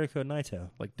Jericho and Naito?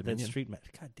 Like that Dominion. street match.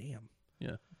 God damn.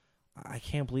 Yeah. I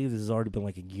can't believe this has already been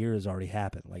like a year has already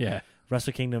happened. Like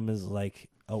Wrestle Kingdom is like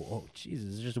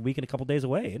Jesus, it's just a week and a couple days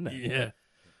away, isn't it? Yeah.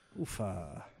 Oof.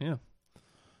 Yeah.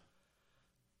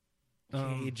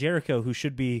 Jericho, who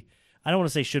should be, I don't want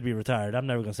to say should be retired. I'm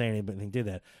never going to say anything to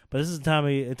that. But this is a time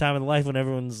in life when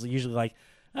everyone's usually like,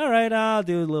 all right, I'll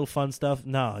do a little fun stuff.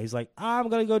 No, he's like, I'm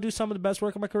going to go do some of the best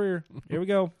work of my career. Here we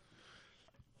go.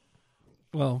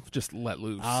 Well, just let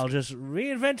loose. I'll just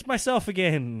reinvent myself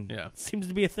again. Yeah. Seems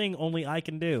to be a thing only I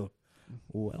can do.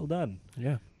 Well done.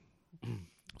 Yeah.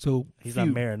 So he's not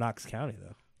mayor of Knox County,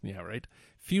 though. Yeah, right.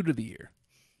 Feud of the year.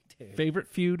 Dude. Favorite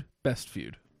feud, best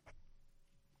feud.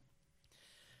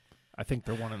 I think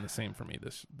they're one and the same for me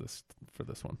for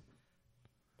this one.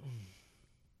 I'm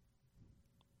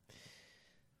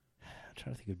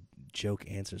trying to think of joke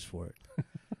answers for it.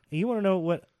 You want to know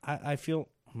what I feel?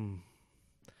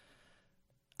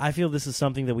 I feel this is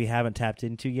something that we haven't tapped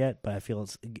into yet, but I feel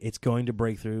it's going to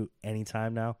break through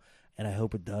anytime now, and I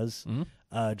hope it does.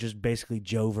 Just basically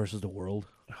Joe versus the world.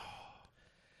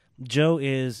 Joe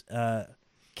is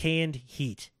canned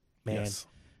heat, man. Yes.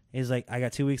 He's like, I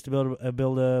got 2 weeks to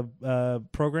build a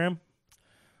program.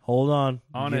 Hold on.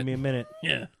 Give me a minute.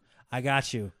 Yeah. I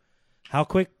got you. How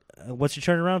quick? What's your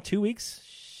turnaround? 2 weeks?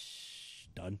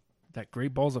 Done. That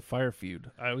Great Balls of Fire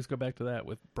feud. I always go back to that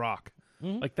with Brock.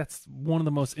 Like, that's one of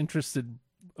the most interested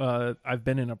I've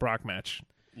been in a Brock match.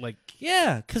 Like,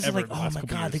 yeah, because ever like, the oh last my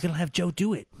couple God, years. they're gonna have Joe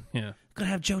do it. Yeah. They're gonna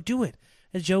have Joe do it.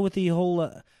 And Joe with the whole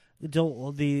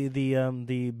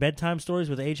the bedtime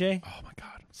stories with AJ. Oh my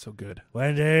God, so good.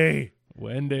 Wendy.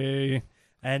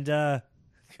 And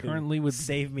Currently with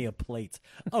save me a plate.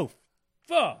 Oh,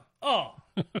 fuck. Oh.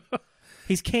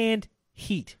 He's canned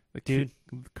heat, dude.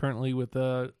 Currently with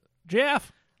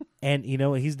Jeff. And you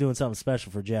know what? He's doing something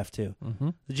special for Jeff, too.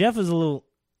 Jeff is a little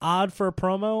odd for a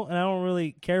promo, and I don't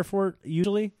really care for it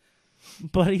usually.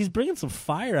 But he's bringing some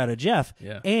fire out of Jeff.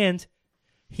 Yeah. And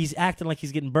he's acting like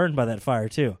he's getting burned by that fire,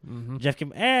 too. Jeff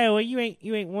can, hey, well, you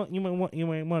ain't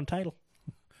won a title.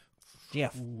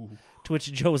 Jeff. Ooh. To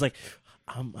which Joe was like,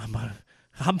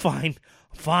 I'm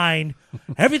fine.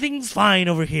 Everything's fine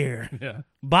over here. Yeah.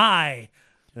 Bye.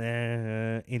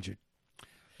 Injured.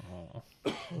 Oh.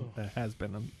 That has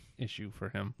been an issue for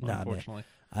him, unfortunately.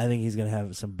 Man. I think he's going to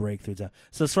have some breakthroughs.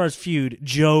 So as far as feud,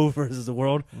 Joe versus the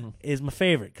world is my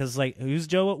favorite. Because, like, who's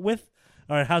Joe with?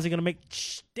 All right, how's he going to make...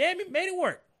 Damn, he made it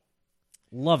work.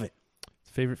 Love it.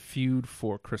 Favorite feud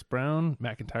for Chris Brown,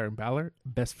 McIntyre, and Balor.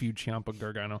 Best feud, Ciampa,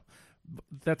 Gargano.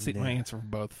 That's my answer for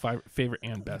both. Favorite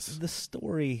and best. The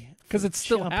story... Because it's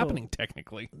still happening,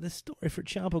 technically. The story for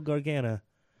Ciampa Gargano,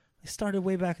 they started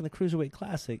way back in the Cruiserweight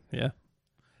Classic. Yeah.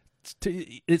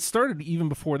 It started even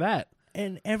before that.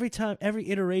 And every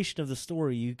iteration of the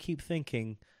story, you keep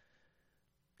thinking,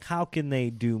 how can they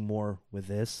do more with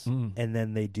this? And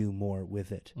then they do more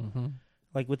with it. Mm-hmm.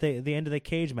 Like with the end of the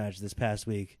cage match this past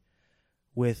week,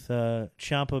 with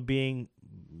Ciampa being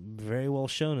very well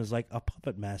shown as like a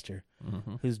puppet master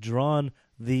who's drawn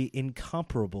the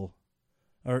incomparable,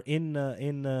 or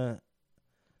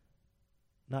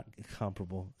not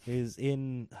comparable, is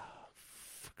in,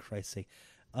 for Christ's sake,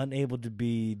 unable to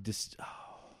be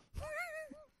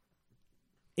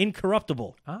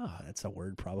incorruptible. That's a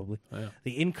word probably. Yeah.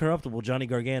 The incorruptible Johnny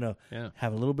Gargano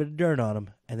having a little bit of dirt on him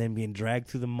and then being dragged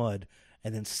through the mud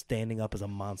and then standing up as a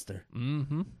monster.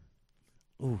 Mm-hmm.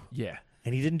 Ooh. Yeah.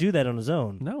 And he didn't do that on his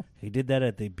own. No. He did that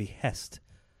at the behest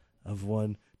of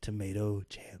one Tomato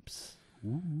Champs.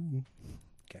 Ooh.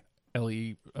 Okay.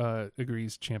 Ellie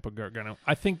agrees Ciampa Gargano.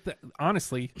 I think that,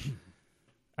 honestly,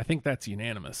 I think that's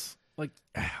unanimous. Like,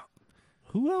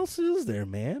 who else is there,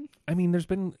 man? I mean, there's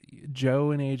been Joe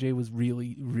and AJ was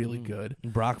really, really good.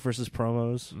 Brock versus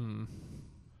promos.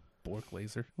 Bork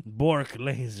Laser. Bork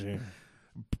Laser.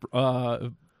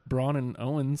 Braun and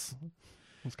Owens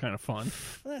was kind of fun.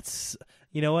 That's,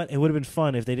 you know what? It would have been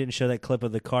fun if they didn't show that clip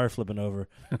of the car flipping over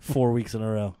 4 weeks in a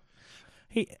row.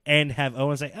 And have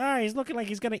Owens say, he's looking like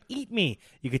he's going to eat me.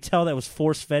 You could tell that was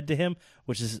force-fed to him,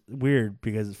 which is weird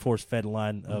because it's force-fed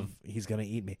line of he's going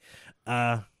to eat me.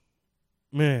 I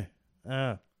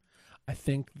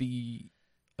think the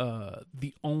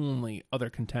only other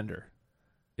contender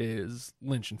is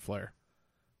Lynch and Flair.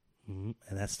 And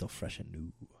that's still fresh and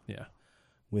new. Yeah.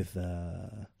 With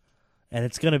and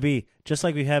it's going to be, just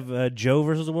like we have Joe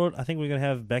versus the world, I think we're going to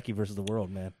have Becky versus the world,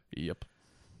 man. Yep.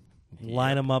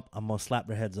 Line them up. I'm going to slap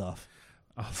their heads off.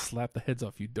 I'll slap the heads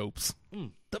off you dopes.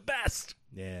 The best.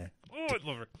 Yeah. Oh, I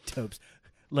love it. Dopes.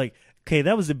 Like, okay,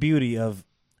 that was the beauty of,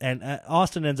 and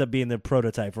Austin ends up being the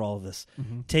prototype for all of this.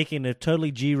 Taking a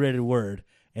totally G-rated word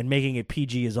and making it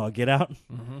PG as all get out,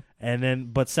 and then,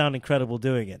 but sound incredible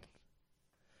doing it.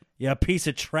 Yeah, piece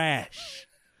of trash.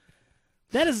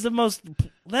 That is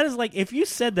like, if you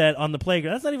said that on the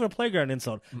playground, that's not even a playground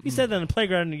insult. If you said that on the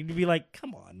playground, you'd be like,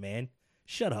 come on, man.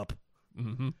 Shut up.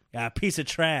 Yeah, piece of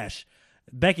trash.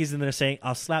 Becky's in there saying,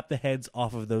 I'll slap the heads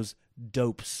off of those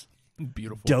dopes.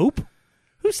 Beautiful. Dope?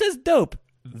 Who says dope?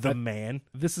 The man.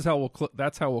 This is how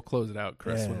that's how we'll close it out,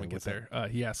 Chris, Yeah, when we get there.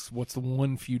 He asks, what's the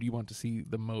one feud you want to see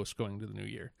the most going to the new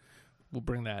year? We'll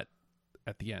bring that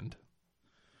at the end.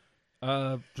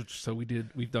 So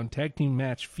we've done tag team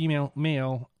match, female,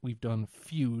 male. We've done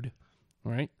feud,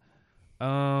 all right?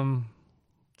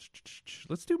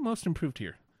 Let's do most improved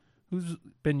here. Who's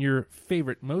been your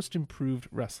favorite most improved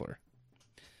wrestler?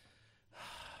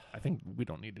 I think we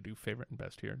don't need to do favorite and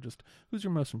best here. Just who's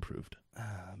your most improved?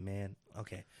 Man,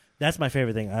 okay, that's my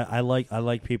favorite thing. I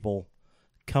like people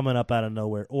coming up out of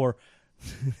nowhere or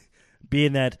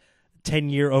being that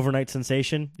 10-year overnight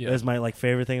sensation. Yeah. Is my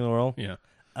favorite thing in the world. Yeah.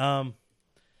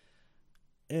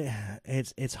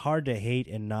 It's hard to hate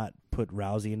and not put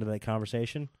Rousey into that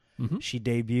conversation. She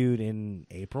debuted in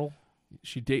April.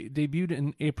 She debuted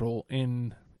in April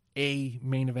in a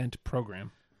main event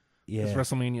program. Yeah,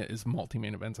 because WrestleMania is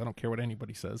multi-main events. I don't care what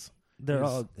anybody says. They're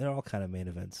all kind of main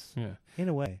events. Yeah, in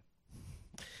a way.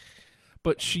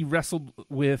 But she wrestled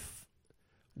with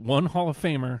one Hall of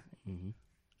Famer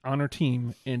on her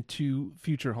team and two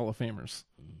future Hall of Famers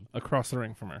across the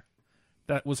ring from her.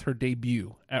 That was her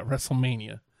debut at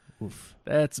WrestleMania. Oof.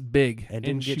 That's big. And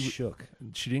didn't get shook.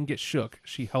 She didn't get shook.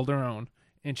 She held her own,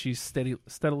 and she's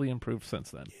steadily improved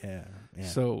since then. Yeah.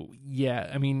 So, yeah,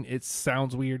 I mean, it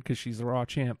sounds weird because she's the Raw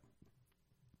champ,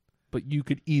 but you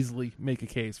could easily make a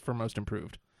case for most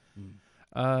improved.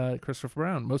 Christopher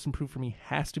Brown, most improved for me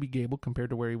has to be Gable compared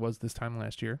to where he was this time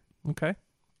last year. Okay.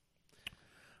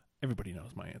 Everybody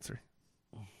knows my answer.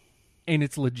 And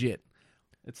it's legit.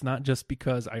 It's not just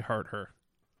because I heart her.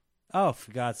 Oh,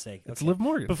 for God's sake. It's Liv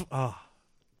Morgan.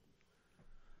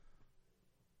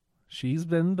 She's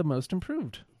been the most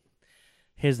improved.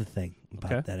 Here's the thing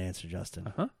about that answer,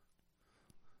 Justin.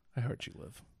 I heart you,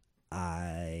 Liv.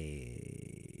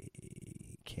 I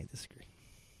can't disagree.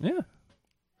 Yeah.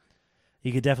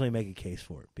 You could definitely make a case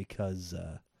for it because,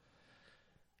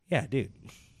 dude,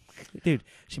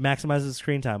 she maximizes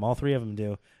screen time. All three of them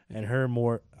do. And her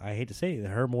more, I hate to say it,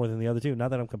 her more than the other two.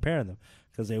 Not that I'm comparing them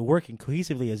because they're working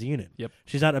cohesively as a unit. Yep.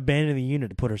 She's not abandoning the unit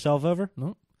to put herself over.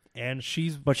 No. And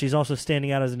but she's also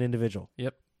standing out as an individual.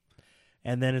 Yep.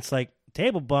 And then it's like,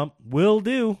 table bump, will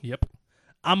do. Yep.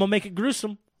 I'm going to make it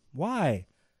gruesome. Why?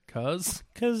 Because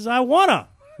I wanna.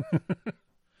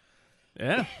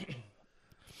 Yeah.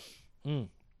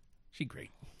 She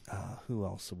great. Who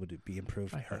else would it be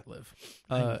improved? I heart Liv.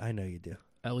 I know you do.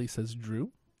 Ellie says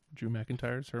Drew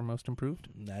McIntyre's her most improved.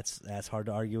 That's hard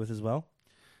to argue with as well.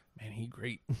 Man, he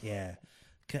great. Yeah,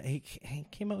 he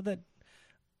came up with that.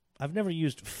 I've never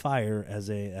used fire as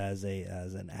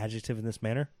an adjective in this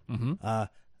manner. Mm-hmm.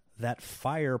 That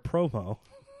fire promo,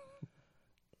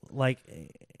 like,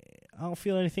 I don't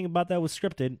feel anything about that was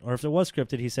scripted, or if it was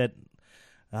scripted, he said,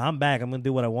 "I'm back. I'm going to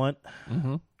do what I want.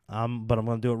 Mm-hmm. But I'm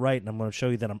going to do it right, and I'm going to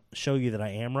show you that I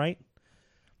am right."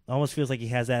 Almost feels like he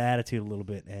has that attitude a little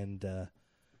bit, and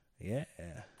yeah,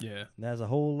 that's a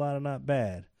whole lot of not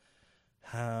bad.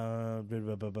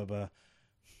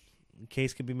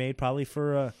 Case could be made probably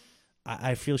for.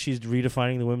 I feel she's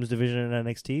redefining the women's division in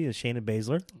NXT as Shayna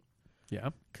Baszler. Yeah,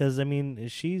 because I mean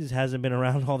she hasn't been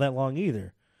around all that long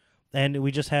either, and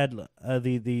we just had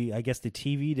the I guess the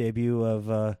TV debut of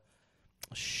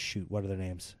what are their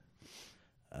names?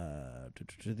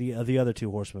 The other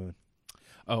two horsewomen.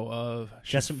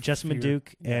 Jessamine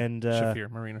Duke and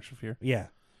Marina Shafir. Yeah,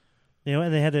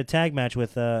 and they had a tag match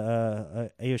with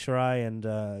Io Shirai and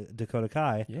Dakota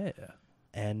Kai. Yeah.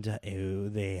 And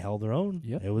they held their own.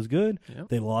 Yep. It was good. Yep.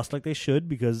 They lost like they should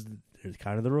because they're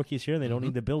kind of the rookies here. And they don't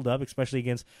need to build up, especially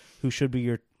against who should be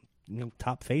your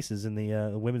top faces in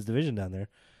the women's division down there.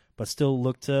 But still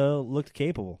looked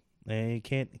capable. And you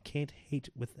can't hate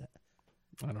with that.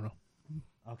 I don't know.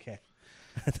 Okay.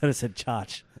 I thought it said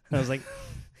Chach. And I was like,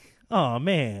 oh,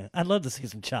 man, I'd love to see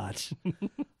some Chach.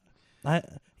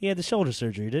 He had the shoulder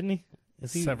surgery, didn't he?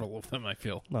 Several of them, I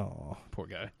feel. Oh, poor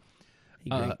guy. He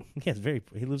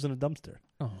lives in a dumpster.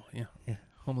 Oh, yeah.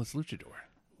 Homeless luchador.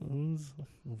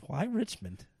 Why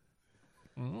Richmond?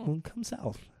 Well, come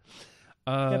south.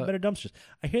 Got better dumpsters.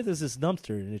 I hear there's this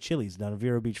dumpster in a Chili's down in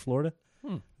Vero Beach, Florida.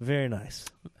 Very nice.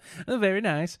 Very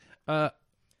nice.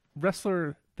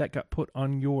 Wrestler that got put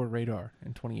on your radar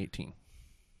in 2018.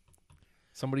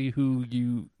 Somebody who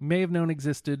you may have known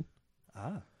existed.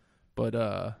 But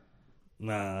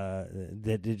that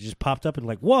it just popped up and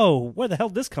like, whoa, where the hell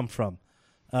did this come from?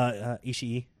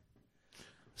 Ishii,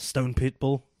 Stone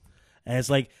Pitbull, and it's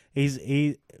like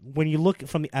when you look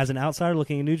as an outsider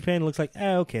looking at New Japan, it looks like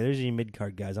okay, there's your mid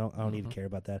card guys. I don't even care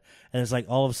about that. And it's like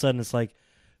all of a sudden it's like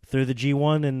through the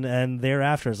G1 and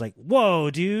thereafter it's like,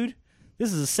 whoa, dude,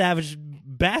 this is a savage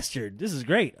bastard. This is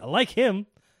great. I like him.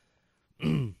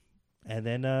 And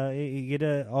then you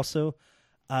get also.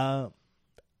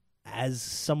 As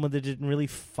someone that didn't really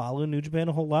follow New Japan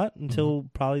a whole lot until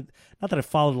probably, not that I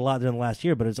followed a lot during the last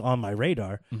year, but it's on my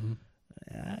radar.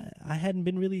 I hadn't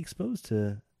been really exposed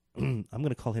to, I'm going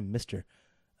to call him Mr.,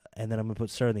 and then I'm going to put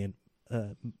Sir in the end,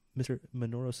 Mr.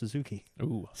 Minoru Suzuki.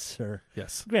 Ooh. Sir.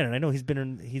 Yes. Granted, I know he's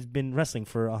been wrestling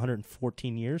for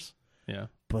 114 years. Yeah.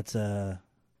 But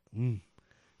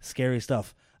scary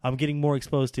stuff. I'm getting more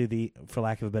exposed to the, for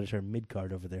lack of a better term,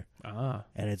 mid-card over there.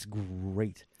 And it's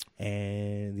great.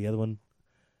 And the other one,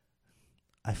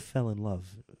 I fell in love,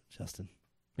 Justin.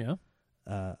 Yeah?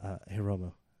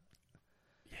 Hiromu.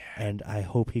 Yeah. And I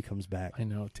hope he comes back. I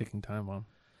know, taking time on.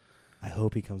 I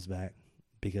hope he comes back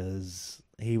because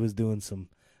he was doing some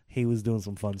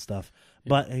fun stuff. Yeah.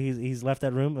 But he's left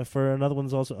that room for another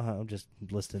one's also. I'm just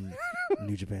listing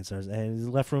New Japan stars, and he's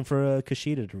left room for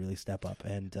Kushida to really step up.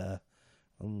 And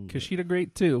Kushida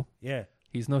great too. Yeah,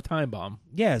 he's no time bomb.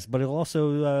 Yes, but he'll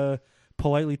also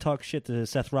politely talk shit to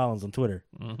Seth Rollins on Twitter.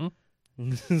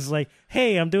 It's like,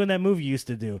 hey, I'm doing that move you used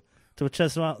to do. To which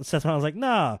Seth Rollins like,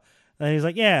 nah. And he's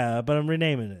like, yeah, but I'm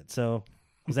renaming it. So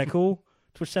is that cool?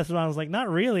 To which Seth Rollins like, not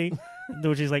really. To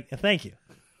which he's like, thank you.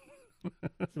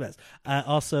 It's the best.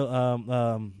 Also,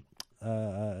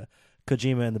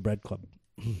 Kojima and the Bread Club.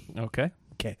 Okay,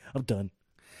 I'm done.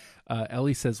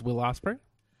 Ellie says Will Ospreay,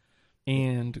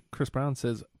 and Chris Brown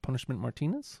says Punishment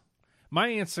Martinez. My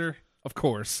answer, of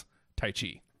course, Tai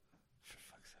Chi. For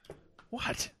fuck's sake.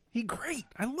 What? He great.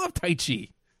 I love Tai Chi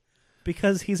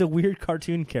because he's a weird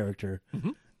cartoon character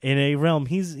in a realm.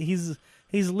 He's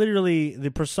literally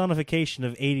the personification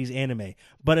of 80s anime,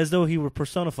 but as though he were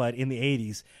personified in the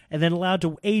 80s and then allowed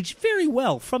to age very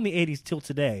well from the 80s till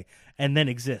today and then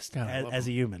exist as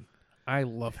a human. I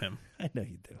love him. I know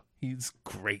you do. He's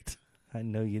great. I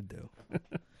know you do.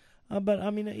 But I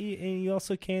mean, you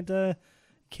also can't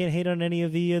hate on any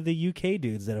of the UK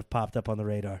dudes that have popped up on the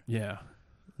radar. Yeah.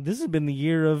 This has been the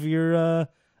year of your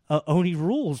Oni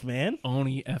rules, man.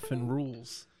 Oni effing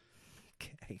rules.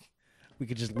 Okay. We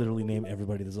could just literally name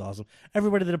everybody that's awesome.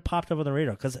 Everybody that have popped up on the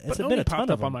radar. Because it's been a ton popped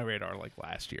of up them. on my radar like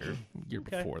last year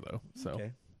before, though. So.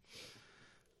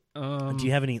 Okay. Do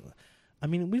you have any... I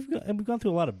mean, we've gone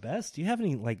through a lot of best. Do you have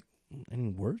any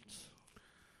words?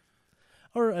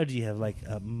 Or do you have,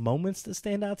 moments that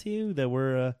stand out to you that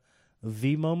were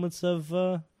the moments of...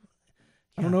 I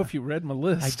don't know if you read my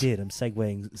list. I did. I'm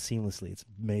segueing seamlessly. It's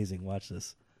amazing. Watch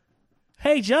this.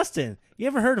 Hey, Justin, you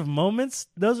ever heard of moments?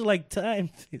 Those are like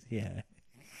times. Yeah,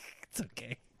 it's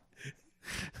okay.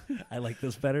 I like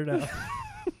this better now.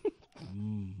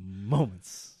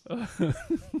 Moments.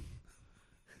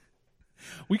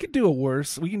 We could do a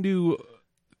worse. We can do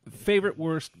favorite,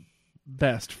 worst,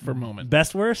 best for moment.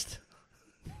 Best worst?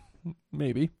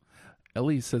 Maybe.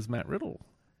 Ellie says Matt Riddle.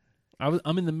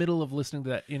 I'm in the middle of listening to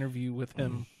that interview with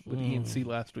him with ENC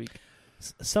last week.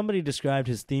 Somebody described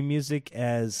his theme music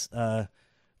as the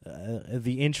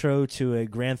intro to a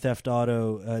Grand Theft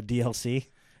Auto DLC,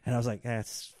 and I was like,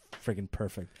 that's freaking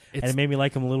perfect. And it made me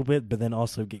like him a little bit, but then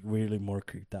also get weirdly more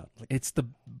creeped out. Like, it's the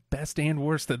best and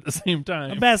worst at the same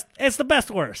time. It's the best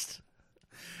worst.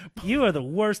 You are the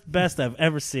worst best I've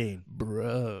ever seen.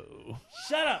 Bro.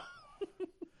 Shut up.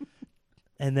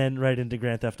 And then right into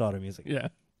Grand Theft Auto music. Yeah.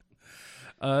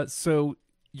 So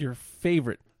your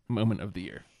favorite moment of the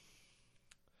year?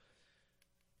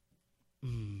 I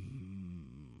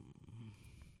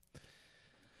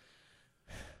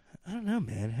don't know,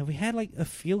 man. Have we had like a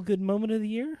feel-good moment of the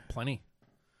year? Plenty.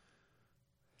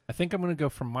 I think I'm going to go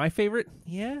for my favorite.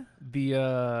 Yeah.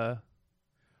 The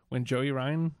when Joey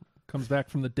Ryan comes back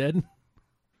from the dead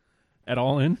at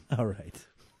All In. All right.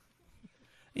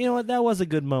 You know what? That was a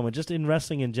good moment, just in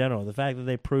wrestling in general. The fact that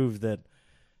they proved that,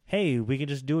 hey, we can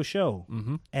just do a show,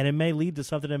 and it may lead to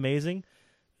something amazing,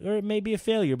 or it may be a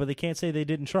failure, but they can't say they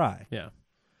didn't try. Yeah.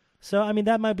 So, I mean,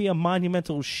 that might be a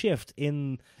monumental shift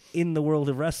in the world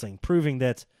of wrestling, proving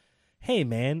that, hey,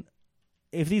 man,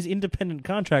 if these independent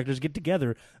contractors get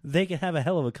together, they can have a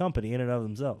hell of a company in and of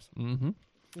themselves.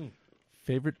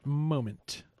 Favorite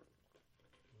moment?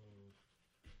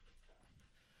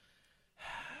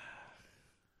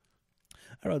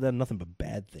 I wrote down nothing but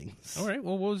bad things. All right.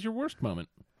 Well, what was your worst moment?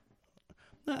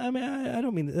 No, I mean, I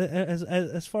don't mean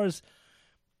as far as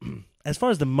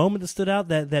the moment that stood out,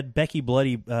 that Becky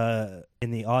Bloody in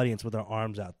the audience with her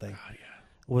arms out thing. God, yeah.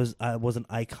 Was an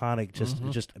iconic,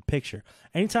 just a picture.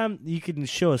 Anytime you can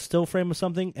show a still frame of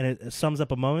something and it sums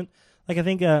up a moment, like I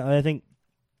think in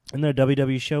their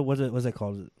WWE show, what's it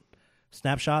called?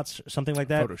 Snapshots, something like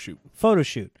that. Photo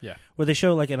shoot. Yeah, where they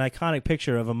show like an iconic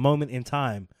picture of a moment in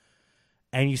time,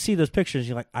 and you see those pictures,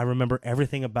 you're like, I remember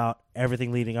everything about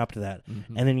everything leading up to that,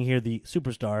 and then you hear the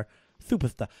superstar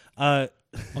on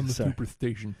the super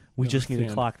station. We just need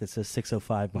a clock that says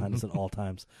 6:05 behind us at all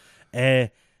times.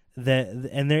 And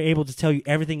they're able to tell you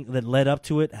everything that led up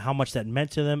to it, how much that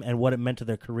meant to them, and what it meant to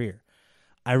their career.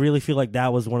 I really feel like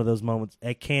that was one of those moments.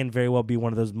 It can very well be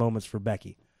one of those moments for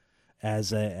Becky,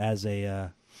 as just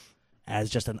an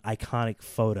iconic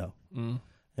photo.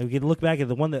 And we can look back at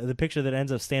the picture that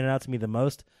ends up standing out to me the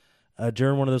most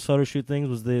during one of those photo shoot things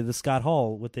was the Scott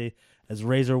Hall as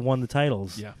Razor won the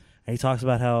titles. Yeah, and he talks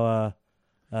about how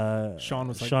Sean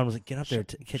was like, get up there,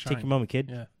 take your moment,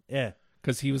 kid. Yeah.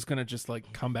 Because he was going to just,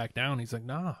 like, come back down. He's like,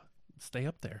 nah, stay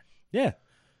up there. Yeah.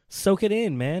 Soak it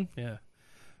in, man. Yeah.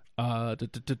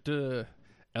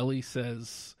 Ellie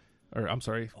says, or I'm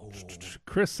sorry,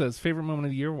 Chris says, favorite moment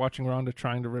of the year, watching Ronda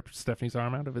trying to rip Stephanie's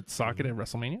arm out of its socket at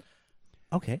WrestleMania.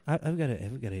 Okay. I've got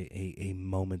a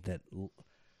moment that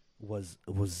was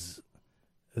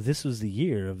this was the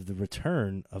year of the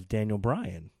return of Daniel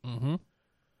Bryan.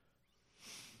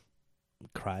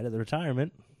 Cried at the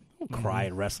retirement. Cry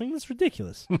at wrestling? That's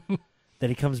ridiculous. Then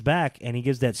he comes back and he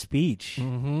gives that speech.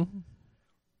 Yeah,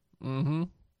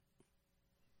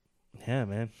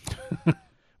 man. What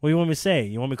do you want me to say?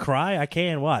 You want me to cry? I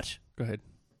can. Watch. Go ahead.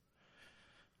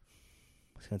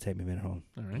 It's going to take me a minute. Hold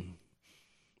on. All right.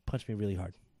 Punch me really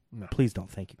hard. No. Please don't.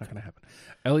 Thank you. Not going to happen.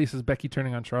 Ellie says Becky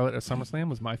turning on Charlotte at SummerSlam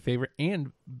was my favorite,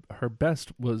 and her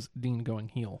best was Dean going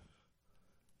heel.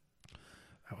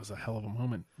 That was a hell of a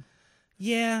moment.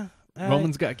 Yeah.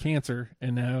 Roman's got cancer,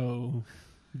 and now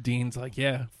Dean's like,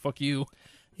 yeah, fuck you.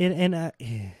 And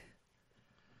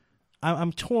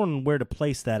I'm torn where to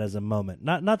place that as a moment.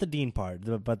 Not the Dean part,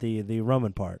 but the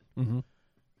Roman part.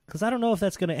 Because I don't know if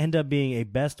that's going to end up being a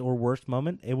best or worst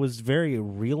moment. It was very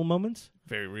real moment.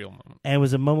 Very real moment. And it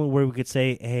was a moment where we could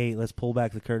say, hey, let's pull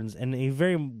back the curtains. And he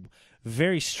very,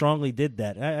 very strongly did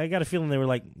that. I got a feeling they were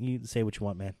like, you say what you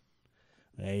want, man.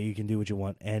 Hey, you can do what you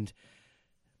want. And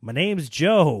my name's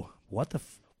Joe. What the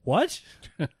what?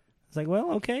 It's like,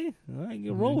 well, okay. I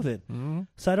can roll with it.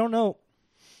 So I don't know.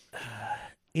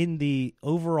 In the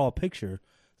overall picture,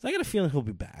 so I got a feeling he'll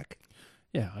be back.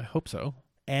 Yeah, I hope so.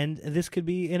 And this could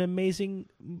be an amazing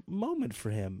moment for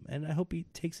him. And I hope he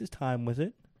takes his time with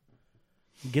it,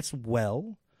 gets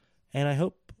well, and I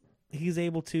hope he's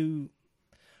able to...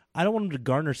 I don't want him to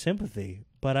garner sympathy,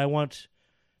 but I want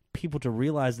people to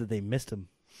realize that they missed him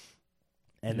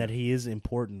and that he is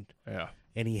important. Yeah.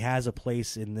 And he has a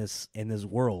place in this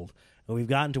world. And we've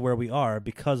gotten to where we are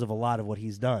because of a lot of what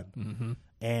he's done. Mm-hmm.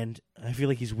 And I feel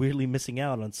like he's weirdly missing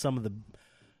out on some of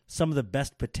the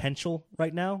best potential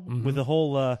right now with the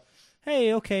whole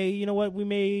hey, okay, you know what, we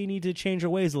may need to change our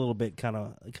ways a little bit kind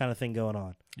of thing going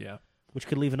on. Yeah. Which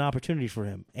could leave an opportunity for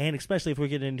him. And especially if we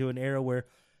get into an era where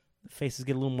the faces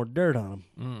get a little more dirt on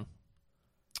him.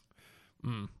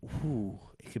 Ooh,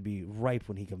 it could be ripe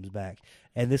when he comes back.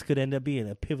 And this could end up being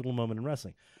a pivotal moment in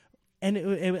wrestling. And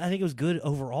I think it was good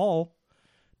overall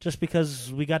just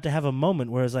because we got to have a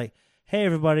moment where it's like, hey,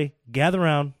 everybody, gather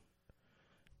around.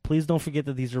 Please don't forget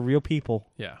that these are real people.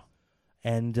 Yeah.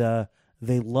 And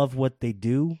they love what they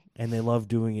do, and they love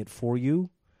doing it for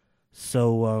you.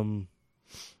 So,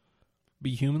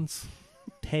 be humans.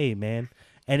 Hey, man.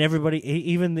 And everybody,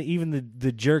 even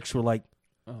the jerks were like,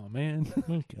 oh,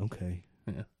 man. Okay.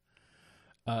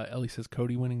 Yeah. Ellie says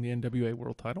Cody winning the NWA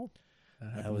World Title.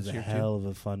 That was a hell of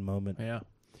a fun moment. Yeah.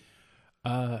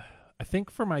 I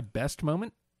think for my best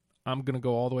moment, I'm going to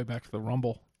go all the way back to the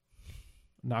Rumble.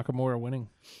 Nakamura winning.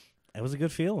 That was a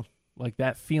good feeling. Like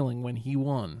that feeling when he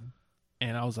won.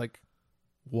 And I was like,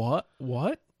 what?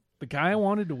 The guy I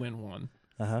wanted to win won.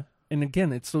 Uh-huh. And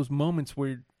again, it's those moments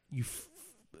where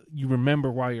you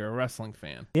remember why you're a wrestling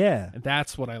fan. Yeah. And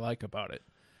that's what I like about it,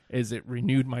 is it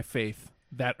renewed my faith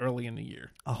that early in the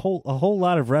year. A whole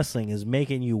lot of wrestling is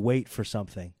making you wait for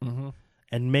something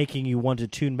and making you want to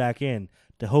tune back in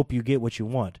to hope you get what you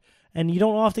want. And you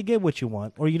don't often get what you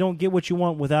want, or you don't get what you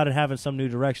want without it having some new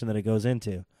direction that it goes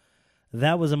into.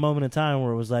 That was a moment in time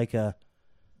where it was like it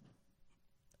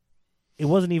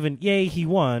wasn't even, yay, he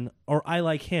won, or I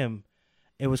like him.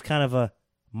 It was kind of a,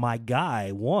 my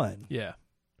guy won. Yeah.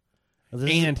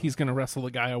 And he's going to wrestle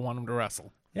the guy I want him to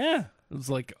wrestle. Yeah. It was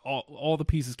like all the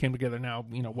pieces came together. Now,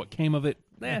 what came of it,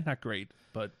 not great,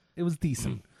 but it was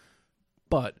decent.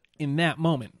 But in that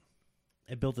moment,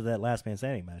 it built to that last man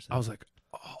standing match. I was like,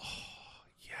 oh,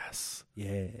 yes.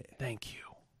 Yeah. Thank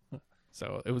you.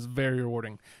 So it was very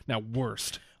rewarding. Now,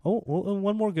 worst. Oh, well,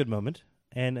 one more good moment,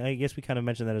 and I guess we kind of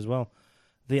mentioned that as well.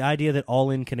 The idea that All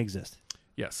In can exist.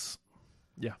 Yes.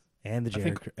 Yeah. And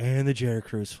the Jerry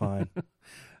Crew's fine.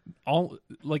 All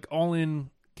In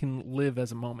can live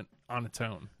as a moment on its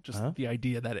own. Just the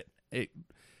idea that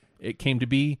it came to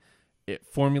be, it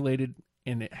formulated,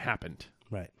 and it happened.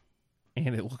 Right.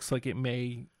 And it looks like it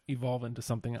may evolve into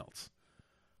something else.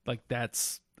 Like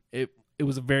that's it. It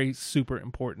was a very super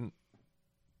important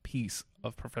piece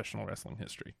of professional wrestling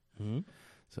history. Mm-hmm.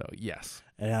 So yes.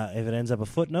 And if it ends up a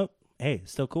footnote, hey,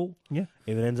 still cool. Yeah.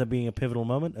 If it ends up being a pivotal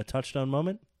moment, a touchstone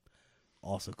moment,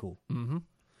 also cool.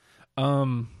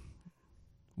 Mm-hmm.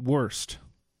 Worst.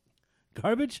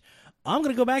 Garbage? I'm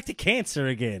going to go back to cancer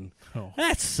again. Oh.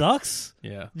 That sucks.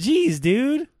 Yeah. Jeez,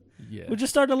 dude. Yeah. We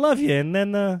just started to love you, and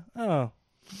then,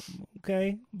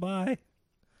 okay, bye.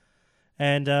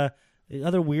 And the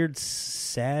other weird,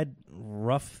 sad,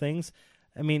 rough things.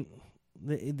 I mean,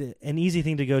 an easy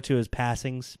thing to go to is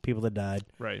passings, people that died.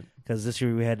 Right. Because this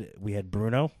year we had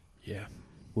Bruno. Yeah.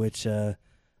 Which, a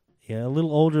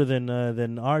little older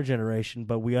than our generation,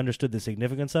 but we understood the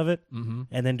significance of it. Mm-hmm.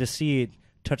 And then to see it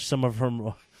touch some of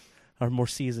our more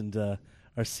seasoned,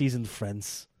 our seasoned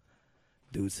friends,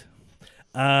 dudes.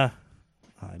 I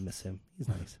miss him. He's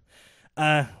nice.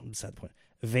 Beside the point.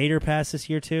 Vader passed this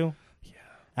year too. Yeah.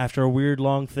 After a weird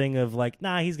long thing of like,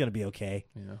 nah, he's gonna be okay.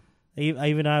 Yeah.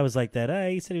 Even I was like that.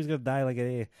 He said he was gonna die like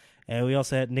a. And we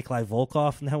also had Nikolai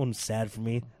Volkov, and that one was sad for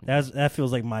me. That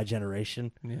feels like my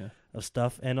generation of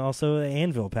stuff. And also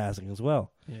Anvil passing as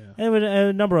well. Yeah. And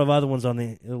a number of other ones on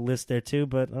the list there too.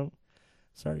 But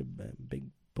sorry, Big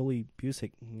Bully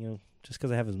Busick. Just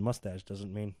because I have his mustache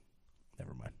doesn't mean.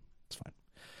 Never mind. It's fine.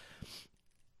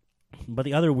 But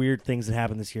the other weird things that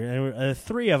happened this year, and there were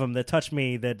 3 of them that touched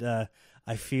me that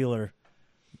I feel are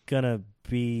going to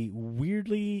be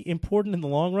weirdly important in the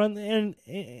long run. And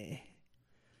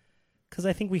because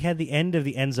I think we had the end of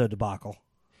the Enzo debacle.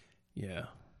 Yeah.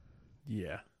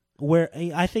 Yeah. Where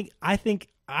I think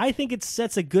it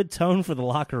sets a good tone for the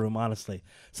locker room, honestly.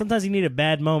 Sometimes you need a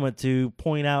bad moment to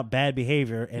point out bad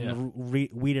behavior and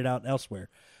weed it out elsewhere.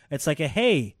 It's like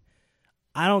hey,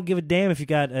 I don't give a damn if you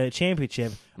got a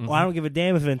championship, or I don't give a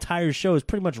damn if an entire show is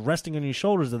pretty much resting on your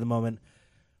shoulders at the moment.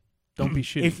 Don't be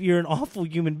shitty. If you're an awful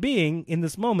human being in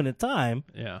this moment in time,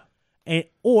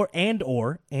 or I'm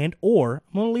going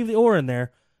to leave the or in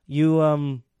there.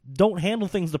 You don't handle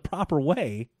things the proper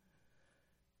way.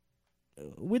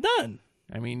 We're done.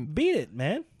 I mean, beat it,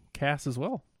 man. Cass as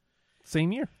well.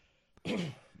 Same year.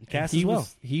 Cass as well.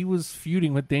 He was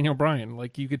feuding with Daniel Bryan.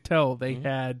 Like you could tell they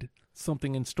had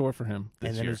something in store for him this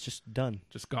and then year. it's just done.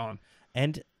 Just gone.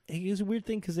 And it was a weird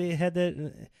thing because they had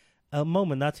that a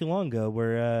moment not too long ago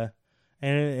where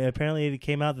And apparently it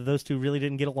came out that those two really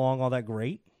didn't get along all that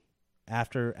great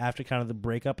after kind of the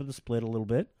breakup and the split a little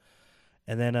bit.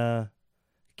 And then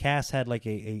Cass had like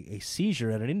a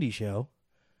seizure at an indie show.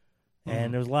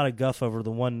 And there was a lot of guff over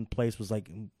the one place was like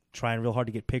trying real hard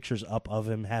to get pictures up of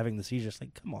him having the seizure. It's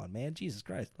like, come on, man. Jesus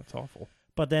Christ. That's awful.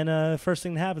 But then first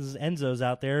thing that happens is Enzo's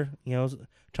out there,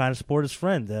 trying to support his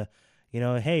friend.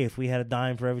 Hey, if we had a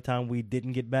dime for every time we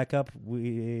didn't get back up,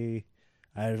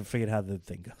 I figured how the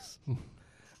thing goes.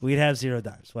 We'd have 0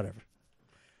 dimes, whatever.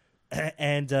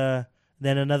 And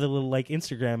then another little like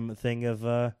Instagram thing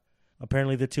of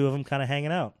apparently the two of them kind of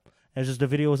hanging out. And just a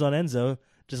video was on Enzo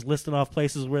just listing off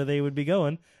places where they would be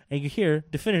going, and you hear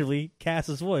definitively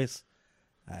Cass's voice.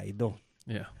 How you doing?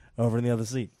 Yeah. Over in the other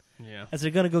seat. Yeah. As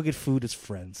they're gonna go get food as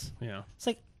friends. Yeah. It's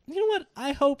like, you know what?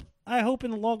 I hope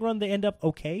in the long run they end up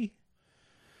okay.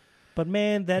 But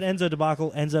man, that Enzo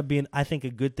debacle ends up being, I think,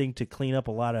 a good thing to clean up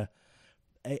a lot of.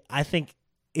 I think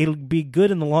it'll be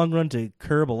good in the long run to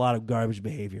curb a lot of garbage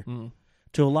behavior.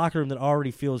 To a locker room that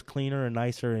already feels cleaner and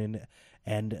nicer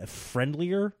and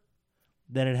friendlier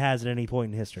than it has at any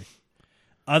point in history.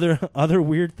 Other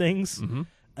weird things.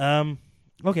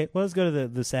 Okay, well, let's go to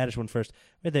the saddest one first.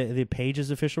 We had the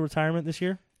Paige's official retirement this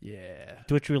year. Yeah.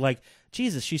 To which we were like,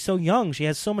 Jesus, she's so young. She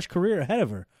has so much career ahead of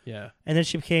her. Yeah. And then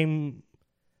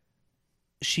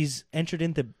she's entered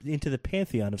into the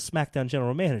pantheon of SmackDown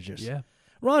general managers. Yeah.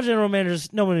 Raw general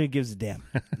managers, no one gives a damn.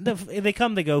 They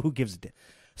come, they go, who gives a damn?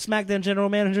 SmackDown general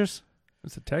managers?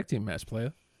 It's a tag team match,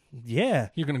 player. Yeah.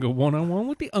 You're going to go one-on-one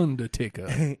with The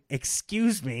Undertaker.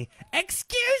 Excuse me.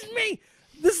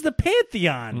 This is the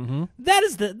pantheon.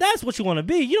 That's what you want to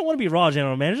be. You don't want to be Raw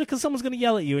general manager because someone's going to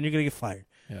yell at you and you're going to get fired.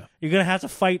 Yeah. You're going to have to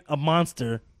fight a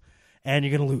monster and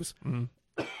you're going to lose.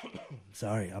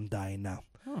 Sorry, I'm dying now.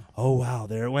 Oh, wow,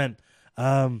 there it went.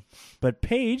 But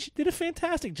Paige did a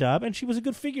fantastic job, and she was a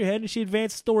good figurehead, and she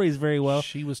advanced stories very well.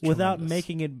 She was without tremendous.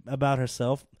 making it about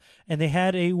herself. And they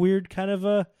had a weird kind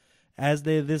of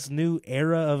this new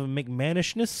era of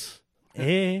McManishness.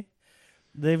 They've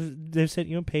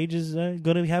said Paige is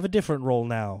going to have a different role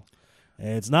now.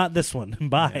 It's not this one.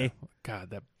 Bye. Yeah. God,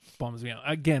 that bums me out.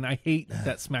 Again, I hate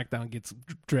that SmackDown gets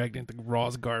dragged into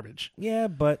Raw's garbage. Yeah,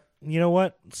 but you know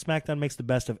what? SmackDown makes the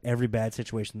best of every bad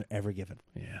situation they're ever given.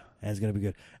 Yeah. And it's going to be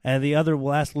good. And the other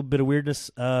last little bit of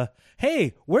weirdness,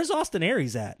 hey, where's Austin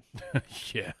Aries at?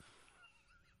 Yeah.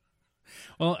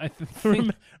 Well, I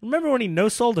think... Remember when he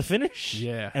no-sold to finish?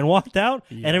 Yeah. And walked out?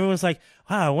 Yeah. And everyone's like,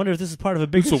 wow, I wonder if this is part of a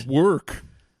bigger... It's a work.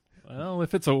 Well,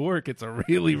 if it's a work, it's a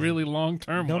really, really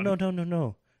long-term one.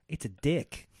 No. It's a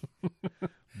dick.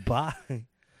 Bye.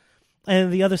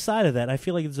 And the other side of that, I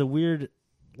feel like it's a weird...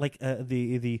 Like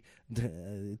the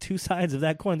two sides of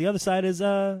that coin. The other side is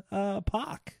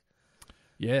Pac.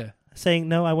 Yeah. Saying,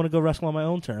 no, I want to go wrestle on my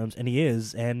own terms. And he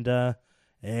is. And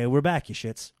we're back, you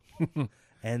shits.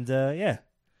 And, yeah.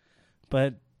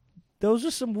 But those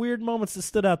are some weird moments that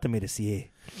stood out to me to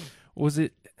see. Was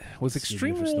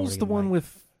Extreme Rules the one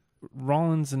with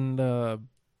Rollins and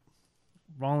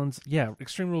Rollins? Yeah,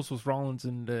 Extreme Rules was Rollins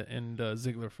and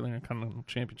Ziggler for the Intercontinental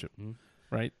Championship,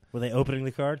 right? Were they opening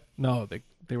the card? No,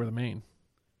 they were the main,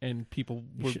 and people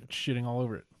were shitting all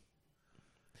over it.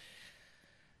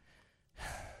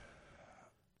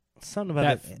 Something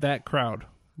about that crowd.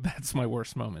 That's my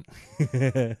worst moment.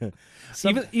 Even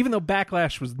though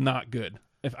Backlash was not good.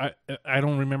 If I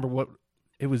don't remember what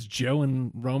it was, Joe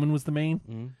and Roman was the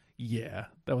main. Yeah,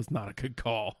 that was not a good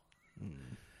call.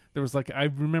 There was I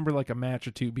remember a match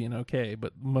or two being okay,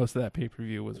 but most of that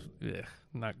pay-per-view was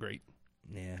not great.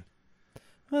 Yeah.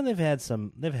 Well, they've had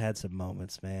some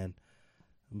moments, man.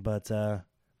 But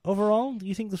overall, do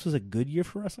you think this was a good year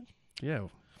for wrestling? Yeah.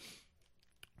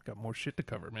 Got more shit to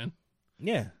cover, man.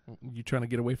 Yeah. You trying to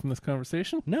get away from this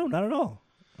conversation? No, not at all.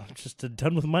 I'm just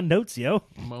done with my notes, yo.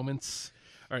 Moments.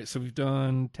 All right, so we've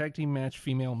done tag team match,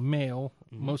 female, male,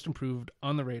 most improved,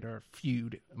 on the radar,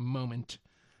 feud, moment.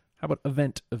 How about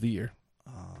event of the year?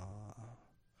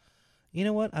 You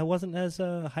know what? I wasn't as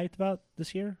hyped about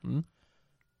this year.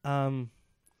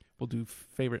 We'll do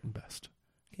favorite and best.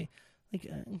 Okay.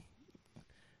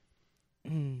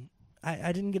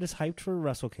 I didn't get as hyped for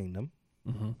Wrestle Kingdom.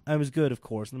 I was good, of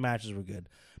course, and the matches were good.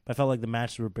 But I felt like the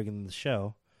matches were bigger than the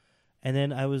show. And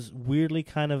then I was weirdly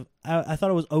kind of... I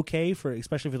thought it was okay,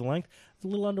 especially for the length. I was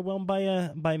a little underwhelmed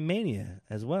by Mania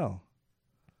as well.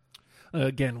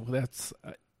 Again, that's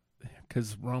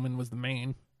because Roman was the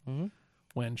main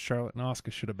when Charlotte and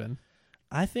Asuka should have been.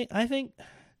 I think...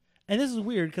 And this is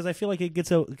weird because I feel like it gets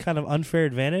a kind of unfair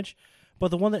advantage. But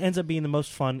the one that ends up being the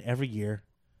most fun every year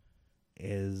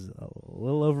is a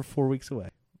little over 4 weeks away.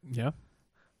 Yeah.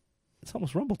 It's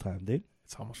almost Rumble time, dude.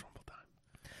 It's almost Rumble time.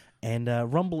 And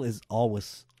Rumble is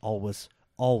always,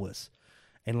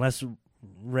 unless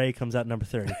Ray comes out number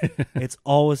 30, it's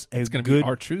always a It's going to good. be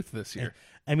R-Truth this year.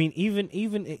 I mean,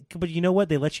 but you know what?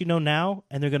 They let you know now,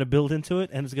 and they're going to build into it,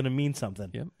 and it's going to mean something.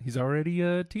 Yep. He's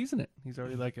already teasing it. He's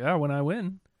already like, when I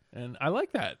win. And I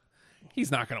like that.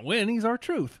 He's not going to win. He's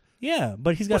R-Truth. Yeah,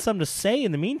 but he's got something to say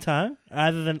in the meantime,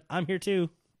 other than I'm here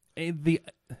too.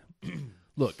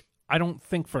 Look, I don't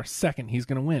think for a second he's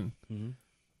going to win. Mm-hmm.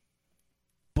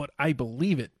 But I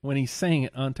believe it when he's saying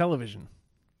it on television.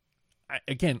 I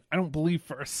don't believe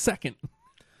for a second.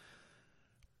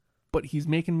 But he's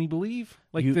making me believe.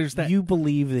 Like there's that. You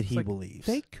believe that he like, believes.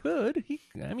 They could.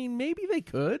 Maybe they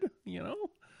could.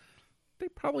 They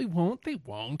probably won't. They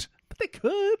won't. But they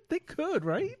could. They could,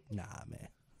 right? Nah, man.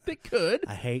 They could.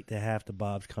 I hate to have to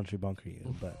Bob's Country Bunker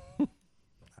you, but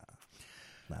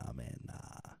nah, man,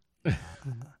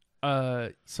 nah.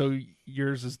 So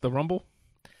yours is the Rumble?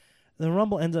 The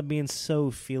Rumble ends up being so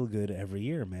feel good every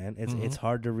year, man. It's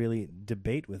hard to really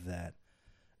debate with that.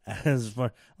 As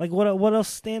far like what else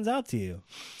stands out to you?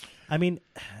 I mean,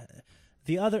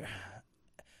 the other,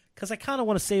 because I kind of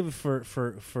want to save it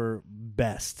for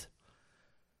best.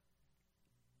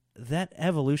 That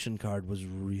Evolution card was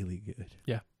really good.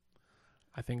 Yeah.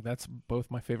 I think that's both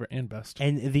my favorite and best.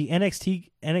 And the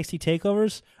NXT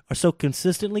takeovers are so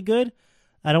consistently good.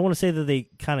 I don't want to say that they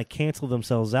kind of cancel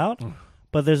themselves out,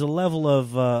 but there's a level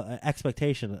of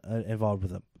expectation involved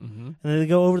with them. Mm-hmm. And then they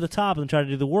go over the top and try to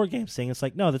do the War Games thing. It's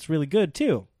like, no, that's really good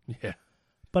too. Yeah.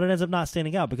 But it ends up not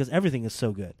standing out because everything is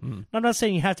so good. I'm not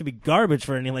saying you have to be garbage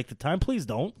for any length of time. Please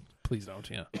don't. Please don't,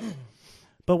 yeah.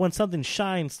 But when something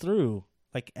shines through,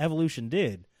 like Evolution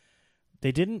did,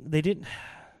 they didn't.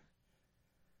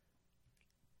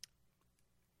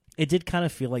 It did kind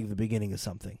of feel like the beginning of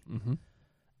something. Mm-hmm.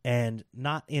 And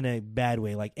not in a bad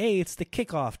way, like, hey, it's the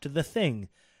kickoff to the thing.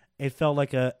 It felt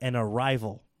like an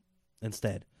arrival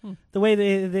instead. The way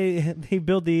they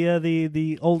build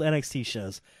the old NXT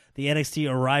shows, the NXT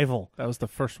Arrival. That was the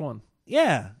first one.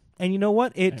 Yeah. And you know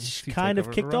what? It NXT kind of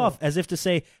Takeover kicked Arrival. off as if to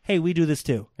say, hey, we do this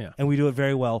too. Yeah. And we do it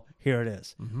very well. Here it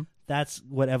is. Mm-hmm. That's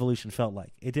what Evolution felt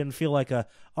like. It didn't feel like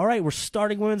all right, we're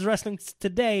starting women's wrestling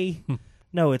today.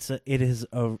 No, it has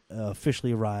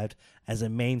officially arrived as a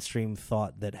mainstream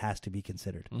thought that has to be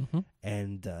considered. Mm-hmm.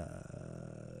 And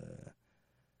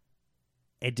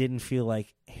it didn't feel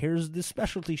like, here's the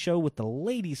specialty show with the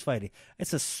ladies fighting.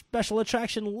 It's a special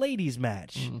attraction ladies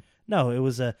match. Mm-hmm. No, it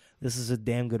was this is a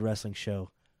damn good wrestling show.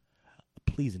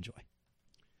 Please enjoy.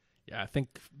 Yeah, I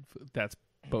think that's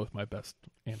both my best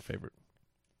and favorite.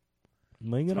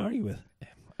 What are you going to argue with?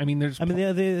 I mean,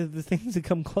 the things that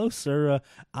come close are,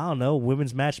 I don't know,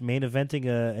 women's match main eventing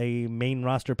a main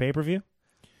roster pay-per-view.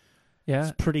 Yeah.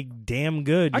 It's pretty damn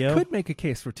good, yo. I could make a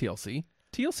case for TLC.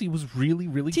 TLC was really,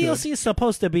 really good. TLC is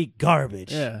supposed to be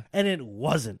garbage. Yeah. And it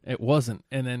wasn't. It wasn't.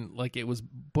 And then, it was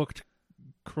booked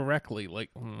correctly.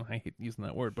 I hate using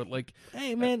that word, but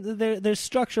hey, man, there's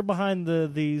structure behind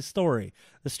the story.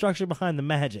 The structure behind the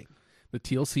magic. The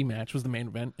TLC match was the main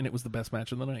event, and it was the best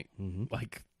match of the night. Mm-hmm.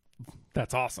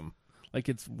 That's awesome.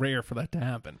 It's rare for that to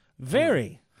happen.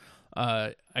 Very.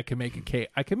 I could make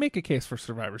a case for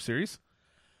Survivor Series.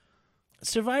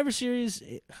 Survivor Series,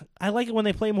 I like it when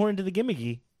they play more into the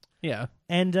gimmicky. Yeah.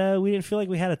 And we didn't feel like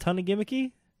we had a ton of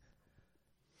gimmicky.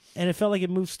 And it felt like it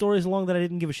moved stories along that I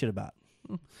didn't give a shit about.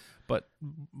 But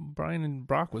Brian and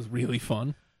Brock was really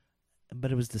fun.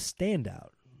 But it was the standout.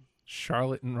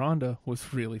 Charlotte and Ronda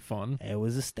was really fun. It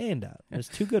was a standout. There's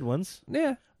two good ones.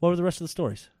 Yeah. What were the rest of the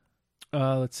stories?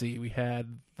 Let's see. We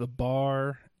had the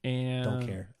bar and... Don't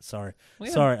care. Sorry. Well,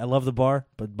 yeah. Sorry, I love the bar,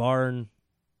 but bar and...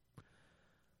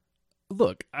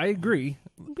 Look, I agree.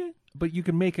 Okay. But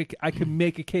I could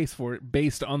make a case for it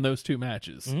based on those two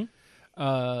matches.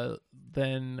 Mm-hmm.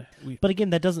 But again,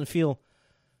 that doesn't feel...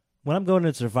 When I'm going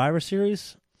to Survivor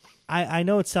Series, I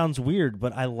know it sounds weird,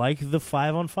 but I like the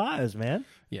 5-on-5s, man.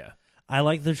 Yeah. I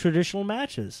like the traditional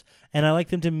matches, and I like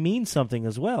them to mean something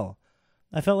as well.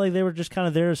 I felt like they were just kind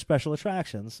of there as special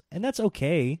attractions, and that's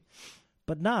okay.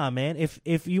 But nah, man,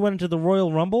 if you went into the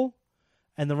Royal Rumble,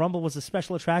 and the Rumble was a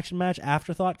special attraction match,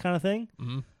 afterthought kind of thing,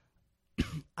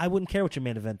 I wouldn't care what your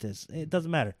main event is. It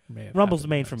doesn't matter. Rumble's the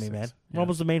main for me, man. Yeah.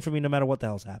 Rumble's the main for me no matter what the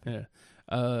hell's happening.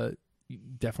 Yeah. You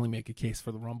definitely make a case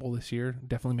for the Rumble this year.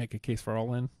 Definitely make a case for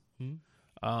All In.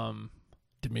 Mm-hmm.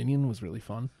 Dominion was really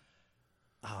fun.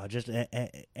 Oh, just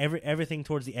everything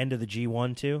towards the end of the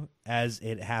G1 too, as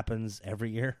it happens every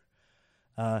year.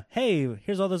 Hey,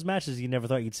 here's all those matches you never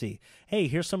thought you'd see. Hey,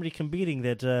 here's somebody competing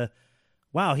that.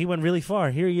 Wow, he went really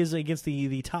far. Here he is against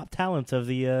the top talent of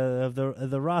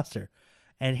the roster,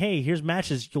 and hey, here's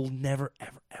matches you'll never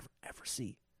ever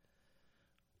see.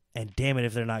 And damn it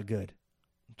if they're not good.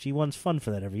 G1's fun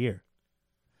for that every year.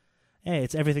 Hey,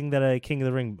 it's everything that a King of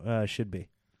the Ring should be,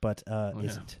 but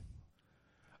isn't.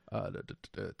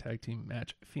 The tag team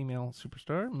match: female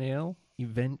superstar, male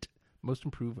event, most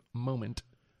improved moment,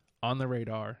 on the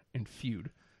radar, and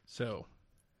feud. So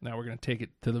now we're going to take it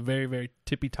to the very, very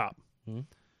tippy top. Mm-hmm.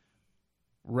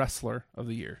 Wrestler of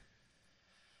the year.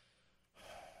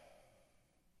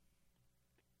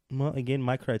 Well, again,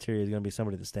 my criteria is going to be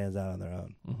somebody that stands out on their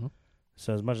own. Mm-hmm.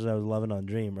 So as much as I was loving on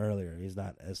Dream earlier, he's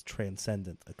not as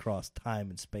transcendent across time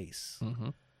and space. Mm-hmm.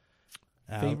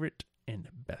 Favorite and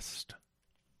best.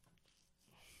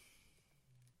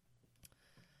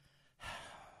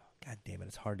 God damn it!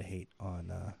 It's hard to hate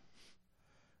on.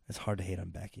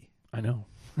 Becky. I know.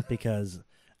 Because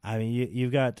I mean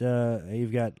you've got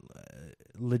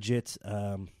legit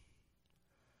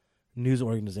news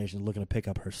organizations looking to pick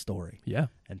up her story,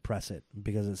 and press it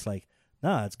because it's like,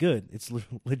 nah, it's good, it's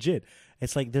legit.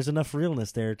 It's like there's enough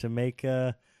realness there to make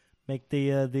the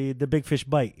big fish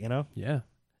bite, you know? Yeah.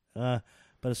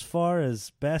 But as far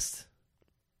as best,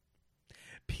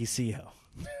 PCO.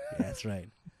 Yeah, that's right.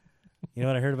 You know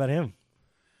what I heard about him?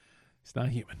 He's not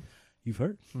human. You've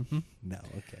heard? Mm-hmm. No,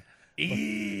 okay.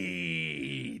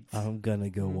 Eat. I'm going to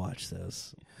go watch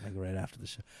those, like right after the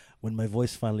show. When my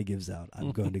voice finally gives out,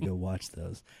 I'm going to go watch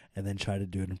those and then try to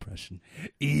do an impression.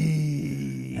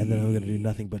 Eat. And then I'm going to do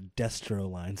nothing but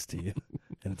Destro lines to you,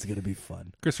 and it's going to be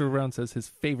fun. Christopher Brown says his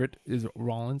favorite is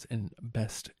Rollins and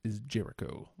best is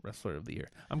Jericho, wrestler of the year.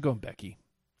 I'm going Becky.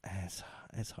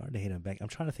 It's hard to hate on Becky. I'm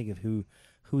trying to think of who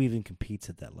even competes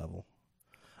at that level.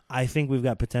 I think we've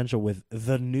got potential with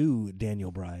the new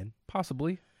Daniel Bryan.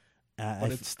 Possibly.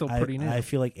 But it's still pretty new. I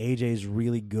feel like AJ's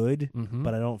really good,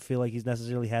 but I don't feel like he's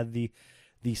necessarily had the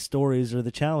stories or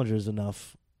the challengers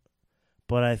enough.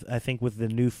 But I think with the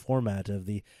new format of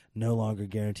the no longer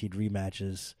guaranteed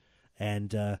rematches,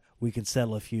 and we can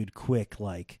settle a feud quick,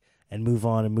 and move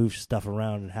on and move stuff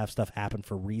around and have stuff happen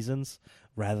for reasons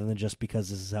rather than just because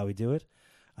this is how we do it.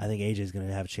 I think AJ's going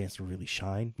to have a chance to really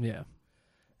shine. Yeah.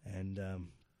 And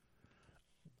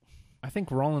I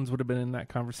think Rollins would have been in that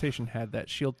conversation had that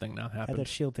Shield thing not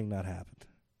happened.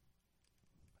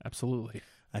 Absolutely.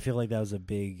 I feel like that was a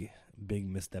big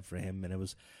misstep for him, and it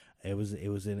was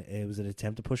an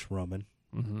attempt to push Roman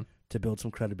to build some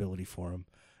credibility for him,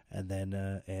 and then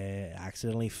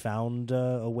accidentally found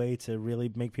a way to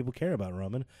really make people care about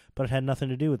Roman, but it had nothing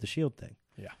to do with the Shield thing.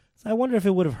 Yeah. So I wonder if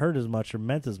it would have hurt as much or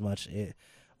meant as much,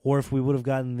 or if we would have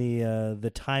gotten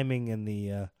the timing and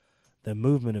the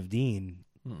movement of Dean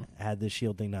had the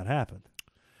Shield thing not happened.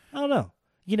 I don't know.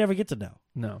 You never get to know.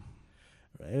 No.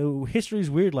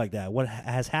 History's weird like that. What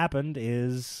has happened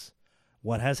is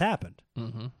what has happened.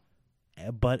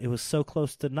 But it was so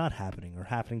close to not happening or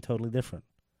happening totally different.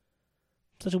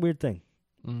 Such a weird thing.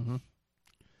 I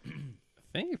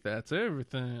think that's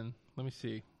everything. Let me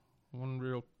see. One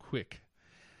real quick.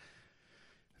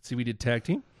 Let's see. We did tag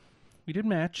team. We did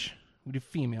match. We did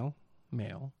female,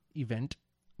 male, event,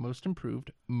 most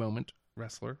improved, moment,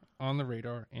 wrestler, on the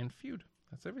radar, and feud.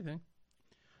 That's everything.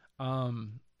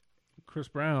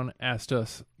 Christopher Brown asked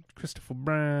us,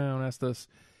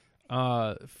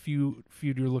 feud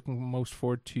you're looking most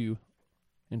forward to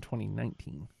in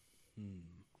 2019.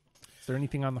 Is there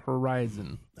anything on the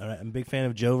horizon? All right, I'm a big fan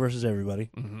of Joe versus everybody.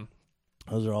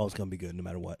 Those are always going to be good no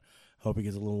matter what. Hope he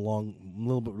gets a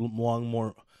little bit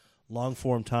more long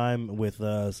form time with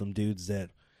some dudes that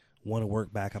want to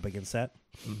work back up against that.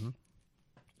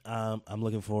 I'm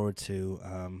looking forward to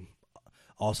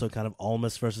also kind of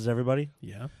Almas versus everybody.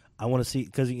 Yeah. I want to see,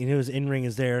 because his in-ring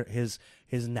is there, his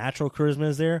natural charisma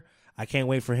is there. I can't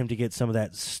wait for him to get some of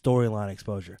that storyline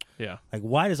exposure. Yeah. Like,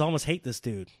 why does Almas hate this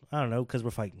dude? I don't know, because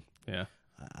we're fighting. Yeah.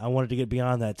 I wanted to get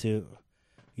beyond that, too.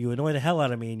 You annoy the hell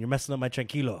out of me, and you're messing up my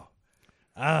tranquilo.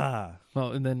 Well,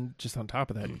 and then just on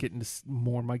top of that, getting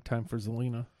more mic time for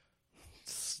Zelina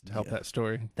to help that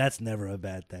story. That's never a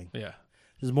bad thing. Yeah.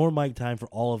 There's more mic time for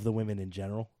all of the women in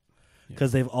general,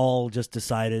 because they've all just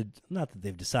decided, not that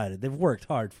they've decided, they've worked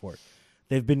hard for it.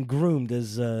 They've been groomed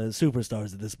as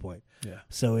superstars at this point. Yeah.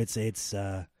 So it's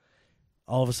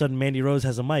all of a sudden Mandy Rose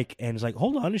has a mic, and it's like,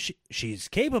 hold on, she's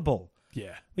capable.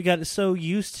 Yeah. We got so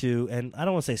used to, and I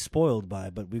don't want to say spoiled by,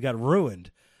 but we got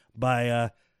ruined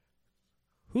by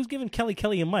who's giving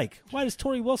Kelly a mic? Why is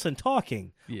Tori Wilson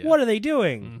talking? Yeah. What are they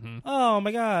doing? Oh,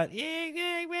 my God.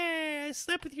 I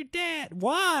slept with your dad.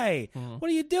 Why? What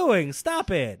are you doing? Stop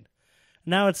it.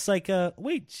 Now it's like,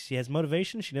 wait, she has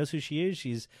motivation. She knows who she is.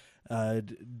 She's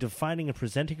defining and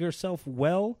presenting herself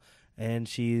well, and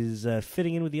she's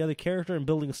fitting in with the other character and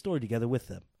building a story together with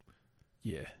them.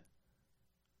 Yeah.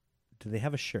 Do they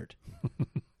have a shirt?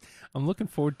 I'm looking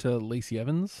forward to Lacey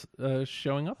Evans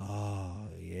showing up. Oh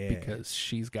yeah, because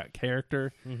she's got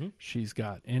character, she's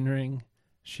got in-ring,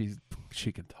 she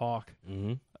can talk.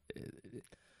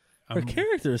 Her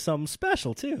character is something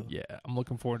special too. Yeah, I'm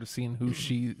looking forward to seeing who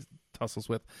she tussles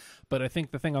with. But I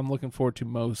think the thing I'm looking forward to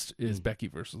most is Becky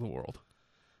versus the World.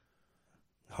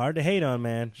 Hard to hate on,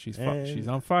 man. She's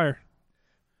on fire.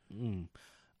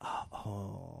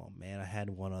 Oh man, I had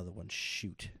one other one.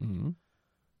 Shoot.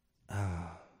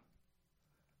 Now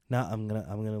I'm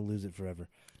gonna lose it forever.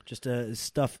 Just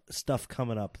stuff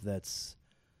coming up that's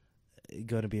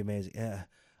going to be amazing.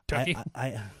 Turkey.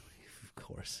 I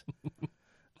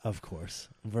of course,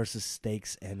 versus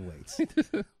steaks and weights.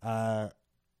 I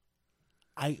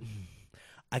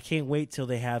can't wait till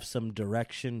they have some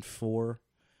direction for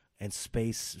and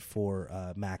space for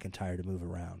McIntyre to move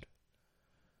around.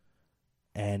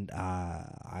 And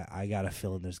I got a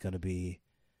feeling there's gonna be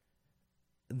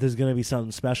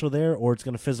something special there, or it's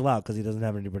gonna fizzle out because he doesn't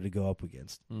have anybody to go up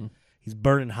against. He's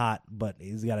burning hot, but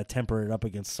he's got to temper it up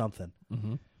against something.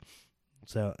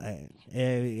 So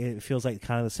it feels like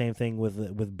kind of the same thing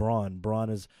with Braun. Braun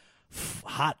is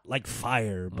hot like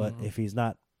fire, but if he's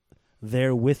not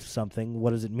there with something,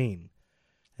 what does it mean?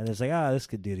 And it's like, this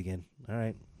could do it again. All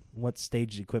right, what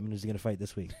stage equipment is he going to fight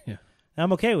this week? Yeah, and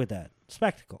I'm okay with that.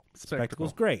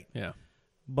 Spectacle's great. Yeah,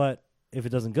 but if it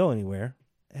doesn't go anywhere,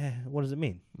 what does it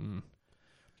mean?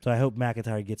 So I hope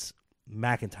McIntyre gets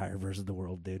McIntyre versus the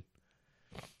World, dude.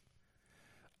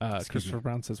 Christopher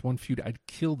Brown says, one feud I'd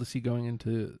kill to see going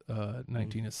into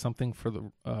 19 is something for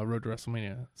the Road to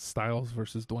WrestleMania. Styles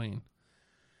versus Dwayne.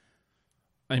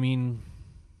 I mean,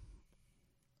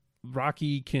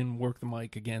 Rocky can work the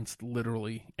mic against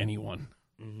literally anyone.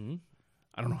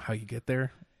 I don't know how you get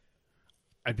there.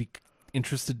 I'd be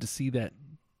interested to see that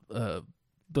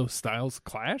those styles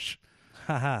clash.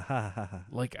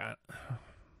 Like, I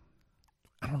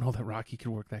don't know that Rocky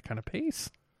could work that kind of pace.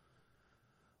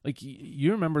 Like,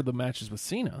 you remember the matches with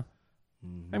Cena.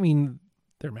 I mean,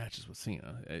 their matches with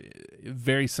Cena.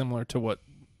 Very similar to what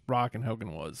Rock and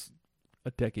Hogan was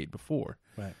a decade before.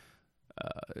 Right.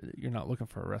 You're not looking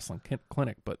for a wrestling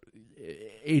clinic, but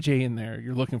AJ in there,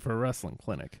 you're looking for a wrestling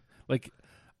clinic. Like,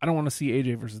 I don't want to see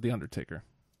AJ versus The Undertaker.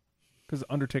 Because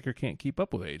Undertaker can't keep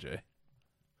up with AJ.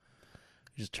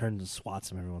 He just turns and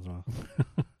swats him every once in a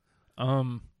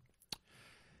while.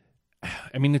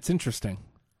 I mean, it's interesting.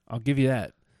 I'll give you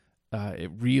that.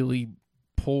 It really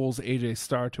pulls AJ's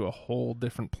star to a whole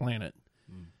different planet.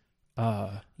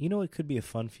 You know, it could be a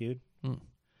fun feud.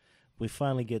 We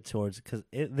finally get towards, because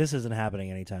this isn't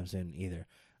happening anytime soon either.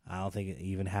 I don't think it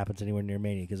even happens anywhere near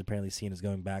Mania, because apparently Cena's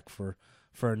going back for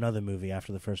another movie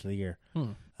after the first of the year.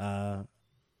 We'll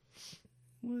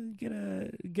get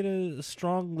a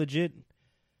strong, legit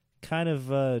kind of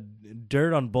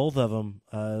dirt on both of them.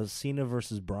 Cena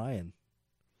versus Bryan.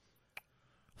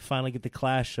 Finally get the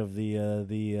clash of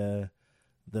the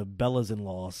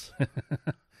Bellas-in-laws.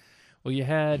 Well, you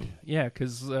had,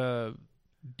 because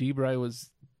D-Bry was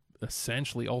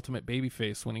essentially ultimate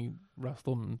babyface when he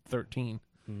wrestled in 13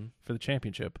 for the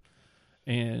championship,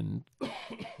 and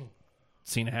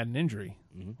Cena had an injury.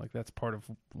 Like, that's part of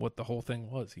what the whole thing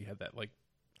was. He had that like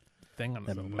thing on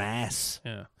his elbow. Mass.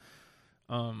 Yeah.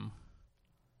 I'm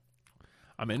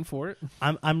in for it.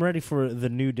 I'm ready for the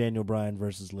new Daniel Bryan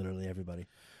versus literally everybody,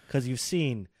 because you've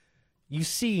seen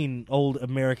old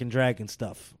American Dragon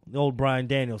stuff, the old Bryan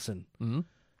Danielson.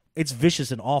 It's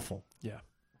vicious and awful. Yeah,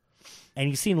 and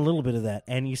you've seen a little bit of that,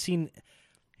 and you've seen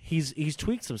he's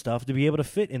tweaked some stuff to be able to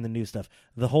fit in the new stuff.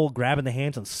 The whole grabbing the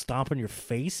hands and stomping your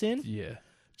face in. Yeah,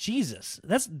 Jesus,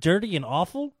 that's dirty and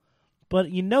awful.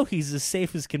 But you know he's as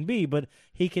safe as can be. But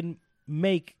he can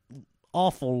make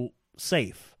awful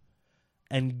safe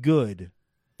and good,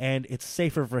 and it's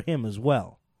safer for him as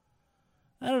well.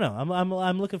 I don't know.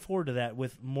 I'm looking forward to that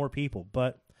with more people,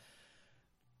 but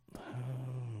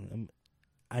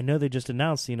I know they just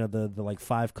announced, the like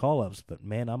 5 call-ups, but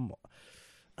man, I'm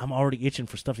already itching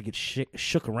for stuff to get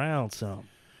shook around. So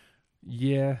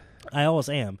yeah, I always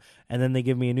am. And then they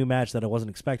give me a new match that I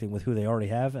wasn't expecting with who they already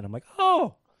have, and I'm like,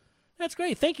 oh, that's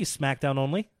great. Thank you, SmackDown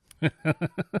only.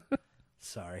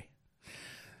 Sorry.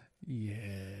 Yeah.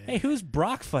 Hey, who's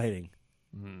Brock fighting?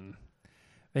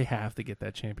 They have to get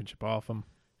that championship off him.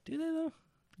 Do they though?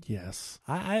 Yes.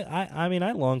 I mean,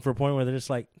 I long for a point where they're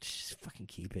just like, just fucking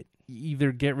keep it.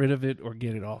 Either get rid of it or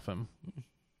get it off him.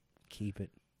 Keep it.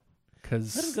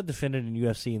 Because let him go defend it in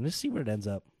UFC and just see where it ends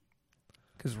up.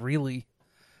 Because really,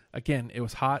 again, it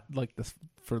was hot like this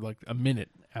for like a minute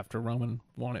after Roman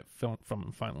won it from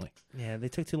him finally. Yeah, they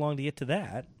took too long to get to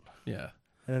that. Yeah.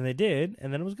 And then they did,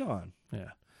 and then it was gone.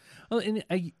 Yeah. Well, and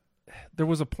there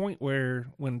was a point where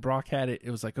when Brock had it,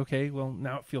 it was like, okay, well,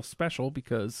 now it feels special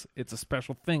because it's a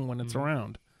special thing when it's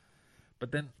around.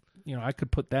 But then, I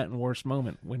could put that in worst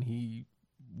moment when he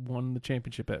won the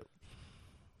championship at,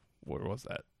 where was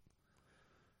that?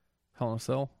 Hell in a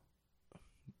Cell?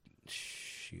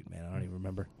 Shoot, man, I don't even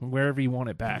remember. Wherever he won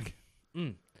it back.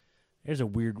 There's a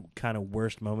weird kind of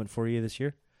worst moment for you this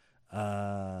year.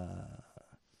 Crown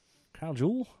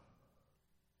Jewel?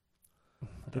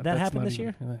 Did that happen this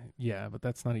year? Yeah, but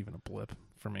that's not even a blip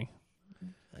for me.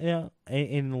 Yeah,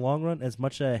 in the long run, as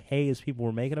much hay as people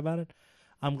were making about it,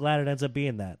 I'm glad it ends up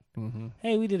being that. Mm-hmm.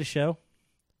 Hey, we did a show.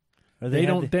 Or They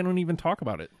don't even talk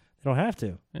about it. They don't have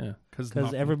to. Yeah, because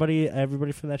everybody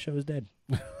from that show is dead.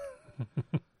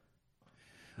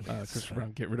 Chris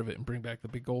Brown, get rid of it and bring back the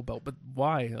big gold belt. But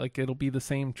why? Like, it'll be the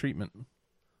same treatment.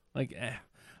 Like,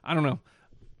 I don't know.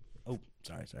 Oh,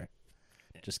 sorry.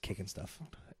 Just kicking stuff.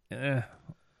 Let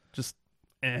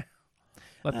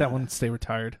that one stay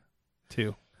retired,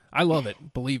 too. I love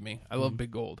it. Believe me. I love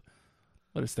big gold.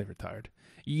 Let it stay retired.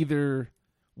 Either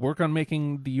work on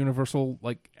making the Universal,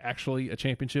 like, actually a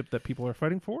championship that people are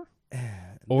fighting for,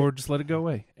 or just let it go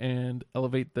away and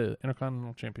elevate the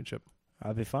Intercontinental Championship.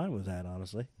 I'd be fine with that,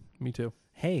 honestly. Me too.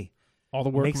 Hey, all the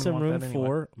work. Make some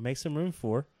room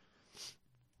for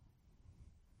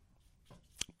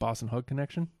Boss and Hug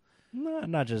connection.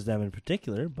 Not just them in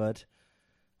particular, but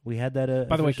we had that.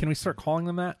 By the way, can we start calling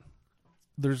them that?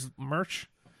 There's merch.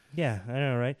 Yeah, I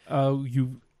know, right?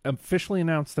 You officially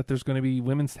announced that there's going to be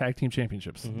women's tag team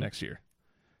championships next year.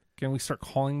 Can we start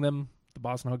calling them the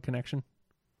Boss and Hug connection?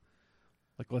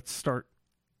 Like, let's start.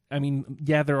 I mean,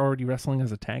 yeah, they're already wrestling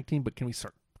as a tag team, but can we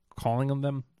start calling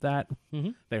them that?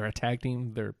 Mm-hmm. They're a tag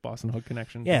team. They're Boss and Hug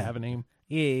connection. Yeah, they have a name.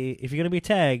 Yeah, if you're gonna be a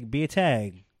tag, be a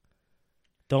tag.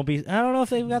 Don't be. I don't know if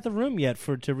they've got the room yet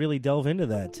to really delve into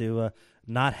that. To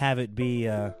not have it be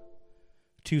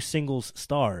two singles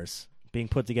stars being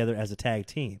put together as a tag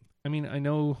team. I mean, I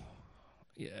know,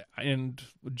 yeah, and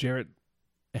Jarrett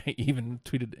even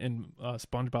tweeted in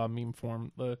SpongeBob meme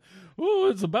form,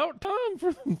 it's about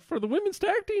time for the women's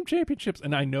tag team championships.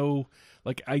 And I know,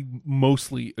 like, I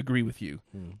mostly agree with you.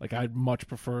 Like, I'd much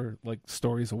prefer, like,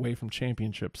 stories away from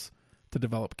championships to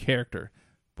develop character,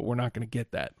 but we're not going to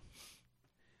get that.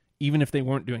 Even if they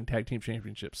weren't doing tag team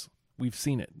championships, we've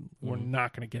seen it. We're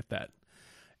not going to get that.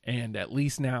 And at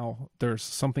least now there's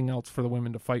something else for the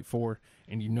women to fight for,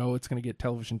 and it's going to get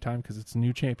television time because it's a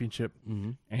new championship,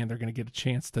 and they're going to get a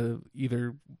chance to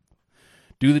either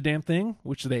do the damn thing,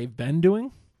 which they've been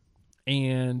doing,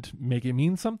 and make it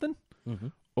mean something,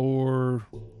 or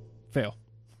fail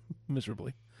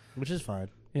miserably. Which is fine.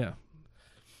 Yeah.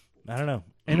 I don't know.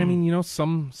 And I mean,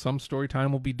 some story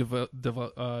time will be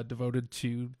devoted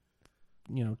to,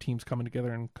 teams coming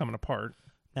together and coming apart.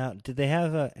 Now, did they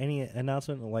have any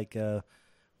announcement like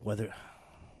whether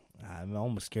I'm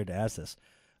almost scared to ask this,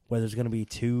 whether there's going to be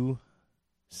two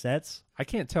sets? I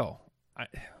can't tell.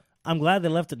 I'm glad they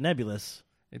left it nebulous.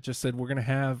 It just said we're going to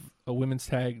have a women's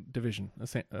tag division,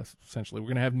 essentially. We're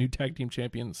going to have new tag team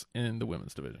champions in the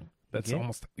women's division. That's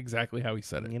almost exactly how he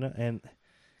said it. And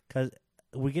because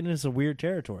we get into some weird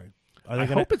territory. I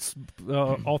hope it's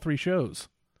all three shows.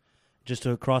 Just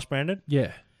to cross-branded?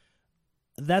 Yeah.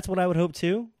 That's what I would hope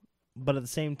too, but at the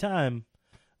same time,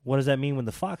 what does that mean when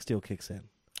the Fox deal kicks in?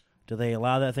 Do they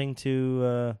allow that thing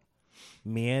to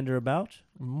meander about?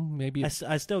 Maybe.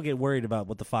 I still get worried about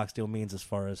what the Fox deal means as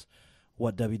far as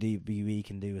what WWE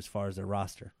can do as far as their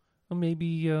roster. Well,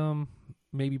 maybe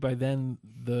by then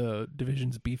the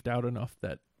division's beefed out enough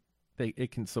that it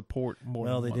can support more.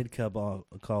 Well, they did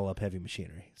call up Heavy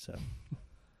Machinery, so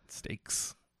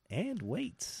steaks and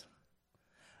weights.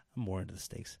 I'm more into the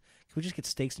steaks. Can we just get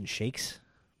steaks and shakes?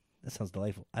 That sounds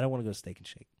delightful. I don't want to go steak and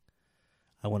shake.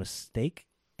 I want a steak,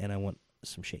 and I want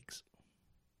some shakes.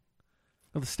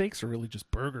 Well, the steaks are really just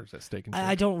burgers at Steak and Shake.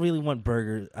 I don't really want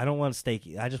burgers. I don't want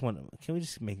steak. I just want... Can we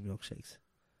just make milkshakes?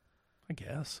 I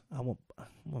guess. I want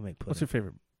to make pudding. What's your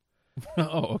favorite?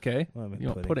 Oh, okay. You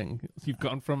want pudding. You've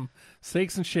gone from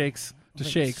steaks and shakes to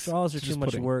shakes. Straws are to too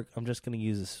much pudding. work. I'm just going to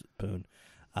use a spoon.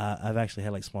 I've actually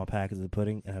had like small packets of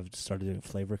pudding, and I've started doing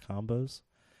flavor combos.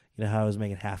 You know how I was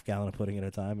making half gallon of pudding at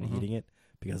a time and eating it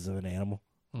because of an animal?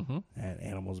 Mm-hmm. And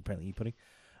animals apparently eat pudding.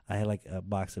 I had like a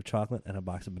box of chocolate and a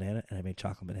box of banana, and I made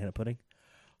chocolate banana pudding.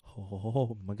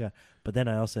 Oh my God. But then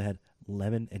I also had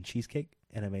lemon and cheesecake,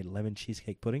 and I made lemon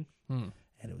cheesecake pudding, and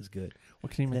it was good.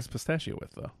 What can you mix pistachio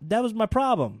with, though? That was my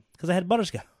problem, because I had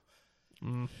butterscotch.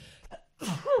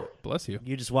 Bless you.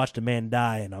 You just watched a man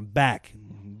die, and I'm back.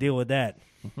 Deal with that.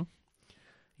 Mm-hmm.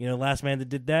 You know the last man that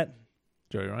did that?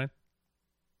 Joey Ryan?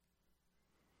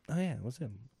 Oh, yeah, it was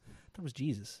him. That was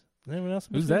Jesus. Anyone else?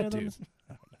 Who's that dude?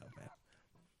 I don't know,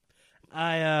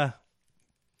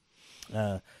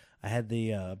 man. I had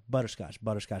the butterscotch.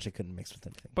 Butterscotch I couldn't mix with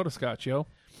anything. Butterscotch, yo.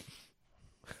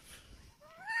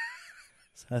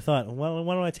 So I thought, well,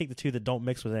 why don't I take the two that don't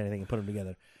mix with anything and put them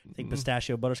together? Think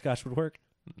pistachio butterscotch would work?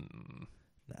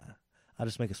 Nah. I'll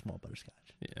just make a small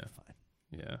butterscotch. Yeah. Fine.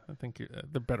 Yeah, I think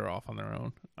they're better off on their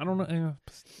own. I don't know.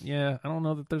 Yeah, I don't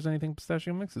know that there's anything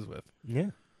pistachio mixes with. Yeah.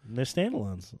 They're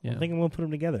standalones. Yeah. I think I'm going to put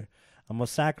them together. I'm going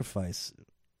to sacrifice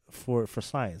for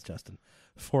science, Justin.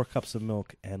 4 cups of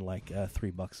milk and like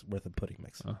 $3 worth of pudding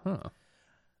mix. Uh-huh.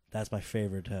 That's my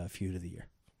favorite feud of the year.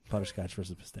 Butterscotch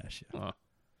versus pistachio.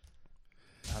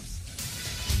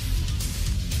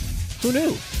 Who knew?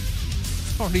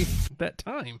 It's already that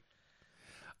time.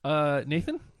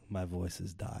 Nathan? My voice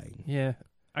is dying. Yeah,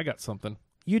 I got something.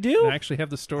 You do? I actually have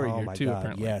the story oh here my too, God,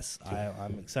 apparently. yes.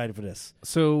 I'm excited for this.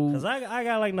 So, Because I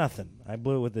got like nothing. I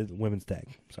blew it with the women's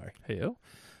tag. Sorry. heyo.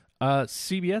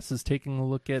 CBS is taking a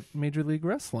look at Major League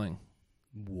Wrestling.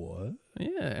 What?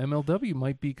 Yeah, MLW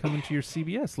might be coming to your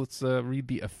CBS. Let's read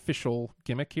the official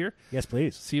gimmick here. Yes,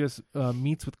 please. CBS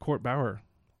meets with Court Bauer,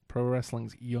 Pro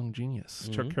Wrestling's young genius.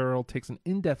 Chuck Carroll takes an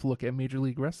in-depth look at Major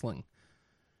League Wrestling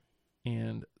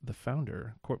and the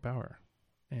founder, Court Bauer.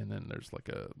 And then there's like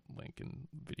a link and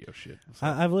video shit. So.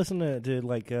 I've listened to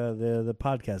like the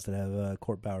podcast that have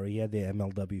Court Bauer. He had the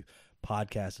MLW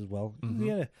podcast as well. He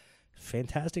had a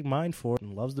fantastic mind for it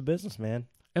and loves the business, man.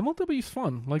 MLW's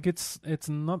fun. Like it's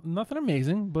not nothing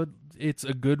amazing, but it's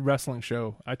a good wrestling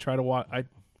show. I try to watch. I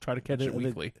try to catch it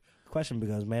weekly. The question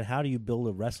becomes, man, how do you build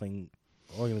a wrestling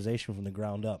organization from the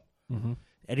ground up?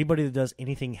 Anybody that does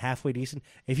anything halfway decent,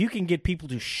 if you can get people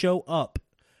to show up,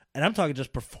 and I'm talking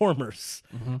just performers,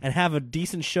 and have a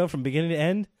decent show from beginning to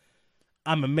end,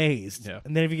 I'm amazed. Yeah.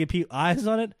 And then if you get people eyes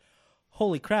on it,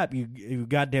 holy crap, you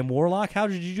goddamn warlock, how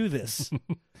did you do this?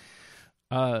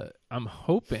 I'm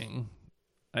hoping.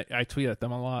 I tweet at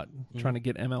them a lot, trying to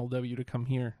get MLW to come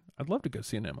here. I'd love to go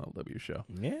see an MLW show.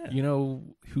 Yeah. You know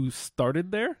who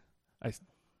started there?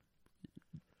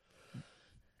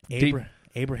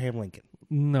 Abraham Lincoln.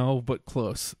 No, but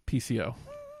close. PCO.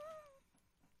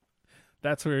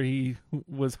 That's where he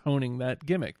was honing that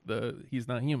gimmick. He's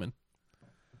not human.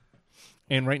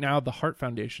 And right now, the Hart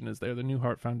Foundation is there, the new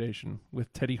Hart Foundation,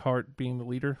 with Teddy Hart being the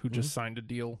leader, who just signed a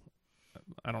deal.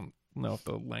 I don't know if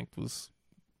the length was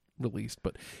released,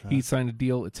 but he signed a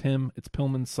deal. It's him, it's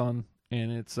Pillman's son,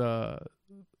 and it's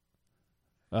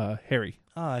Harry.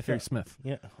 Harry Smith.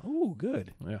 Yeah. Oh,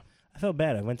 good. Yeah. I felt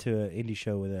bad. I went to an indie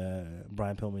show with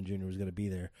Brian Pillman Jr. was going to be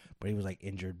there, but he was like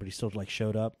injured, but he still like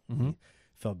showed up.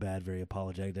 Felt bad, very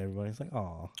apologetic to everybody. It's like,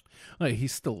 oh,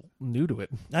 He's still new to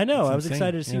it. I know. It's I was insane.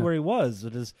 excited to see Yeah. where he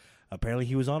was. Apparently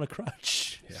he was on a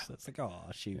crutch. Yeah. So it's like, oh,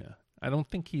 shoot. Yeah. I don't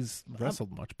think he's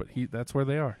wrestled much, but that's where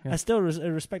they are. Yeah. I still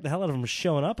respect the hell out of him for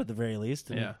showing up at the very least.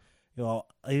 And, Yeah. You know,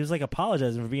 he was like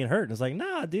apologizing for being hurt. And it's like,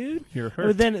 nah, dude. You're hurt.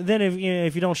 But then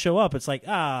if you don't show up, it's like,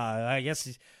 I guess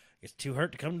he's too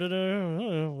hurt to come to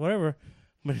the whatever.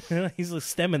 But he's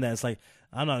stemming that. It's like,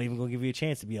 I'm not even going to give you a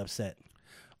chance to be upset.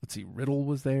 Let's see. Riddle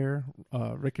was there.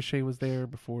 Ricochet was there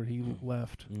before he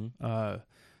left.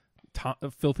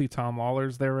 Filthy Tom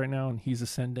Lawler's there right now, and he's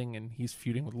ascending, and he's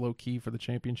feuding with Low Key for the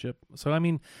championship. So, I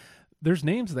mean, there's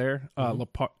names there. L.A.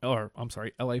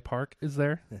 Park is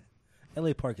there.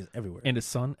 L.A. Park is everywhere. And his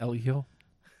son, Elijo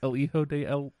de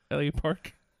L.A.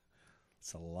 Park.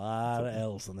 It's a lot of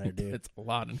L's in there, dude. It's a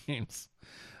lot of names.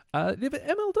 But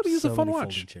MLW is So a fun many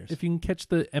watch. folding chairs. If you can catch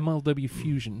the MLW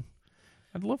fusion,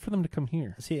 I'd love for them to come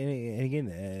here. See, and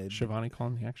again, Shivani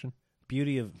calling the action.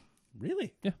 beauty of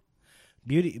really, Yeah.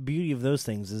 Beauty of those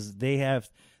things is they have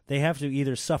to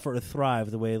either suffer or thrive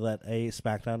the way that a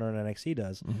SmackDown or an NXT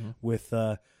does. With,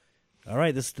 all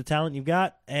right, this is the talent you've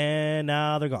got, and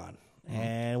now they're gone.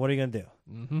 And what are you gonna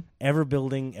do? Ever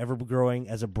building, ever growing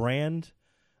as a brand,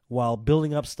 while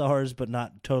building up stars, but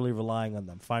not totally relying on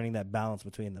them. Finding that balance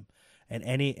between them. And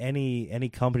any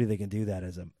company that can do that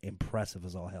is impressive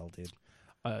as all hell, dude.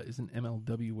 Isn't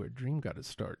MLW where Dream got its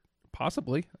start?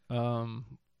 Possibly.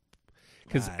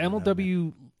 Because I don't know,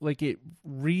 MLW, it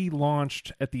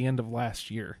relaunched at the end of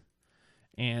last year.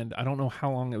 And I don't know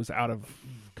how long it was out of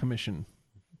commission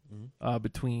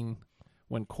between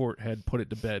when Court had put it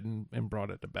to bed and brought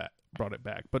it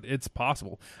back. But it's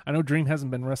possible. I know Dream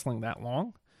hasn't been wrestling that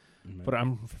long, but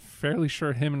I'm fairly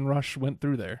sure him and Rush went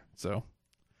through there. So,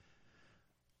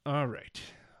 all right.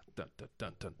 Dun, dun,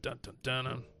 dun, dun, dun, dun, dun,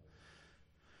 dun.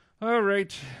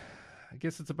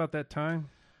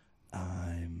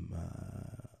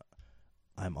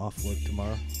 All I'm off work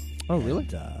tomorrow. Oh, really?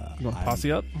 And, You want to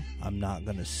posse up? I'm not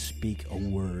going to speak a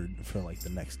word for like the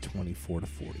next 24 to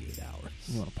 48 hours.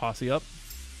 You want to posse up?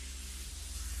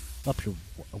 Up your...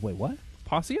 Wait, what?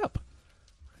 Posse up.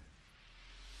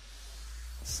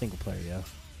 Single player, yeah.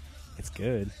 It's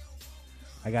good.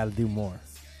 I got to do more.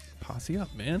 Posse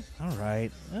up, man. All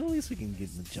right. Well, at least we can get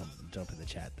in the jump in the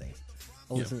chat thing.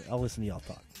 I'll listen to y'all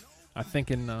talk. I'm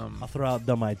thinking... I'll throw out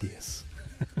dumb ideas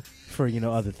for,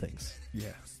 other things.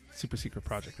 Yeah. Super secret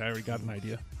project. I already got an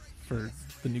idea for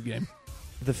the new game.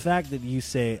 The fact that you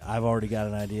say I've already got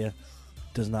an idea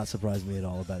does not surprise me at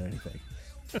all about anything.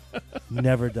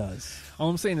 Never does. All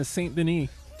I'm saying is Saint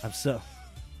Denis. I'm so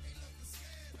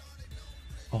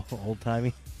old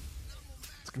timey.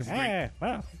 It's gonna be great.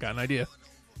 Wow. Got an idea.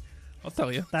 I'll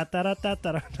tell you. Da, da, da, da,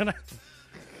 da, da, da.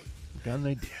 Got an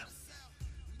idea.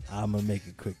 I'm gonna make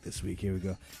it quick this week. Here we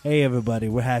go. Hey everybody,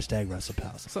 we're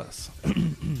 #WrestlePals. What's us?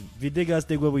 If you dig us,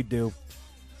 dig what we do.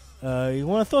 You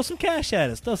want to throw some cash at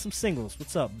us? Throw some singles.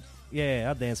 What's up? Yeah,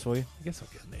 I'll dance for you. I guess I'll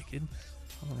get naked.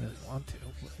 I don't really want to.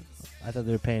 I thought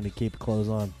they were paying to keep clothes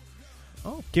on.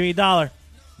 Oh, Give me $1.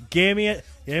 Give me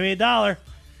 $1.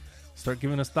 start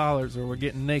giving us dollars or we're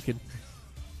getting naked.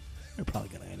 They're probably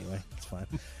gonna anyway. It's fine.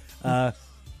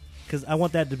 Because I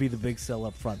want that to be the big sell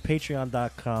up front.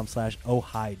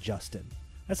 Patreon.com/OhHiJustin.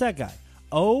 That's that guy.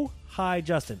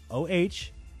 OhHiJustin.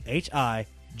 OhHI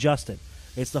Justin.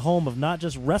 It's the home of not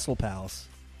just WrestlePals,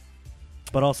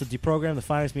 but also Deprogram, the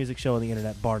finest music show on the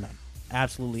internet, bar none.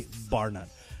 Absolutely bar none.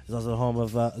 It's also the home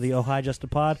of the Oh Hi Justin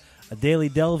Pod, a daily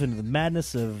delve into the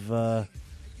madness of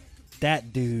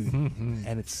that dude,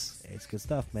 and it's good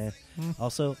stuff, man.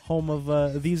 Also, home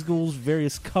of these ghouls'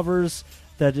 various covers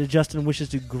that Justin wishes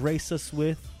to grace us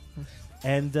with,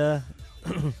 and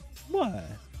what?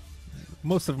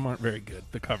 Most of them aren't very good.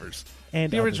 The covers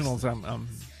And the others. originals. I'm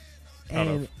out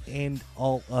of. and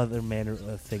all other manner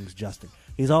of things, Justin.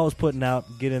 He's always putting out.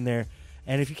 Get in there,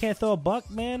 and if you can't throw a buck,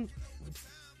 man,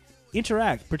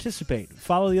 interact, participate,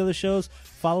 follow the other shows,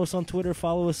 follow us on Twitter,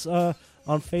 follow us on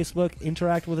Facebook,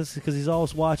 interact with us because he's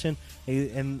always watching.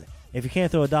 And if you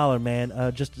can't throw $1,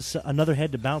 man, just another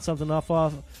head to bounce something off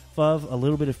of, a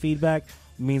little bit of feedback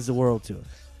means the world to us.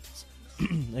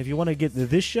 If you want to get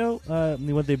this show,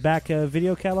 you want the back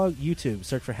video catalog, YouTube,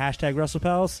 search for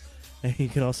 #WrestlePals. And you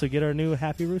can also get our new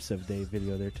Happy Rusev Day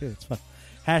video there, too. It's fun.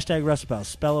 #WrestlePals.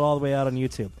 Spell it all the way out on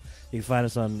YouTube. You can find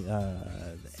us on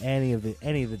any of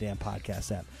the damn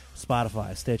podcast app.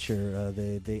 Spotify, Stitcher,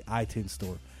 the iTunes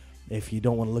store. If you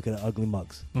don't want to look at ugly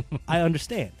mugs. I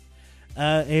understand.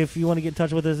 If you want to get in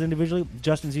touch with us individually,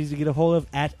 Justin's easy to get a hold of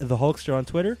at the Hulkster on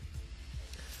Twitter.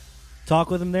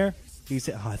 Talk with him there. He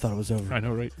said, I thought it was over. I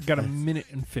know, right? Got a minute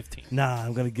and 15. Nah,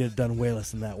 I'm going to get it done way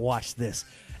less than that. Watch this.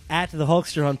 At the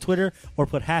Hulkster on Twitter, or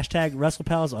put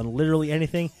 #WrestlePals on literally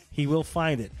anything. He will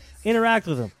find it. Interact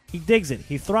with him. He digs it.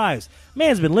 He thrives.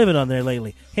 Man's been living on there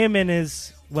lately. Him and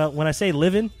his, well, when I say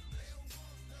living,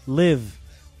 live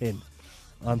in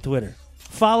on Twitter.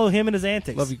 Follow him and his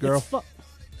antics. Love you, girl. It's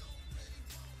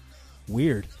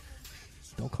weird.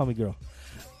 Don't call me girl.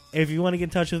 If you want to get in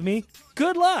touch with me,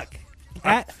 good luck.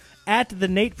 At the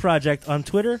Nate Project on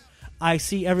Twitter. I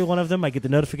see every one of them. I get the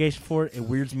notification for it. It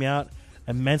weirds me out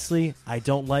immensely. I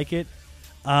don't like it.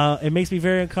 It makes me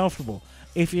very uncomfortable.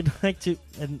 If you'd like to,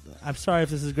 and I'm sorry if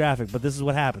this is graphic, but this is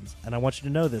what happens, and I want you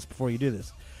to know this before you do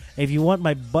this. If you want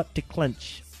my butt to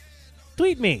clench,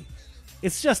 tweet me.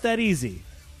 It's just that easy.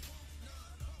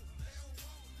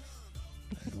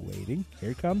 Waiting.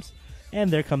 Here it comes.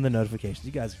 And there come the notifications.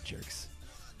 You guys are jerks.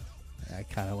 I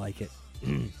kind of like it.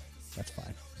 That's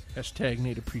fine.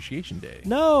 #Nate Appreciation Day.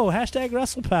 No,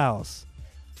 #WrestlePals.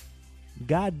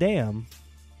 Goddamn.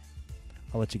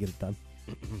 I'll let you get it done.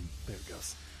 There it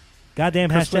goes. Goddamn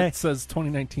Chris hashtag. Witt says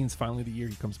 2019 is finally the year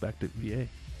he comes back to VA.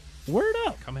 Word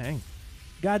up. Come hang.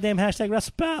 Goddamn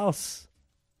 #WrestlePals.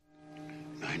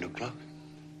 9 o'clock.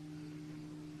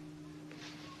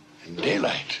 And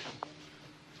daylight.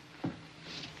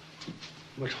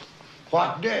 But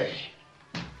what day?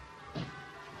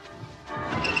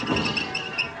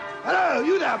 Hello,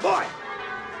 you there, boy.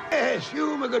 Yes,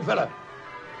 you, my good fella.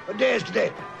 What day is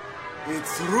today?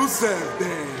 It's Rusev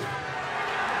Day.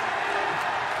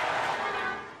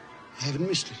 I haven't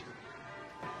missed it.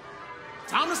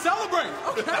 Time to celebrate.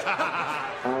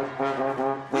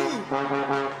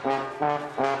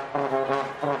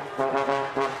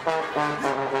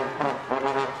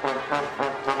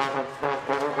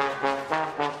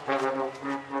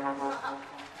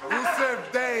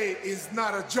 Rusev Day is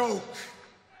not a joke.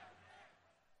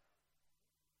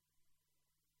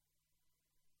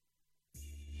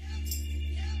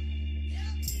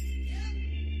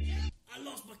 I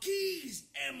lost my keys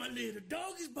my little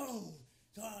doggy's bone.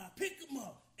 So I pick him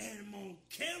up and I'm gonna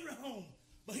carry home.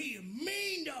 But he a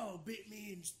mean dog, bit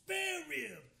me in the spare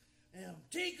rib. And I'm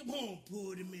take him home,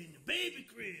 put him in the baby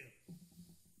crib.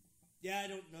 Yeah, I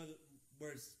don't know the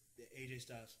words, AJ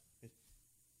Styles. You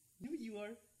know what you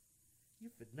are?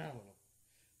 You're phenomenal.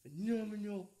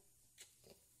 Phenomenal.